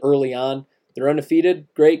opposed to early on. They're undefeated.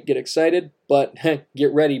 Great, get excited, but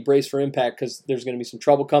get ready, brace for impact because there's going to be some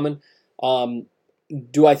trouble coming.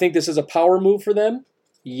 Do I think this is a power move for them?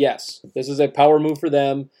 Yes, this is a power move for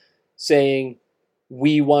them, saying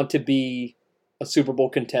we want to be a Super Bowl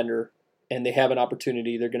contender, and they have an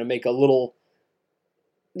opportunity. They're going to make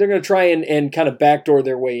they're going to try and kind of backdoor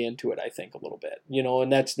their way into it, I think, a little bit,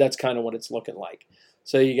 and that's kind of what it's looking like.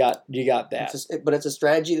 So you got that. But it's a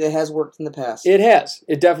strategy that has worked in the past. It has.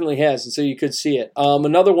 It definitely has, and so you could see it.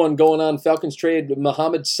 Another one going on, Falcons trade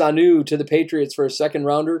Mohamed Sanu to the Patriots for a second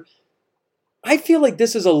rounder. I feel like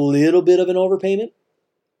this is a little bit of an overpayment.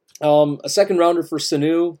 A second rounder for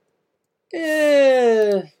Sanu.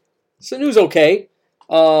 Sanu's okay.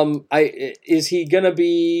 Is he gonna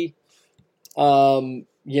be, an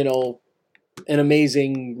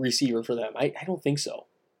amazing receiver for them? I don't think so.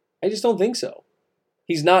 I just don't think so.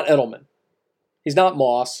 He's not Edelman. He's not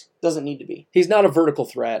Moss. Doesn't need to be. He's not a vertical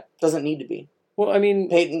threat. Doesn't need to be. Well, I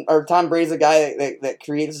mean, Tom Brady's a guy that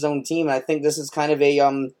creates his own team, and I think this is kind of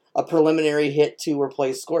a preliminary hit to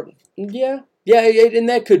replace Gordon. Yeah, and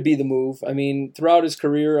that could be the move. I mean, throughout his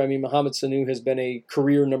career, Mohamed Sanu has been a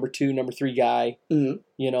career number 2, number 3 guy.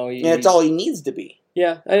 Mm-hmm. That's all he needs to be.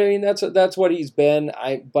 Yeah, I mean that's what he's been.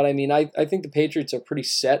 I think the Patriots are pretty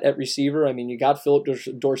set at receiver. I mean, you got Philip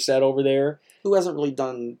Dorsett over there, who hasn't really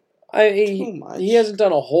done too much. He hasn't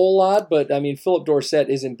done a whole lot, but I mean, Philip Dorsett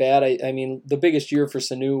isn't bad. I mean, the biggest year for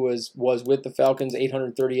Sanu was with the Falcons,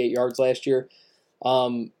 838 yards last year.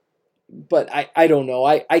 But I don't know.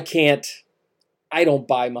 I don't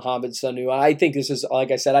buy Mohamed Sanu. I think this is,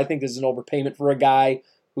 like I said, I think this is an overpayment for a guy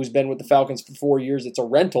who's been with the Falcons for 4 years. It's a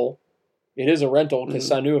rental. It is a rental because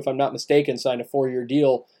Sanu, if I'm not mistaken, signed a 4-year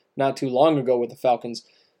deal not too long ago with the Falcons,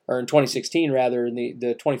 or in 2016 rather, in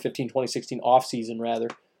the 2015-2016 offseason rather.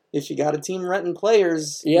 If you got a team renting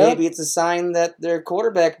players, yeah, maybe it's a sign that their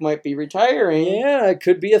quarterback might be retiring. Yeah, it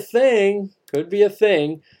could be a thing.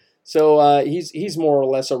 So he's more or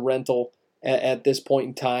less a rental at this point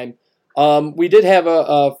in time. We did have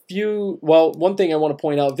a few. Well, one thing I want to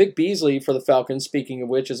point out: Vic Beasley for the Falcons. Speaking of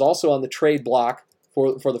which, is also on the trade block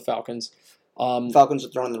for the Falcons. Falcons are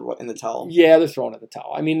throwing in the towel. Yeah, they're throwing in the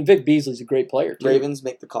towel. I mean, Vic Beasley's a great player too. Ravens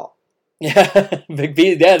make the call. Yeah, Vic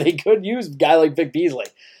Beasley. Yeah, they could use a guy like Vic Beasley.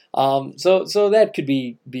 So that could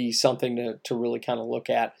be something to really kind of look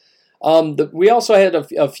at. We also had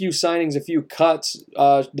a few signings, a few cuts.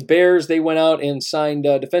 The Bears, they went out and signed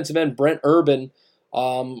defensive end Brent Urban,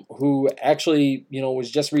 who actually, was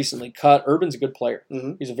just recently cut. Urban's a good player.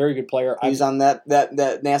 Mm-hmm. He's a very good player. He's on that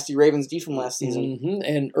nasty Ravens D from last season. Mm-hmm.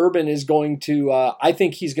 And Urban is going to, I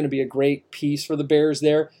think he's going to be a great piece for the Bears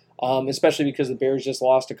there, especially because the Bears just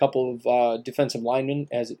lost a couple of defensive linemen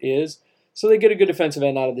as it is. So they get a good defensive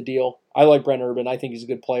end out of the deal. I like Brent Urban. I think he's a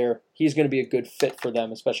good player. He's going to be a good fit for them,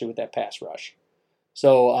 especially with that pass rush.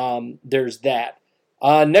 So there's that.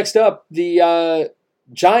 Next up, the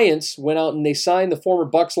Giants went out and they signed the former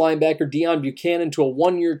Bucs linebacker Deion Buchanan to a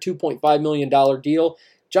 1-year, $2.5 million deal.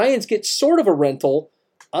 Giants get sort of a rental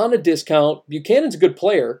on a discount. Buchanan's a good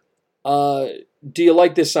player. Do you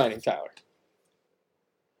like this signing, Tyler?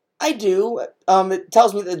 I do. It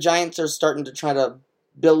tells me the Giants are starting to try to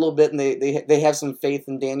build a little bit, and they have some faith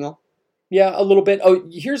in Daniel. Yeah, a little bit. Oh,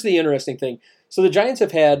 here's the interesting thing. So the Giants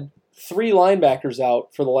have had 3 linebackers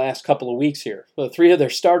out for the last couple of weeks here. So 3 of their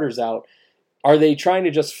starters out. Are they trying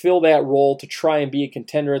to just fill that role to try and be a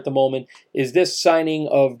contender at the moment? Is this signing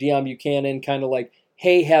of Deion Buchanan kind of like,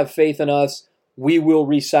 hey, have faith in us, we will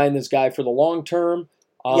re-sign this guy for the long term?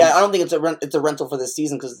 Yeah, I don't think it's a rental for this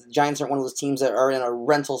season because the Giants aren't one of those teams that are in a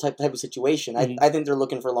rental type of situation. Mm-hmm. I think they're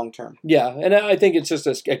looking for long term. Yeah, and I think it's just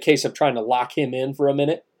a case of trying to lock him in for a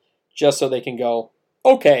minute just so they can go,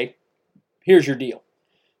 okay, here's your deal.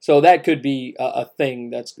 So that could be a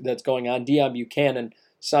thing that's going on. Deion Buchanan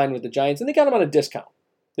signed with the Giants, and they got him on a discount.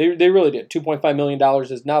 They really did. $2.5 million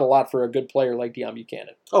is not a lot for a good player like Deion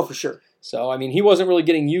Buchanan. Oh, for sure. So, I mean, he wasn't really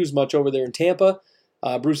getting used much over there in Tampa.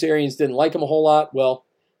 Bruce Arians didn't like him a whole lot. Well,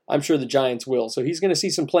 I'm sure the Giants will. So he's going to see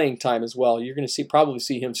some playing time as well. You're going to probably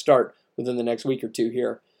see him start within the next week or two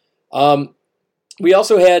here. We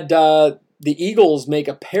also had the Eagles make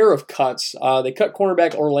a pair of cuts. They cut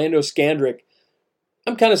cornerback Orlando Scandrick.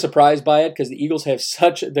 I'm kind of surprised by it because the Eagles have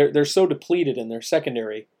they're so depleted in their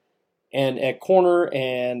secondary. And at corner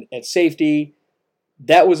and at safety,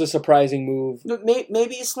 that was a surprising move.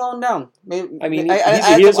 Maybe he's slowing down. I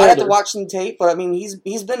have to watch some tape, but I mean,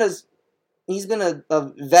 he's been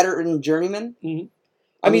a veteran journeyman.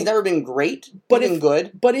 Mm-hmm. He's never been great, but he's been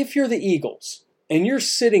good. But if you're the Eagles and you're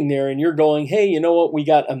sitting there and you're going, hey, you know what? We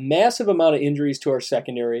got a massive amount of injuries to our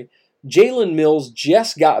secondary. Jalen Mills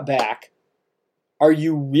just got back. Are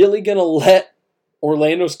you really going to let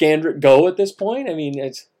Orlando Scandrick go at this point? I mean,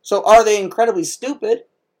 it's... So are they incredibly stupid,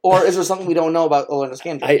 or is there something we don't know about Orlando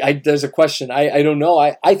Scandrick? There's a question. I don't know.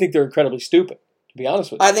 I think they're incredibly stupid, to be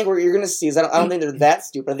honest with you. I think what you're going to see is, I don't think they're that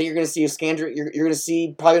stupid. I think you're going to see a Scandrick, you're going to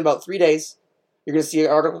see probably in about 3 days, you're going to see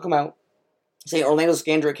an article come out saying Orlando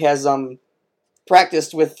Scandrick has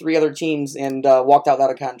practiced with 3 other teams and walked out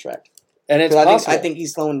without a contract. And it's possible. I think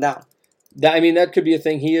he's slowing down. That could be a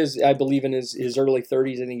thing. He is, I believe, in his early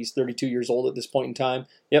 30s. I think he's 32 years old at this point in time.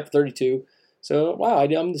 Yep, 32. So, wow,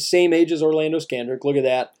 I'm the same age as Orlando Scandrick. Look at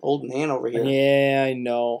that. Old man over here. Yeah, I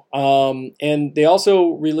know. And they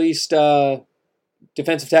also released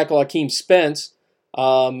defensive tackle Akeem Spence.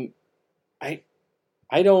 I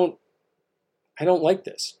don't like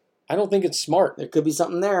this. I don't think it's smart. There could be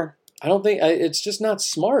something there. I don't think it's just not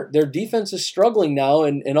smart. Their defense is struggling now,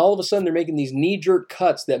 and all of a sudden they're making these knee-jerk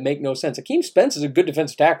cuts that make no sense. Akeem Spence is a good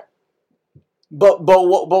defensive tackle. But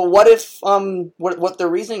what if what the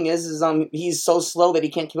reasoning is he's so slow that he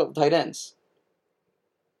can't keep up with tight ends?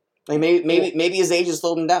 Like maybe his age has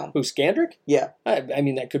slowed him down. Who, Scandrick? Yeah. I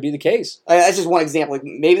mean, that could be the case. That's just one example. Like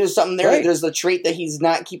maybe there's something there. Right. There's the trait that he's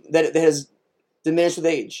not that has diminished with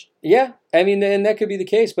age. Yeah, I mean, and that could be the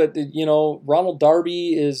case. But Ronald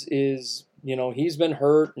Darby is he's been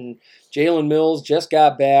hurt, and Jalen Mills just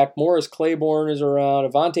got back. Morris Claiborne is around.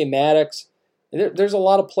 Avonte Maddox. There's a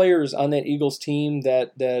lot of players on that Eagles team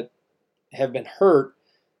that have been hurt.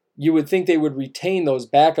 You would think they would retain those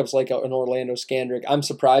backups like an Orlando Scandrick. I'm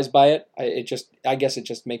surprised by it. I guess it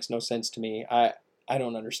just makes no sense to me. I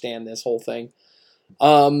don't understand this whole thing.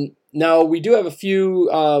 Now, we do have a few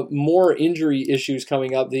more injury issues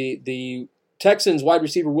coming up. The Texans wide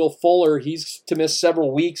receiver Will Fuller, he's to miss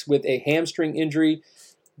several weeks with a hamstring injury.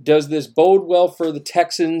 Does this bode well for the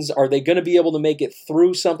Texans? Are they going to be able to make it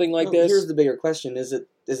through something like this? Here's the bigger question. Is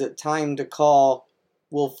it time to call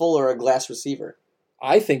Will Fuller a glass receiver?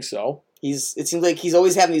 I think so. It seems like he's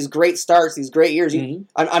always having these great starts, these great years. Mm-hmm.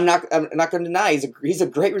 I'm not going to deny he's a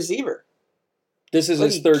great receiver. This is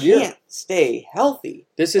his third year. He can't stay healthy.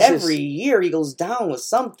 Every year he goes down with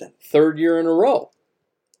something. Third year in a row.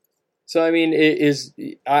 So I mean,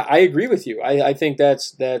 I agree with you. I think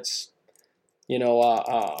that's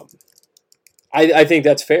I think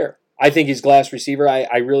that's fair. I think he's glass receiver.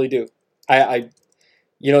 I really do.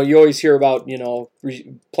 You always hear about,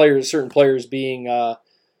 certain players being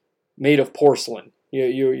made of porcelain.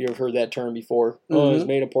 You've heard that term before. Mm-hmm. Oh, it's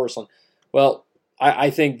made of porcelain. Well, I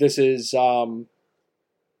think this is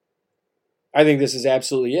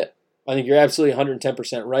absolutely it. I think you're absolutely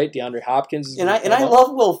 110% right. DeAndre Hopkins. And I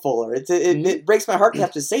love Will Fuller. It breaks my heart to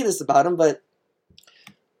have to say this about him, but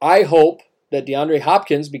I hope that DeAndre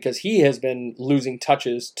Hopkins, because he has been losing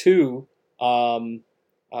touches to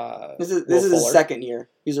this is his second year.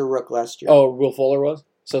 He was a rook last year. Oh, Will Fuller was?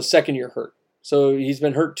 So second year hurt. So he's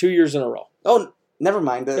been hurt 2 years in a row. Oh, never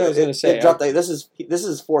mind. I was going to say this is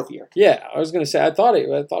his fourth year. Yeah, I was going to say I thought it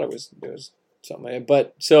was something,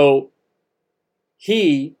 but so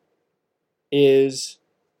he is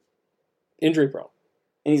injury prone.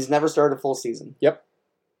 And he's never started a full season. Yep.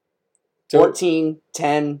 So 14,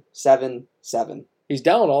 10, 7, 7. He's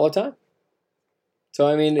down all the time. So,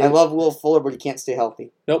 I mean... I love Will Fuller, but he can't stay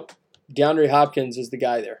healthy. Nope. DeAndre Hopkins is the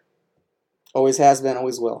guy there. Always has been,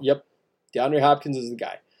 always will. Yep. DeAndre Hopkins is the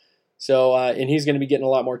guy. So, and he's going to be getting a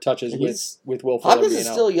lot more touches with Will Fuller. Hopkins is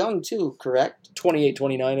still young, too, correct? 28,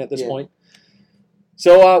 29 at this point.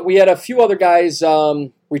 So, we had a few other guys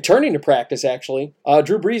returning to practice, actually.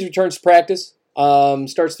 Drew Brees returns to practice.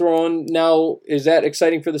 Starts throwing. Now, is that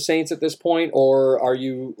exciting for the Saints at this point, or are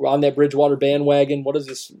you on that Bridgewater bandwagon? What does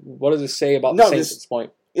this say about the Saints at this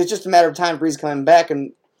point? It's just a matter of time. Brees coming back,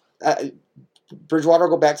 and Bridgewater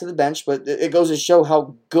will go back to the bench. But it goes to show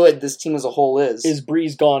how good this team as a whole is. Is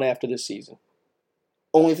Brees gone after this season?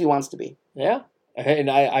 Only if he wants to be. Yeah, and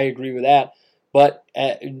I agree with that. But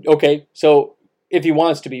okay, so. If he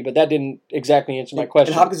wants to be, but that didn't exactly answer my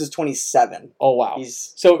question. And Hopkins is 27. Oh, wow.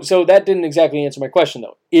 So that didn't exactly answer my question,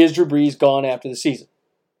 though. Is Drew Brees gone after the season?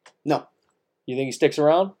 No. You think he sticks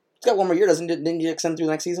around? He's got one more year, didn't he extend through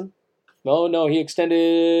the next season? No, he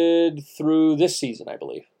extended through this season, I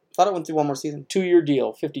believe. I thought it went through one more season. 2-year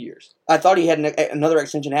deal, 50 years. I thought he had another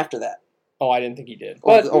extension after that. Oh, I didn't think he did.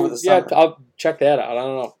 Over the summer. Yeah, I'll check that out. I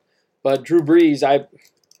don't know. But Drew Brees,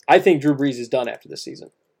 I think Drew Brees is done after this season.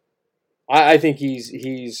 I think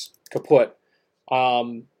he's kaput.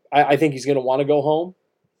 I think he's going to want to go home.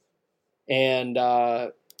 And,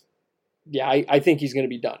 I think he's going to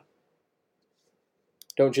be done.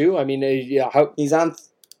 Don't you? I mean, he's on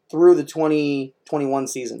through the 2021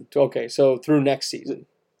 season. Okay, so through next season.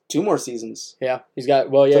 2 more seasons. Yeah, he's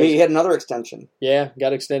got, well, yeah. So he had another extension. Yeah,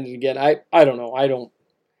 got extended again. I don't know. I don't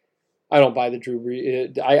buy the Drew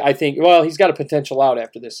Brees. I think, well, he's got a potential out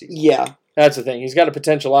after this season. Yeah. That's the thing. He's got a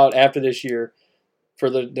potential out after this year for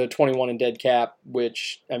the 21 and dead cap,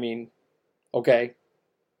 which, I mean, okay.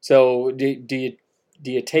 So do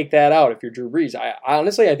you take that out if you're Drew Brees? I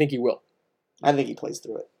honestly, I think he will. I think he plays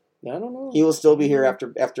through it. I don't know. He will still be here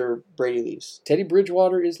after Brady leaves. Teddy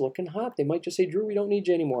Bridgewater is looking hot. They might just say, Drew, we don't need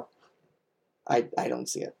you anymore. I don't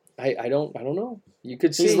see it. I don't know. You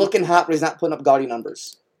could see. He's looking hot, but he's not putting up gaudy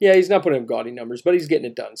numbers. Yeah, he's not putting up gaudy numbers, but he's getting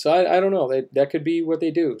it done. So I don't know. That could be what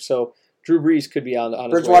they do. So Drew Brees could be on his way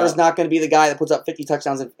out. Bridgewater's not going to be the guy that puts up 50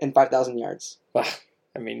 touchdowns and 5,000 yards.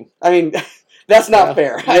 I mean, that's not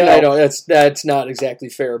fair. I know that's not exactly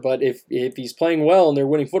fair. But if he's playing well and they're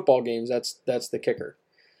winning football games, that's the kicker.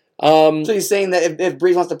 So you're saying that if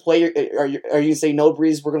Brees wants to play, are you saying no,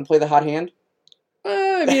 Brees? We're going to play the hot hand.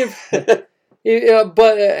 I mean,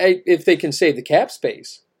 if they can save the cap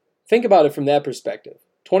space, think about it from that perspective.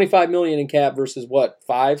 $25 million in cap versus what,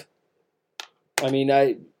 5? I mean,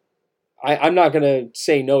 I'm not going to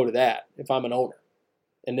say no to that if I'm an owner,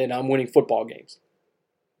 and then I'm winning football games.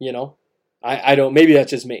 You know, I don't. Maybe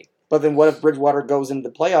that's just me. But then, what if Bridgewater goes into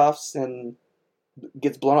the playoffs and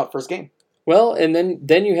gets blown up first game? Well, and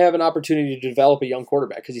then you have an opportunity to develop a young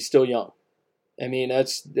quarterback because he's still young. I mean,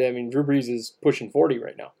 Drew Brees is pushing 40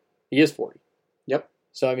 right now. He is 40. Yep.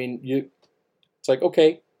 So I mean, it's like,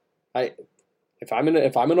 okay, if I'm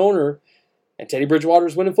an owner and Teddy Bridgewater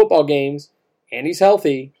is winning football games and he's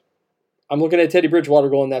healthy, I'm looking at Teddy Bridgewater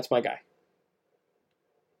going, that's my guy.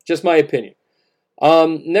 Just my opinion.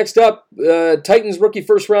 Next up, Titans rookie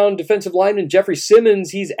first round defensive lineman Jeffrey Simmons.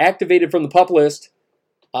 He's activated from the PUP list.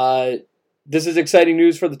 This is exciting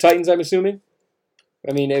news for the Titans, I'm assuming.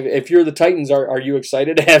 I mean, if you're the Titans, are you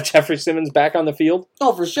excited to have Jeffrey Simmons back on the field?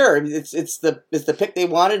 Oh, for sure. It's the pick they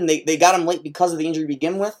wanted, and they got him late because of the injury to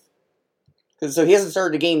begin with. So he hasn't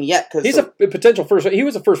started a game yet. He's a potential first. He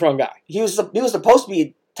was a first round guy. He was supposed to be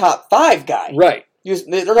a top 5 guy. Right. They're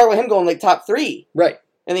talking about him going like top 3. Right.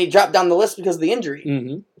 And he dropped down the list because of the injury.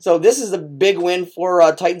 Mm-hmm. So this is a big win for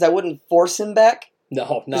Titans. I wouldn't force him back. No,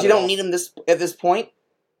 not because you don't need him at this point.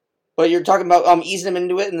 But you're talking about easing him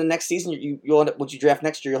into it, and the next season you'll end up, what you draft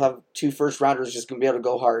next year, you'll have 2 first rounders just going to be able to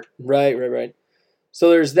go hard. Right. So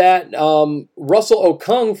there's that. Russell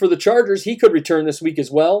Okung for the Chargers. He could return this week as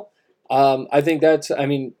well. I think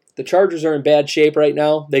the Chargers are in bad shape right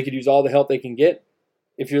now. They could use all the help they can get.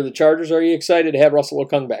 If you're the Chargers, are you excited to have Russell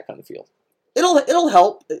Okung back on the field? It'll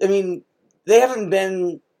help. I mean, they haven't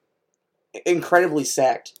been incredibly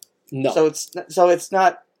sacked. No. So it's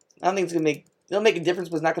not. I don't think it's gonna make. It'll make a difference,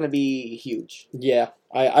 but it's not going to be huge. Yeah,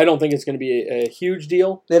 I don't think it's going to be a huge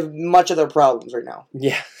deal. They have much of their problems right now.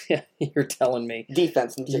 Yeah, you're telling me.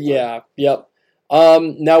 Defense in particular. Yeah, yep.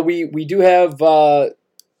 Now we do have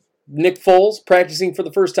Nick Foles practicing for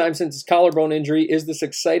the first time since his collarbone injury. Is this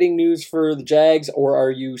exciting news for the Jags, or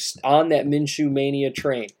are you on that Minshew mania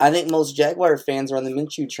train? I think most Jaguar fans are on the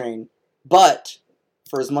Minshew train, but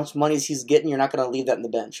for as much money as he's getting, you're not going to leave that in the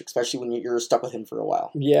bench, especially when you're stuck with him for a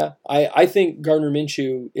while. Yeah, I think Gardner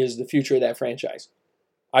Minshew is the future of that franchise.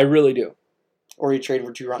 I really do. Or you trade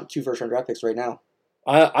for two first-round draft picks right now.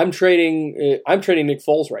 I'm trading Nick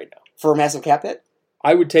Foles right now. For a massive cap hit?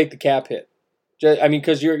 I would take the cap hit. I mean,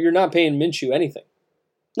 because you're not paying Minshew anything.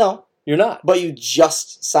 No. You're not. But you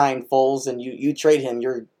just signed Foles, and you trade him,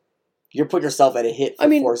 you're putting yourself at a hit for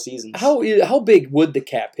 4 seasons. How big would the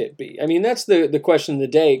cap hit be? I mean, that's the question of the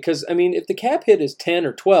day. Because, I mean, if the cap hit is 10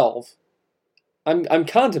 or 12, I'm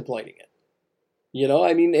contemplating it. You know,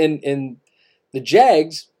 I mean, and the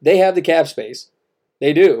Jags, they have the cap space.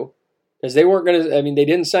 They do. Because they weren't going to, I mean, they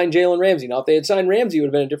didn't sign Jalen Ramsey. Now, if they had signed Ramsey, it would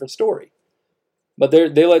have been a different story. But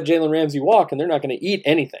they let Jalen Ramsey walk, and they're not going to eat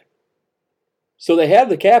anything. So they have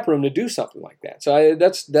the cap room to do something like that. So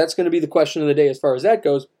that's going to be the question of the day as far as that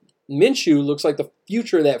goes. Minshew looks like the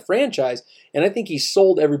future of that franchise, and I think he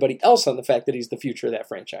sold everybody else on the fact that he's the future of that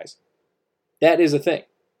franchise. That is a thing.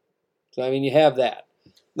 So, I mean, you have that.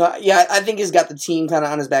 No, yeah, I think he's got the team kind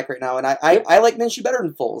of on his back right now, and I like Minshew better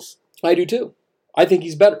than Foles. I do too. I think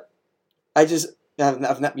he's better. We've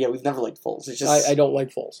never liked Foles. It's just I don't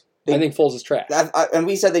like Foles. I think Foles is trash. And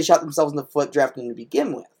we said they shot themselves in the foot drafting him to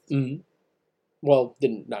begin with. Mm-hmm. Well,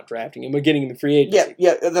 not drafting him, but getting him in free agency.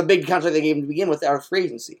 Yeah, the big contract they gave him to begin with out of free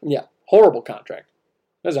agency. Yeah, horrible contract.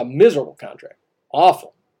 That was a miserable contract.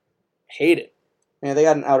 Awful. Hate it. Yeah, they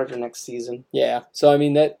got an out after next season. Yeah, so I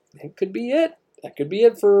mean that could be it. That could be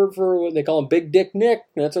it for what they call him, Big Dick Nick.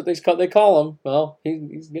 That's what they call him. Well,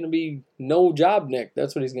 he's going to be no job Nick.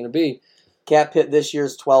 That's what he's going to be. Cap hit this year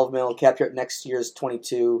is $12 million. Cap hit next year is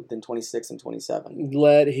 22, then 26 and 27.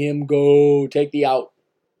 Let him go. Take the out.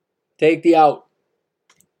 Take the out.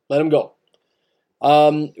 Let him go.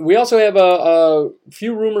 We also have a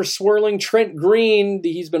few rumors swirling. Trent Green,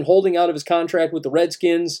 he's been holding out of his contract with the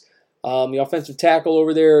Redskins. The offensive tackle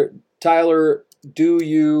over there. Tyler,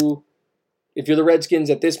 if you're the Redskins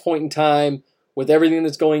at this point in time, with everything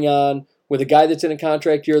that's going on, with a guy that's in a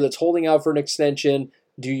contract year that's holding out for an extension,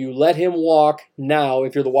 do you let him walk now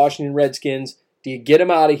if you're the Washington Redskins? Do you get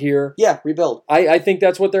him out of here? Yeah, rebuild. I think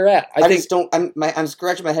that's what they're at. I'm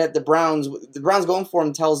scratching my head at the Browns. The Browns going for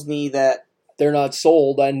him tells me that they're not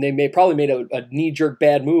sold, and they probably made a knee-jerk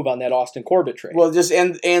bad move on that Austin Corbett trade. Well,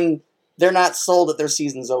 and they're not sold that their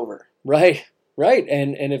season's over. Right.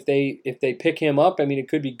 And if they pick him up, I mean, it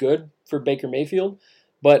could be good for Baker Mayfield.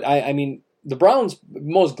 But I mean, the Browns'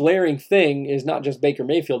 most glaring thing is not just Baker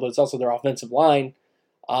Mayfield, but it's also their offensive line.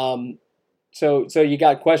 So you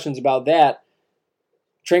got questions about that.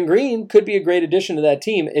 Trent Green could be a great addition to that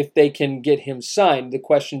team if they can get him signed. The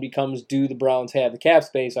question becomes, do the Browns have the cap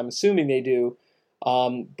space? I'm assuming they do,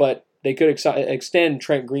 but they could extend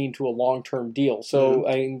Trent Green to a long-term deal. So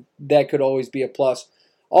I mean, that could always be a plus.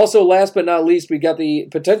 Also, last but not least, we got the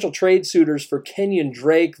potential trade suitors for Kenyon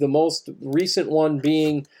Drake, the most recent one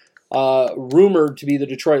being rumored to be the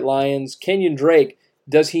Detroit Lions. Kenyon Drake,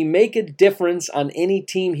 does he make a difference on any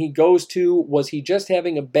team he goes to? Was he just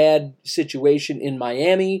having a bad situation in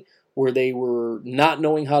Miami where they were not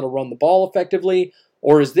knowing how to run the ball effectively?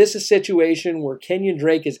 Or is this a situation where Kenyon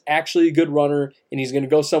Drake is actually a good runner and he's going to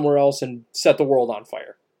go somewhere else and set the world on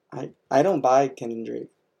fire? I don't buy Kenyon Drake.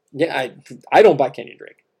 Yeah, I don't buy Kenyon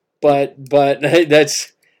Drake. But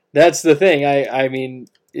that's the thing. I mean,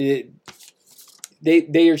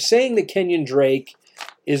 they are saying that Kenyon Drake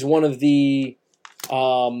is one of the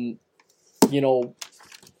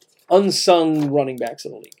unsung running backs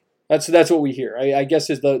of the league. That's what we hear. I guess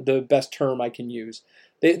is the best term I can use.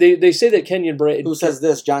 They say that Kenyon Drake. Who says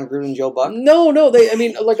this? John Gruden, Joe Buck? No. I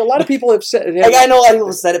mean, like a lot of people have said. I know a lot of people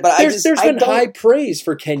have said it, but there's been high praise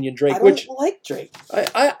for Kenyon Drake. I don't like Drake.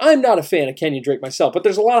 I'm not a fan of Kenyon Drake myself, but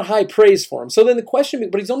there's a lot of high praise for him. So then the question,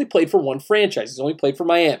 but he's only played for one franchise. He's only played for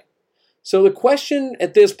Miami. So the question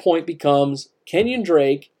at this point becomes, Kenyon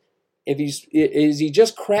Drake, is he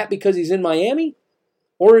just crap because he's in Miami,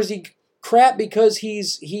 or is he crap because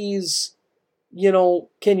he's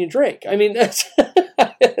Kenyon Drake? I mean, that's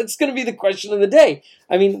going to be the question of the day.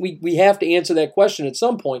 I mean, we have to answer that question at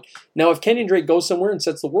some point. Now, if Kenyon Drake goes somewhere and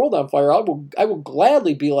sets the world on fire, I will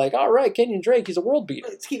gladly be like, all right, Kenyon Drake, he's a world beater.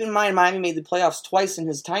 Let's keep in mind, Miami made the playoffs twice in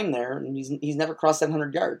his time there, and he's never crossed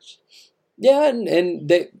 700 yards. Yeah,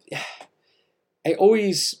 and I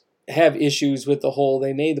always have issues with the whole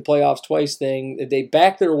they made the playoffs twice thing. They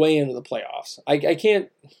backed their way into the playoffs. I can't.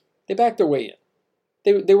 They backed their way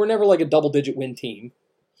in. They were never like a double-digit win team.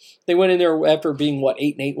 They went in there after being,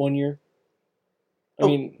 8-8 one year? I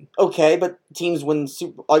mean... Okay, but teams win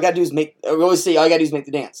Super... All you gotta do is make... We always say, all you gotta do is make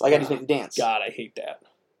the dance. All you gotta do is make the dance. God, I hate that.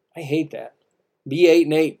 I hate that. Be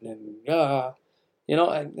 8-8, and,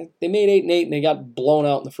 they made 8-8, and they got blown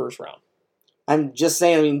out in the first round. I'm just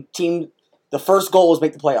saying, the first goal was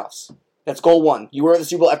make the playoffs. That's goal one. You were at the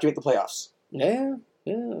Super Bowl after you make the playoffs. Yeah,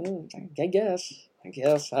 I guess.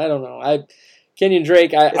 I don't know. Kenyon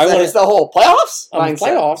Drake, it's the whole playoffs?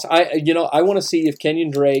 Playoffs. I want to see if Kenyon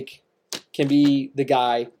Drake can be the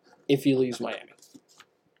guy if he leaves Miami.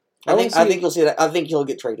 I think you'll see that. I think he'll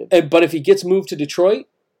get traded. But if he gets moved to Detroit,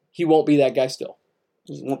 he won't be that guy still.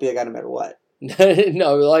 He won't be that guy no matter what.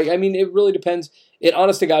 No, it really depends. It,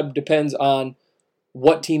 honest to God, depends on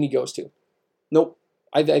what team he goes to. Nope.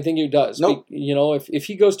 I think it does. Nope. If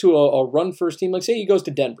he goes to a run-first team, like say he goes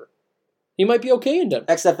to Denver, he might be okay in Denver.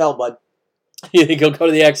 XFL, bud. You think he'll go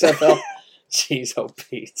to the XFL? Jeez,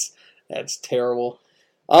 Pete. That's terrible.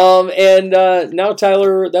 And now,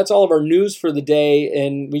 Tyler, that's all of our news for the day,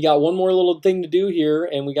 and we got one more little thing to do here,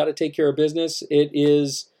 and we got to take care of business. It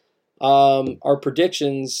is our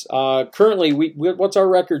predictions. Currently, what's our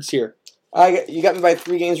records here? You got me by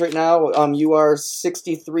 3 games right now. You are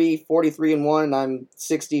 63, 43-1, and I'm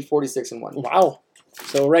 60, 46-1. Wow.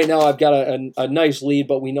 So right now I've got a nice lead,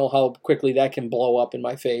 but we know how quickly that can blow up in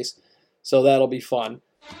my face. So that'll be fun.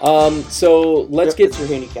 So let's get your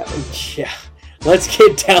handicap. Yeah, let's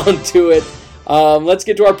get down to it. Let's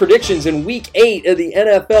get to our predictions in Week 8 of the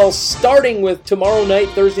NFL, starting with tomorrow night,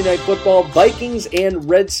 Thursday Night Football, Vikings and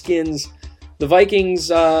Redskins. The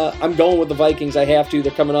Vikings, I'm going with the Vikings. I have to.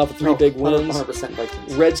 They're coming off of 3 big wins. 100%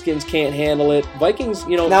 Vikings. Redskins can't handle it. Vikings,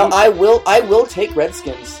 Now, I will take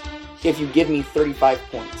Redskins if you give me 35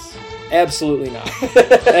 points. Absolutely not.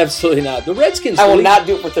 Absolutely not. The Redskins... I will not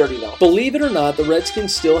do it for 30, though. Believe it or not, the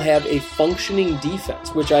Redskins still have a functioning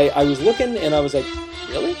defense, which I was looking and I was like,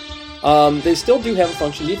 really? They still do have a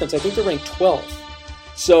functioning defense. I think they're ranked 12th.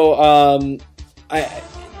 So,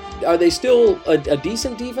 are they still a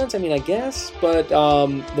decent defense? I mean, I guess. But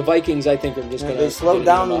the Vikings, I think, are just going to... They slowed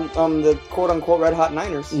down the quote-unquote red-hot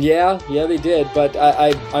Niners. Yeah, they did. But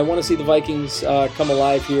I want to see the Vikings come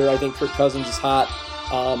alive here. I think Kirk Cousins is hot.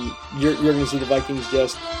 You're going to see the Vikings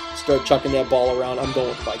just start chucking that ball around. I'm going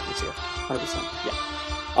with the Vikings here. 100%.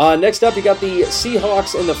 Yeah. Next up, you got the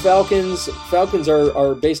Seahawks and the Falcons. Falcons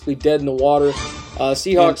are basically dead in the water.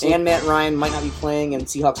 Seahawks and Matt Ryan might not be playing, and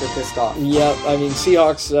Seahawks are pissed off. Yeah, I mean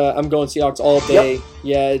Seahawks. I'm going Seahawks all day. Yep.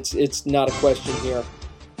 Yeah, it's not a question here.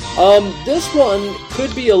 This one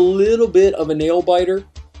could be a little bit of a nail biter.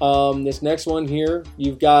 This next one here,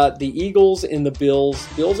 you've got the Eagles and the Bills.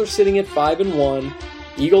 Bills are sitting at 5-1.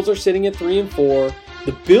 Eagles are sitting at 3-4.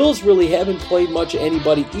 The Bills really haven't played much of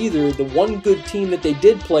anybody either. The one good team that they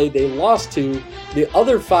did play, they lost to. The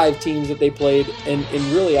other 5 teams that they played, and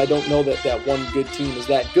really I don't know that one good team is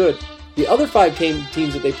that good. The other 5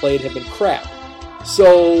 teams that they played have been crap.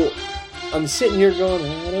 So I'm sitting here going,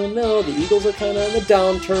 I don't know. The Eagles are kind of on the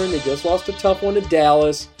downturn. They just lost a tough one to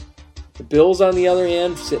Dallas. The Bills, on the other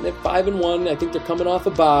hand, sitting at 5-1. I think they're coming off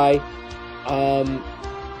a bye.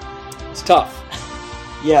 It's tough.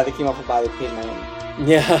 Yeah, they came off a bye. They played Miami.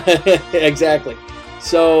 Yeah, exactly.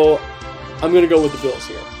 So I'm going to go with the Bills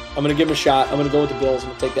here. I'm going to give them a shot. I'm going to go with the Bills. I'm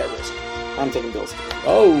going to take that risk. I'm taking Bills.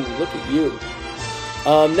 Oh, look at you.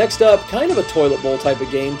 Next up, kind of a toilet bowl type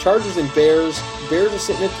of game. Chargers and Bears. Bears are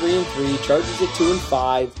sitting at 3-3. Chargers at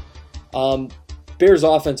 2-5. Bears'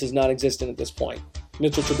 offense is non-existent at this point.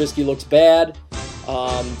 Mitchell Trubisky looks bad.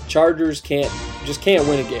 Chargers can't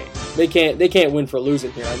win a game. They can't win for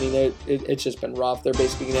losing here. I mean, it's just been rough. They're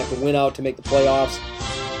basically going to have to win out to make the playoffs.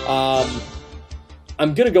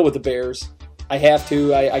 I'm going to go with the Bears. I have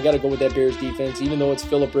to. I got to go with that Bears defense. Even though it's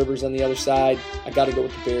Phillip Rivers on the other side, I got to go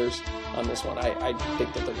with the Bears on this one. I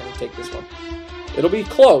think that they're going to take this one. It'll be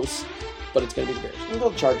close, but it's going to be the Bears. We'll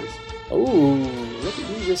go Chargers. Ooh, look at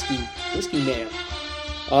you, risky man.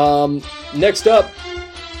 Next up,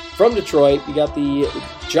 from Detroit, you got the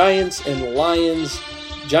Giants and the Lions.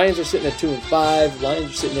 Giants are sitting at 2-5.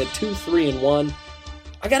 Lions are sitting at 2-3-1.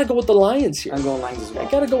 I got to go with the Lions here. I'm going Lions as well.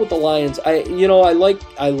 I got to go with the Lions. I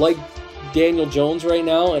like Daniel Jones right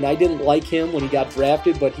now, and I didn't like him when he got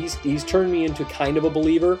drafted, but he's turned me into kind of a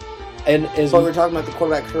believer. And as we're talking about the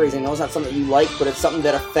quarterback hurries, I know it's not something that you like, but it's something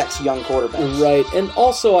that affects young quarterbacks. Right, and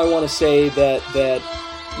also I want to say that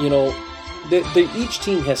each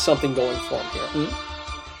team has something going for them here.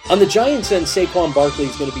 Mm-hmm. On the Giants end, Saquon Barkley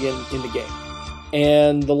is going to be in the game,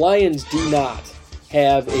 and the Lions do not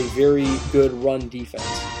have a very good run defense.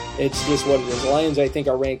 It's just what it is. The Lions, I think,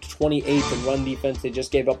 are ranked 28th in run defense. They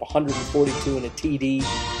just gave up 142 in a TD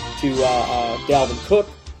to Dalvin Cook.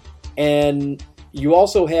 And you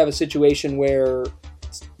also have a situation where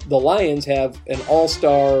the Lions have an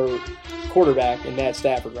all-star quarterback in Matt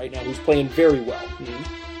Stafford right now who's playing very well. Mm-hmm.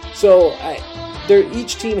 So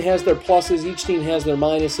each team has their pluses. Each team has their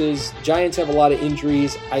minuses. Giants have a lot of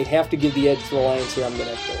injuries. I have to give the edge to the Lions here. I'm going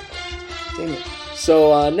to have to go. Dang it.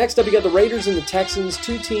 So next up, you got the Raiders and the Texans,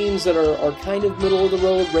 two teams that are kind of middle of the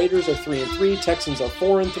road. Raiders are 3-3, Texans are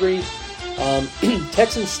 4-3.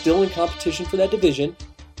 Texans still in competition for that division.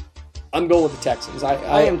 I'm going with the Texans.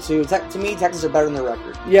 I am too. To me, Texans are better than their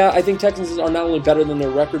record. Yeah, I think Texans are not only better than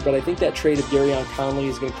their record, but I think that trade of Garyon Conley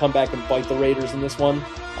is going to come back and bite the Raiders in this one.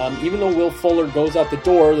 Even though Will Fuller goes out the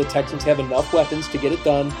door, the Texans have enough weapons to get it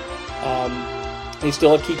done. They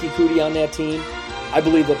still have Kiki Kuti on that team. I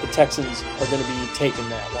believe that the Texans are going to be taking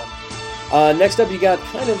that one. Next up, you got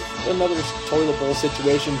kind of another toilet bowl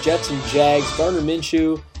situation. Jets and Jags. Gardner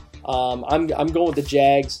Minshew. I'm going with the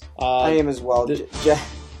Jags. I am as well. Sam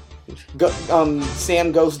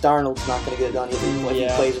Ghost Darnold's not going to get it done even if he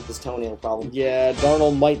plays with this toenail problem. Yeah,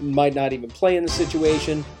 Darnold might not even play in the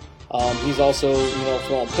situation. He's also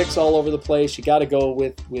throwing picks all over the place. You got to go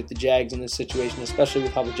with the Jags in this situation, especially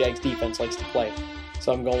with how the Jags defense likes to play.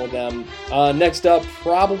 So I'm going with them. Next up,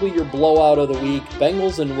 probably your blowout of the week,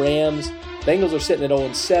 Bengals and Rams. Bengals are sitting at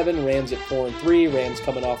 0-7, Rams at 4-3. Rams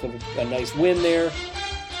coming off of a nice win there.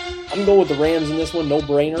 I'm going with the Rams in this one, no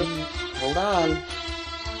brainer. Hold on.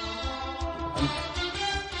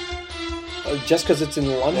 Just because it's in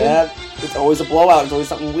London? Yeah, it's always a blowout. It's always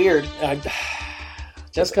something weird.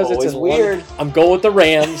 Just because it's in weird. London. I'm going with the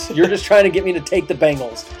Rams. You're just trying to get me to take the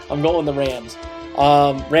Bengals. I'm going with the Rams.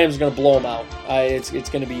 Rams are going to blow them out. It's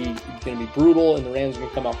going to be brutal, and the Rams are going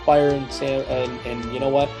to come out firing. And you know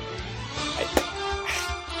what?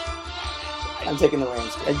 I'm taking the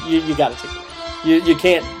Rams. You got to take the Rams. You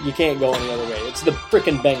can't go any other way. It's the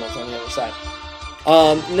frickin' Bengals on the other side.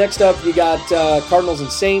 Next up, you got Cardinals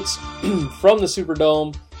and Saints from the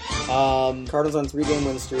Superdome. Cardinals on 3-game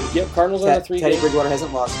win streak. Yep, Cardinals on a 3-game. Teddy Bridgewater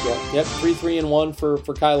hasn't lost yet. Yep, 3-1 for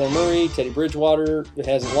Kyler Murray. Teddy Bridgewater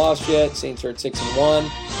hasn't lost yet. Saints are at 6-1.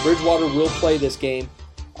 Bridgewater will play this game.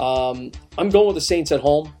 I'm going with the Saints at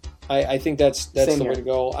home. I think that's the way to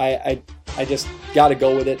go. I just got to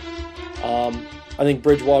go with it. I think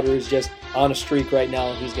Bridgewater is just on a streak right now,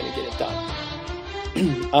 and he's going to get it done.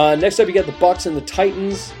 Next up, you got the Bucs and the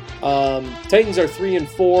Titans. Titans are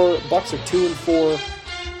 3-4. Bucs are 2-4.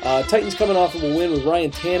 Titans coming off of a win with Ryan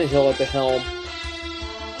Tannehill at the helm.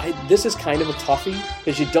 This is kind of a toughie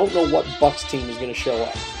because you don't know what Bucs team is going to show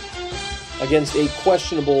up against a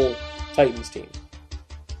questionable Titans team.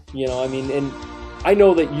 And I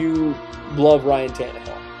know that you love Ryan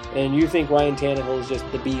Tannehill, and you think Ryan Tannehill is just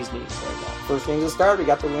the bee's knees right now. First game's a start, we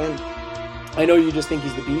got the win. I know you just think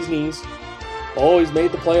he's the bee's knees. Oh, he's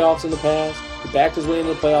made the playoffs in the past. He backed his way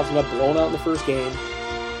into the playoffs and got blown out in the first game.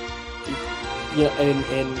 I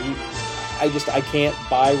can't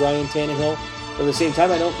buy Ryan Tannehill. But at the same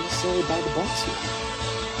time, I don't necessarily buy the Bucs here.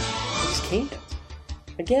 I just can't.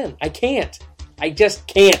 Again, I can't. I just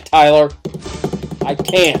can't, Tyler. I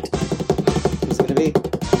can't. Who's going to be?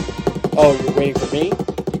 Oh, you're waiting for me?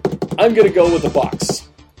 I'm going to go with the Bucs.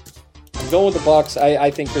 I'm going with the Bucs. I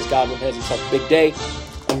think Chris Godwin has himself a big day.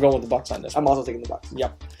 I'm going with the Bucs on this one. I'm also taking the Bucs.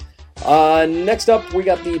 Yep. Next up, we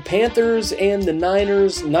got the Panthers and the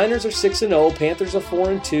Niners. Niners are 6-0. Panthers are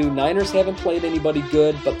 4-2. Niners haven't played anybody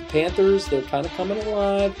good, but the Panthers, they're kind of coming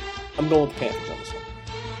alive. I'm going with the Panthers on this one.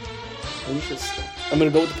 Interesting. I'm going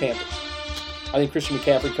to go with the Panthers. I think Christian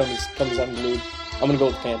McCaffrey comes unglued. I'm going to go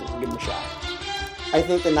with the Panthers and give them a shot. I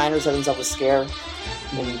think the Niners have themselves a scare.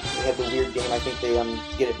 And they had the weird game. I think they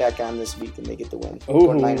get it back on this week and they get the win.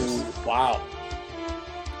 Ooh, wow.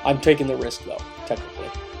 I'm taking the risk, though, technically.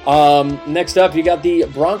 Next up, you got the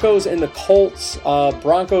Broncos and the Colts.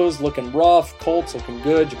 Broncos looking rough. Colts looking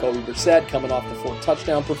good. Jacoby Brissett coming off the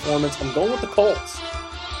 4-touchdown performance. I'm going with the Colts.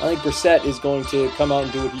 I think Brissett is going to come out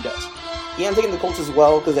and do what he does. Yeah, I'm taking the Colts as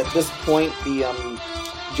well because at this point, the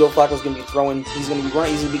Joe Flacco's going to be throwing. He's going to be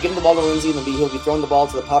running. He's going to be giving the ball to Lindsey, and he'll be throwing the ball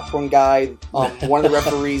to the popcorn guy. One of the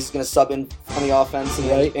referees is going to sub in on the offense,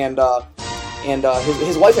 and And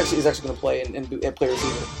his wife is actually going to play and play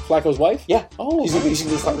receiver. Flacco's wife? Yeah. Oh, she's going to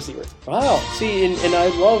be the slot receiver. Wow. See, and I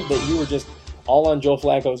love that you were just all on Joe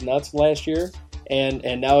Flacco's nuts last year, and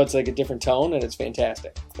now it's like a different tone, and it's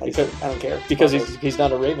fantastic. Because, I don't care. Because he's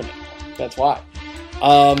not a Raven anymore. That's why.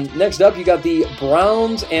 Next up, you got the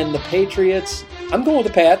Browns and the Patriots. I'm going with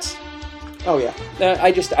the Pats. Oh, yeah.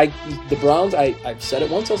 The Browns, I've said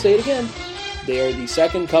it once, I'll say it again. They are the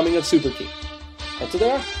second coming of Super Team. That's what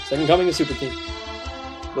they are. Second coming of Super Team.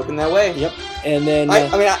 Looking that way. Yep. And then...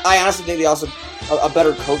 I honestly think they also... A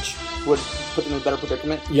better coach would put them in a better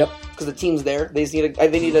predicament. Yep. Because the team's there. They just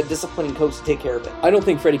need a disciplining coach to take care of it. I don't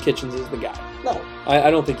think Freddie Kitchens is the guy. No.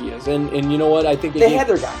 I don't think he is. And you know what? I think they had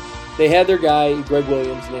their guy. They had their guy, Greg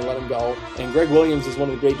Williams, and they let him go. And Greg Williams is one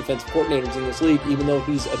of the great defensive coordinators in this league, even though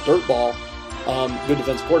he's a dirtball, good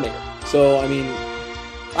defensive coordinator. So, I mean...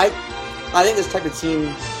 I think this is the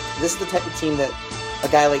type of team that a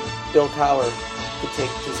guy like Bill Cowher could take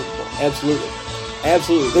to the Super Bowl.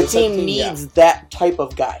 Absolutely. The team needs that type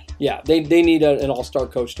of guy. Yeah, they need an all-star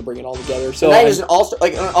coach to bring it all together. So not just an all-star,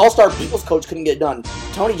 like an all-star people's coach couldn't get it done.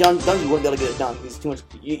 Tony Dungy wouldn't be able to get it done. He's too much.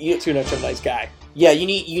 Too much of a nice guy. Yeah, you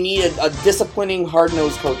need a disciplining,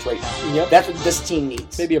 hard-nosed coach right now. Yep. That's what this team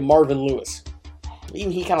needs. Maybe a Marvin Lewis.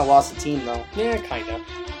 Even he kind of lost the team though. Yeah, kind of.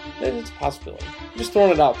 It's a possibility. I'm just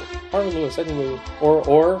throwing it out there. Marvin Lewis, I think we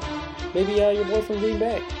or maybe your boy from Green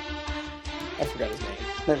Bay. I forgot his name.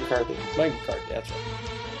 Mike McCarthy. Mike McCarthy, that's right.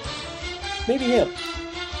 Maybe him.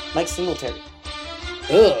 Mike Singletary.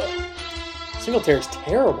 Ugh. Singletary's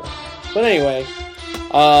terrible. But anyway,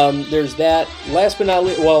 there's that. Last but not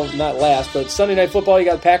least, well, not last, but Sunday Night Football, you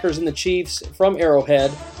got the Packers and the Chiefs from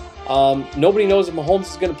Arrowhead. Nobody knows if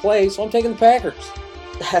Mahomes is going to play, so I'm taking the Packers.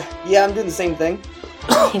 Yeah, I'm doing the same thing.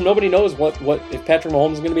 Nobody knows what if Patrick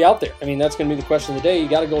Mahomes is going to be out there. I mean, that's going to be the question of the day. You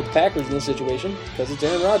got to go with the Packers in this situation because it's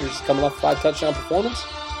Aaron Rodgers coming off a 5-touchdown performance.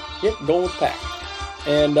 Yep, going with the Pack.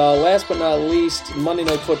 And last but not least, Monday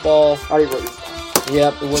Night Football. Already wrote this.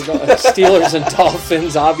 Yep, we're going Steelers and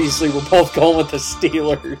Dolphins. Obviously, we're both going with the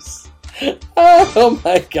Steelers. Oh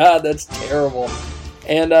my God, that's terrible.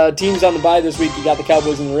 And teams on the bye this week, you got the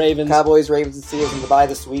Cowboys and the Ravens. Cowboys, Ravens, and Steelers on the bye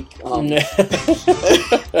this week.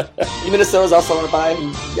 Minnesota's also on the bye.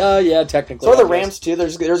 Yeah, technically. So are the Rams, too. They're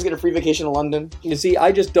just getting a free vacation in London. You see,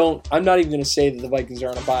 I'm not even going to say that the Vikings are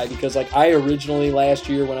on a bye because, like, I originally last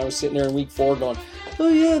year when I was sitting there in week 4 going, oh,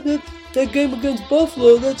 yeah, that game against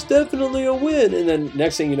Buffalo, that's definitely a win. And then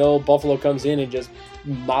next thing you know, Buffalo comes in and just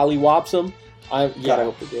mollywops them. I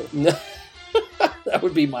hope they do. That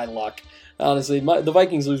would be my luck. Honestly, the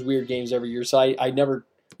Vikings lose weird games every year, so I never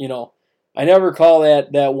call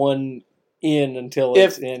that one in until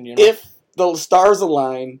it's in. You know? If the stars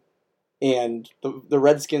align and the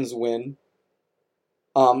Redskins win,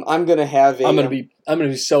 I'm gonna be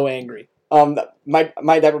so angry. My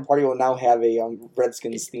diaper party will now have a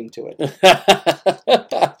Redskins theme to it.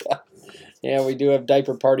 Yeah, we do have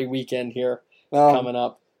diaper party weekend here coming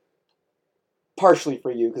up. Partially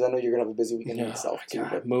for you, because I know you're going to have a busy weekend yourself, too.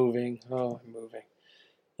 God, moving. I'm moving.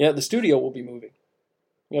 Yeah, the studio will be moving.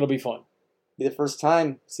 It'll be fun. Be the first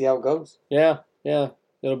time. See how it goes. Yeah.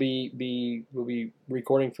 We'll be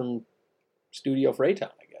recording from Studio Fraytown,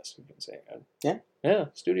 I guess we can say. Yeah,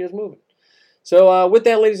 studio's moving. So with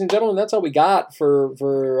that, ladies and gentlemen, that's all we got for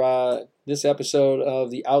this episode of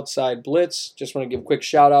the Outside Blitz. Just want to give a quick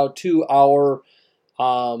shout out to our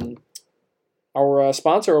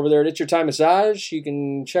sponsor over there at It's Your Time Massage. You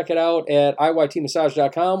can check it out at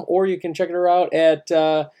iytmassage.com, or you can check it out at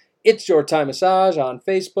It's Your Time Massage on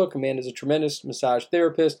Facebook. Amanda's a tremendous massage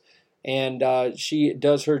therapist, and she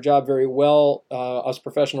does her job very well. Us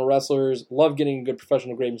professional wrestlers love getting a good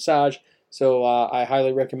professional grade massage, so I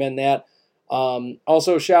highly recommend that.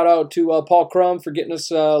 Also, shout out to Paul Crum for getting us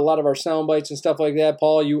a lot of our sound bites and stuff like that.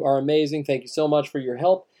 Paul, you are amazing. Thank you so much for your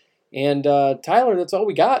help. And Tyler, that's all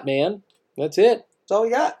we got, man. That's it. That's all we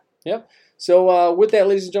got. Yep. So with that,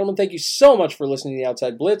 ladies and gentlemen, thank you so much for listening to the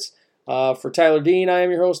Outside Blitz. For Tyler Dean, I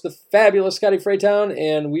am your host, the fabulous Scotty Fraytown,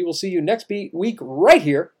 and we will see you next week right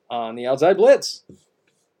here on the Outside Blitz.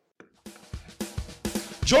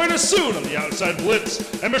 Join us soon on the Outside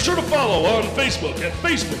Blitz, and be sure to follow on Facebook at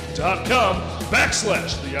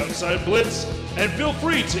facebook.com/The Outside Blitz, and feel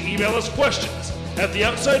free to email us questions at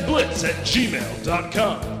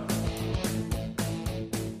theoutideblitz@gmail.com.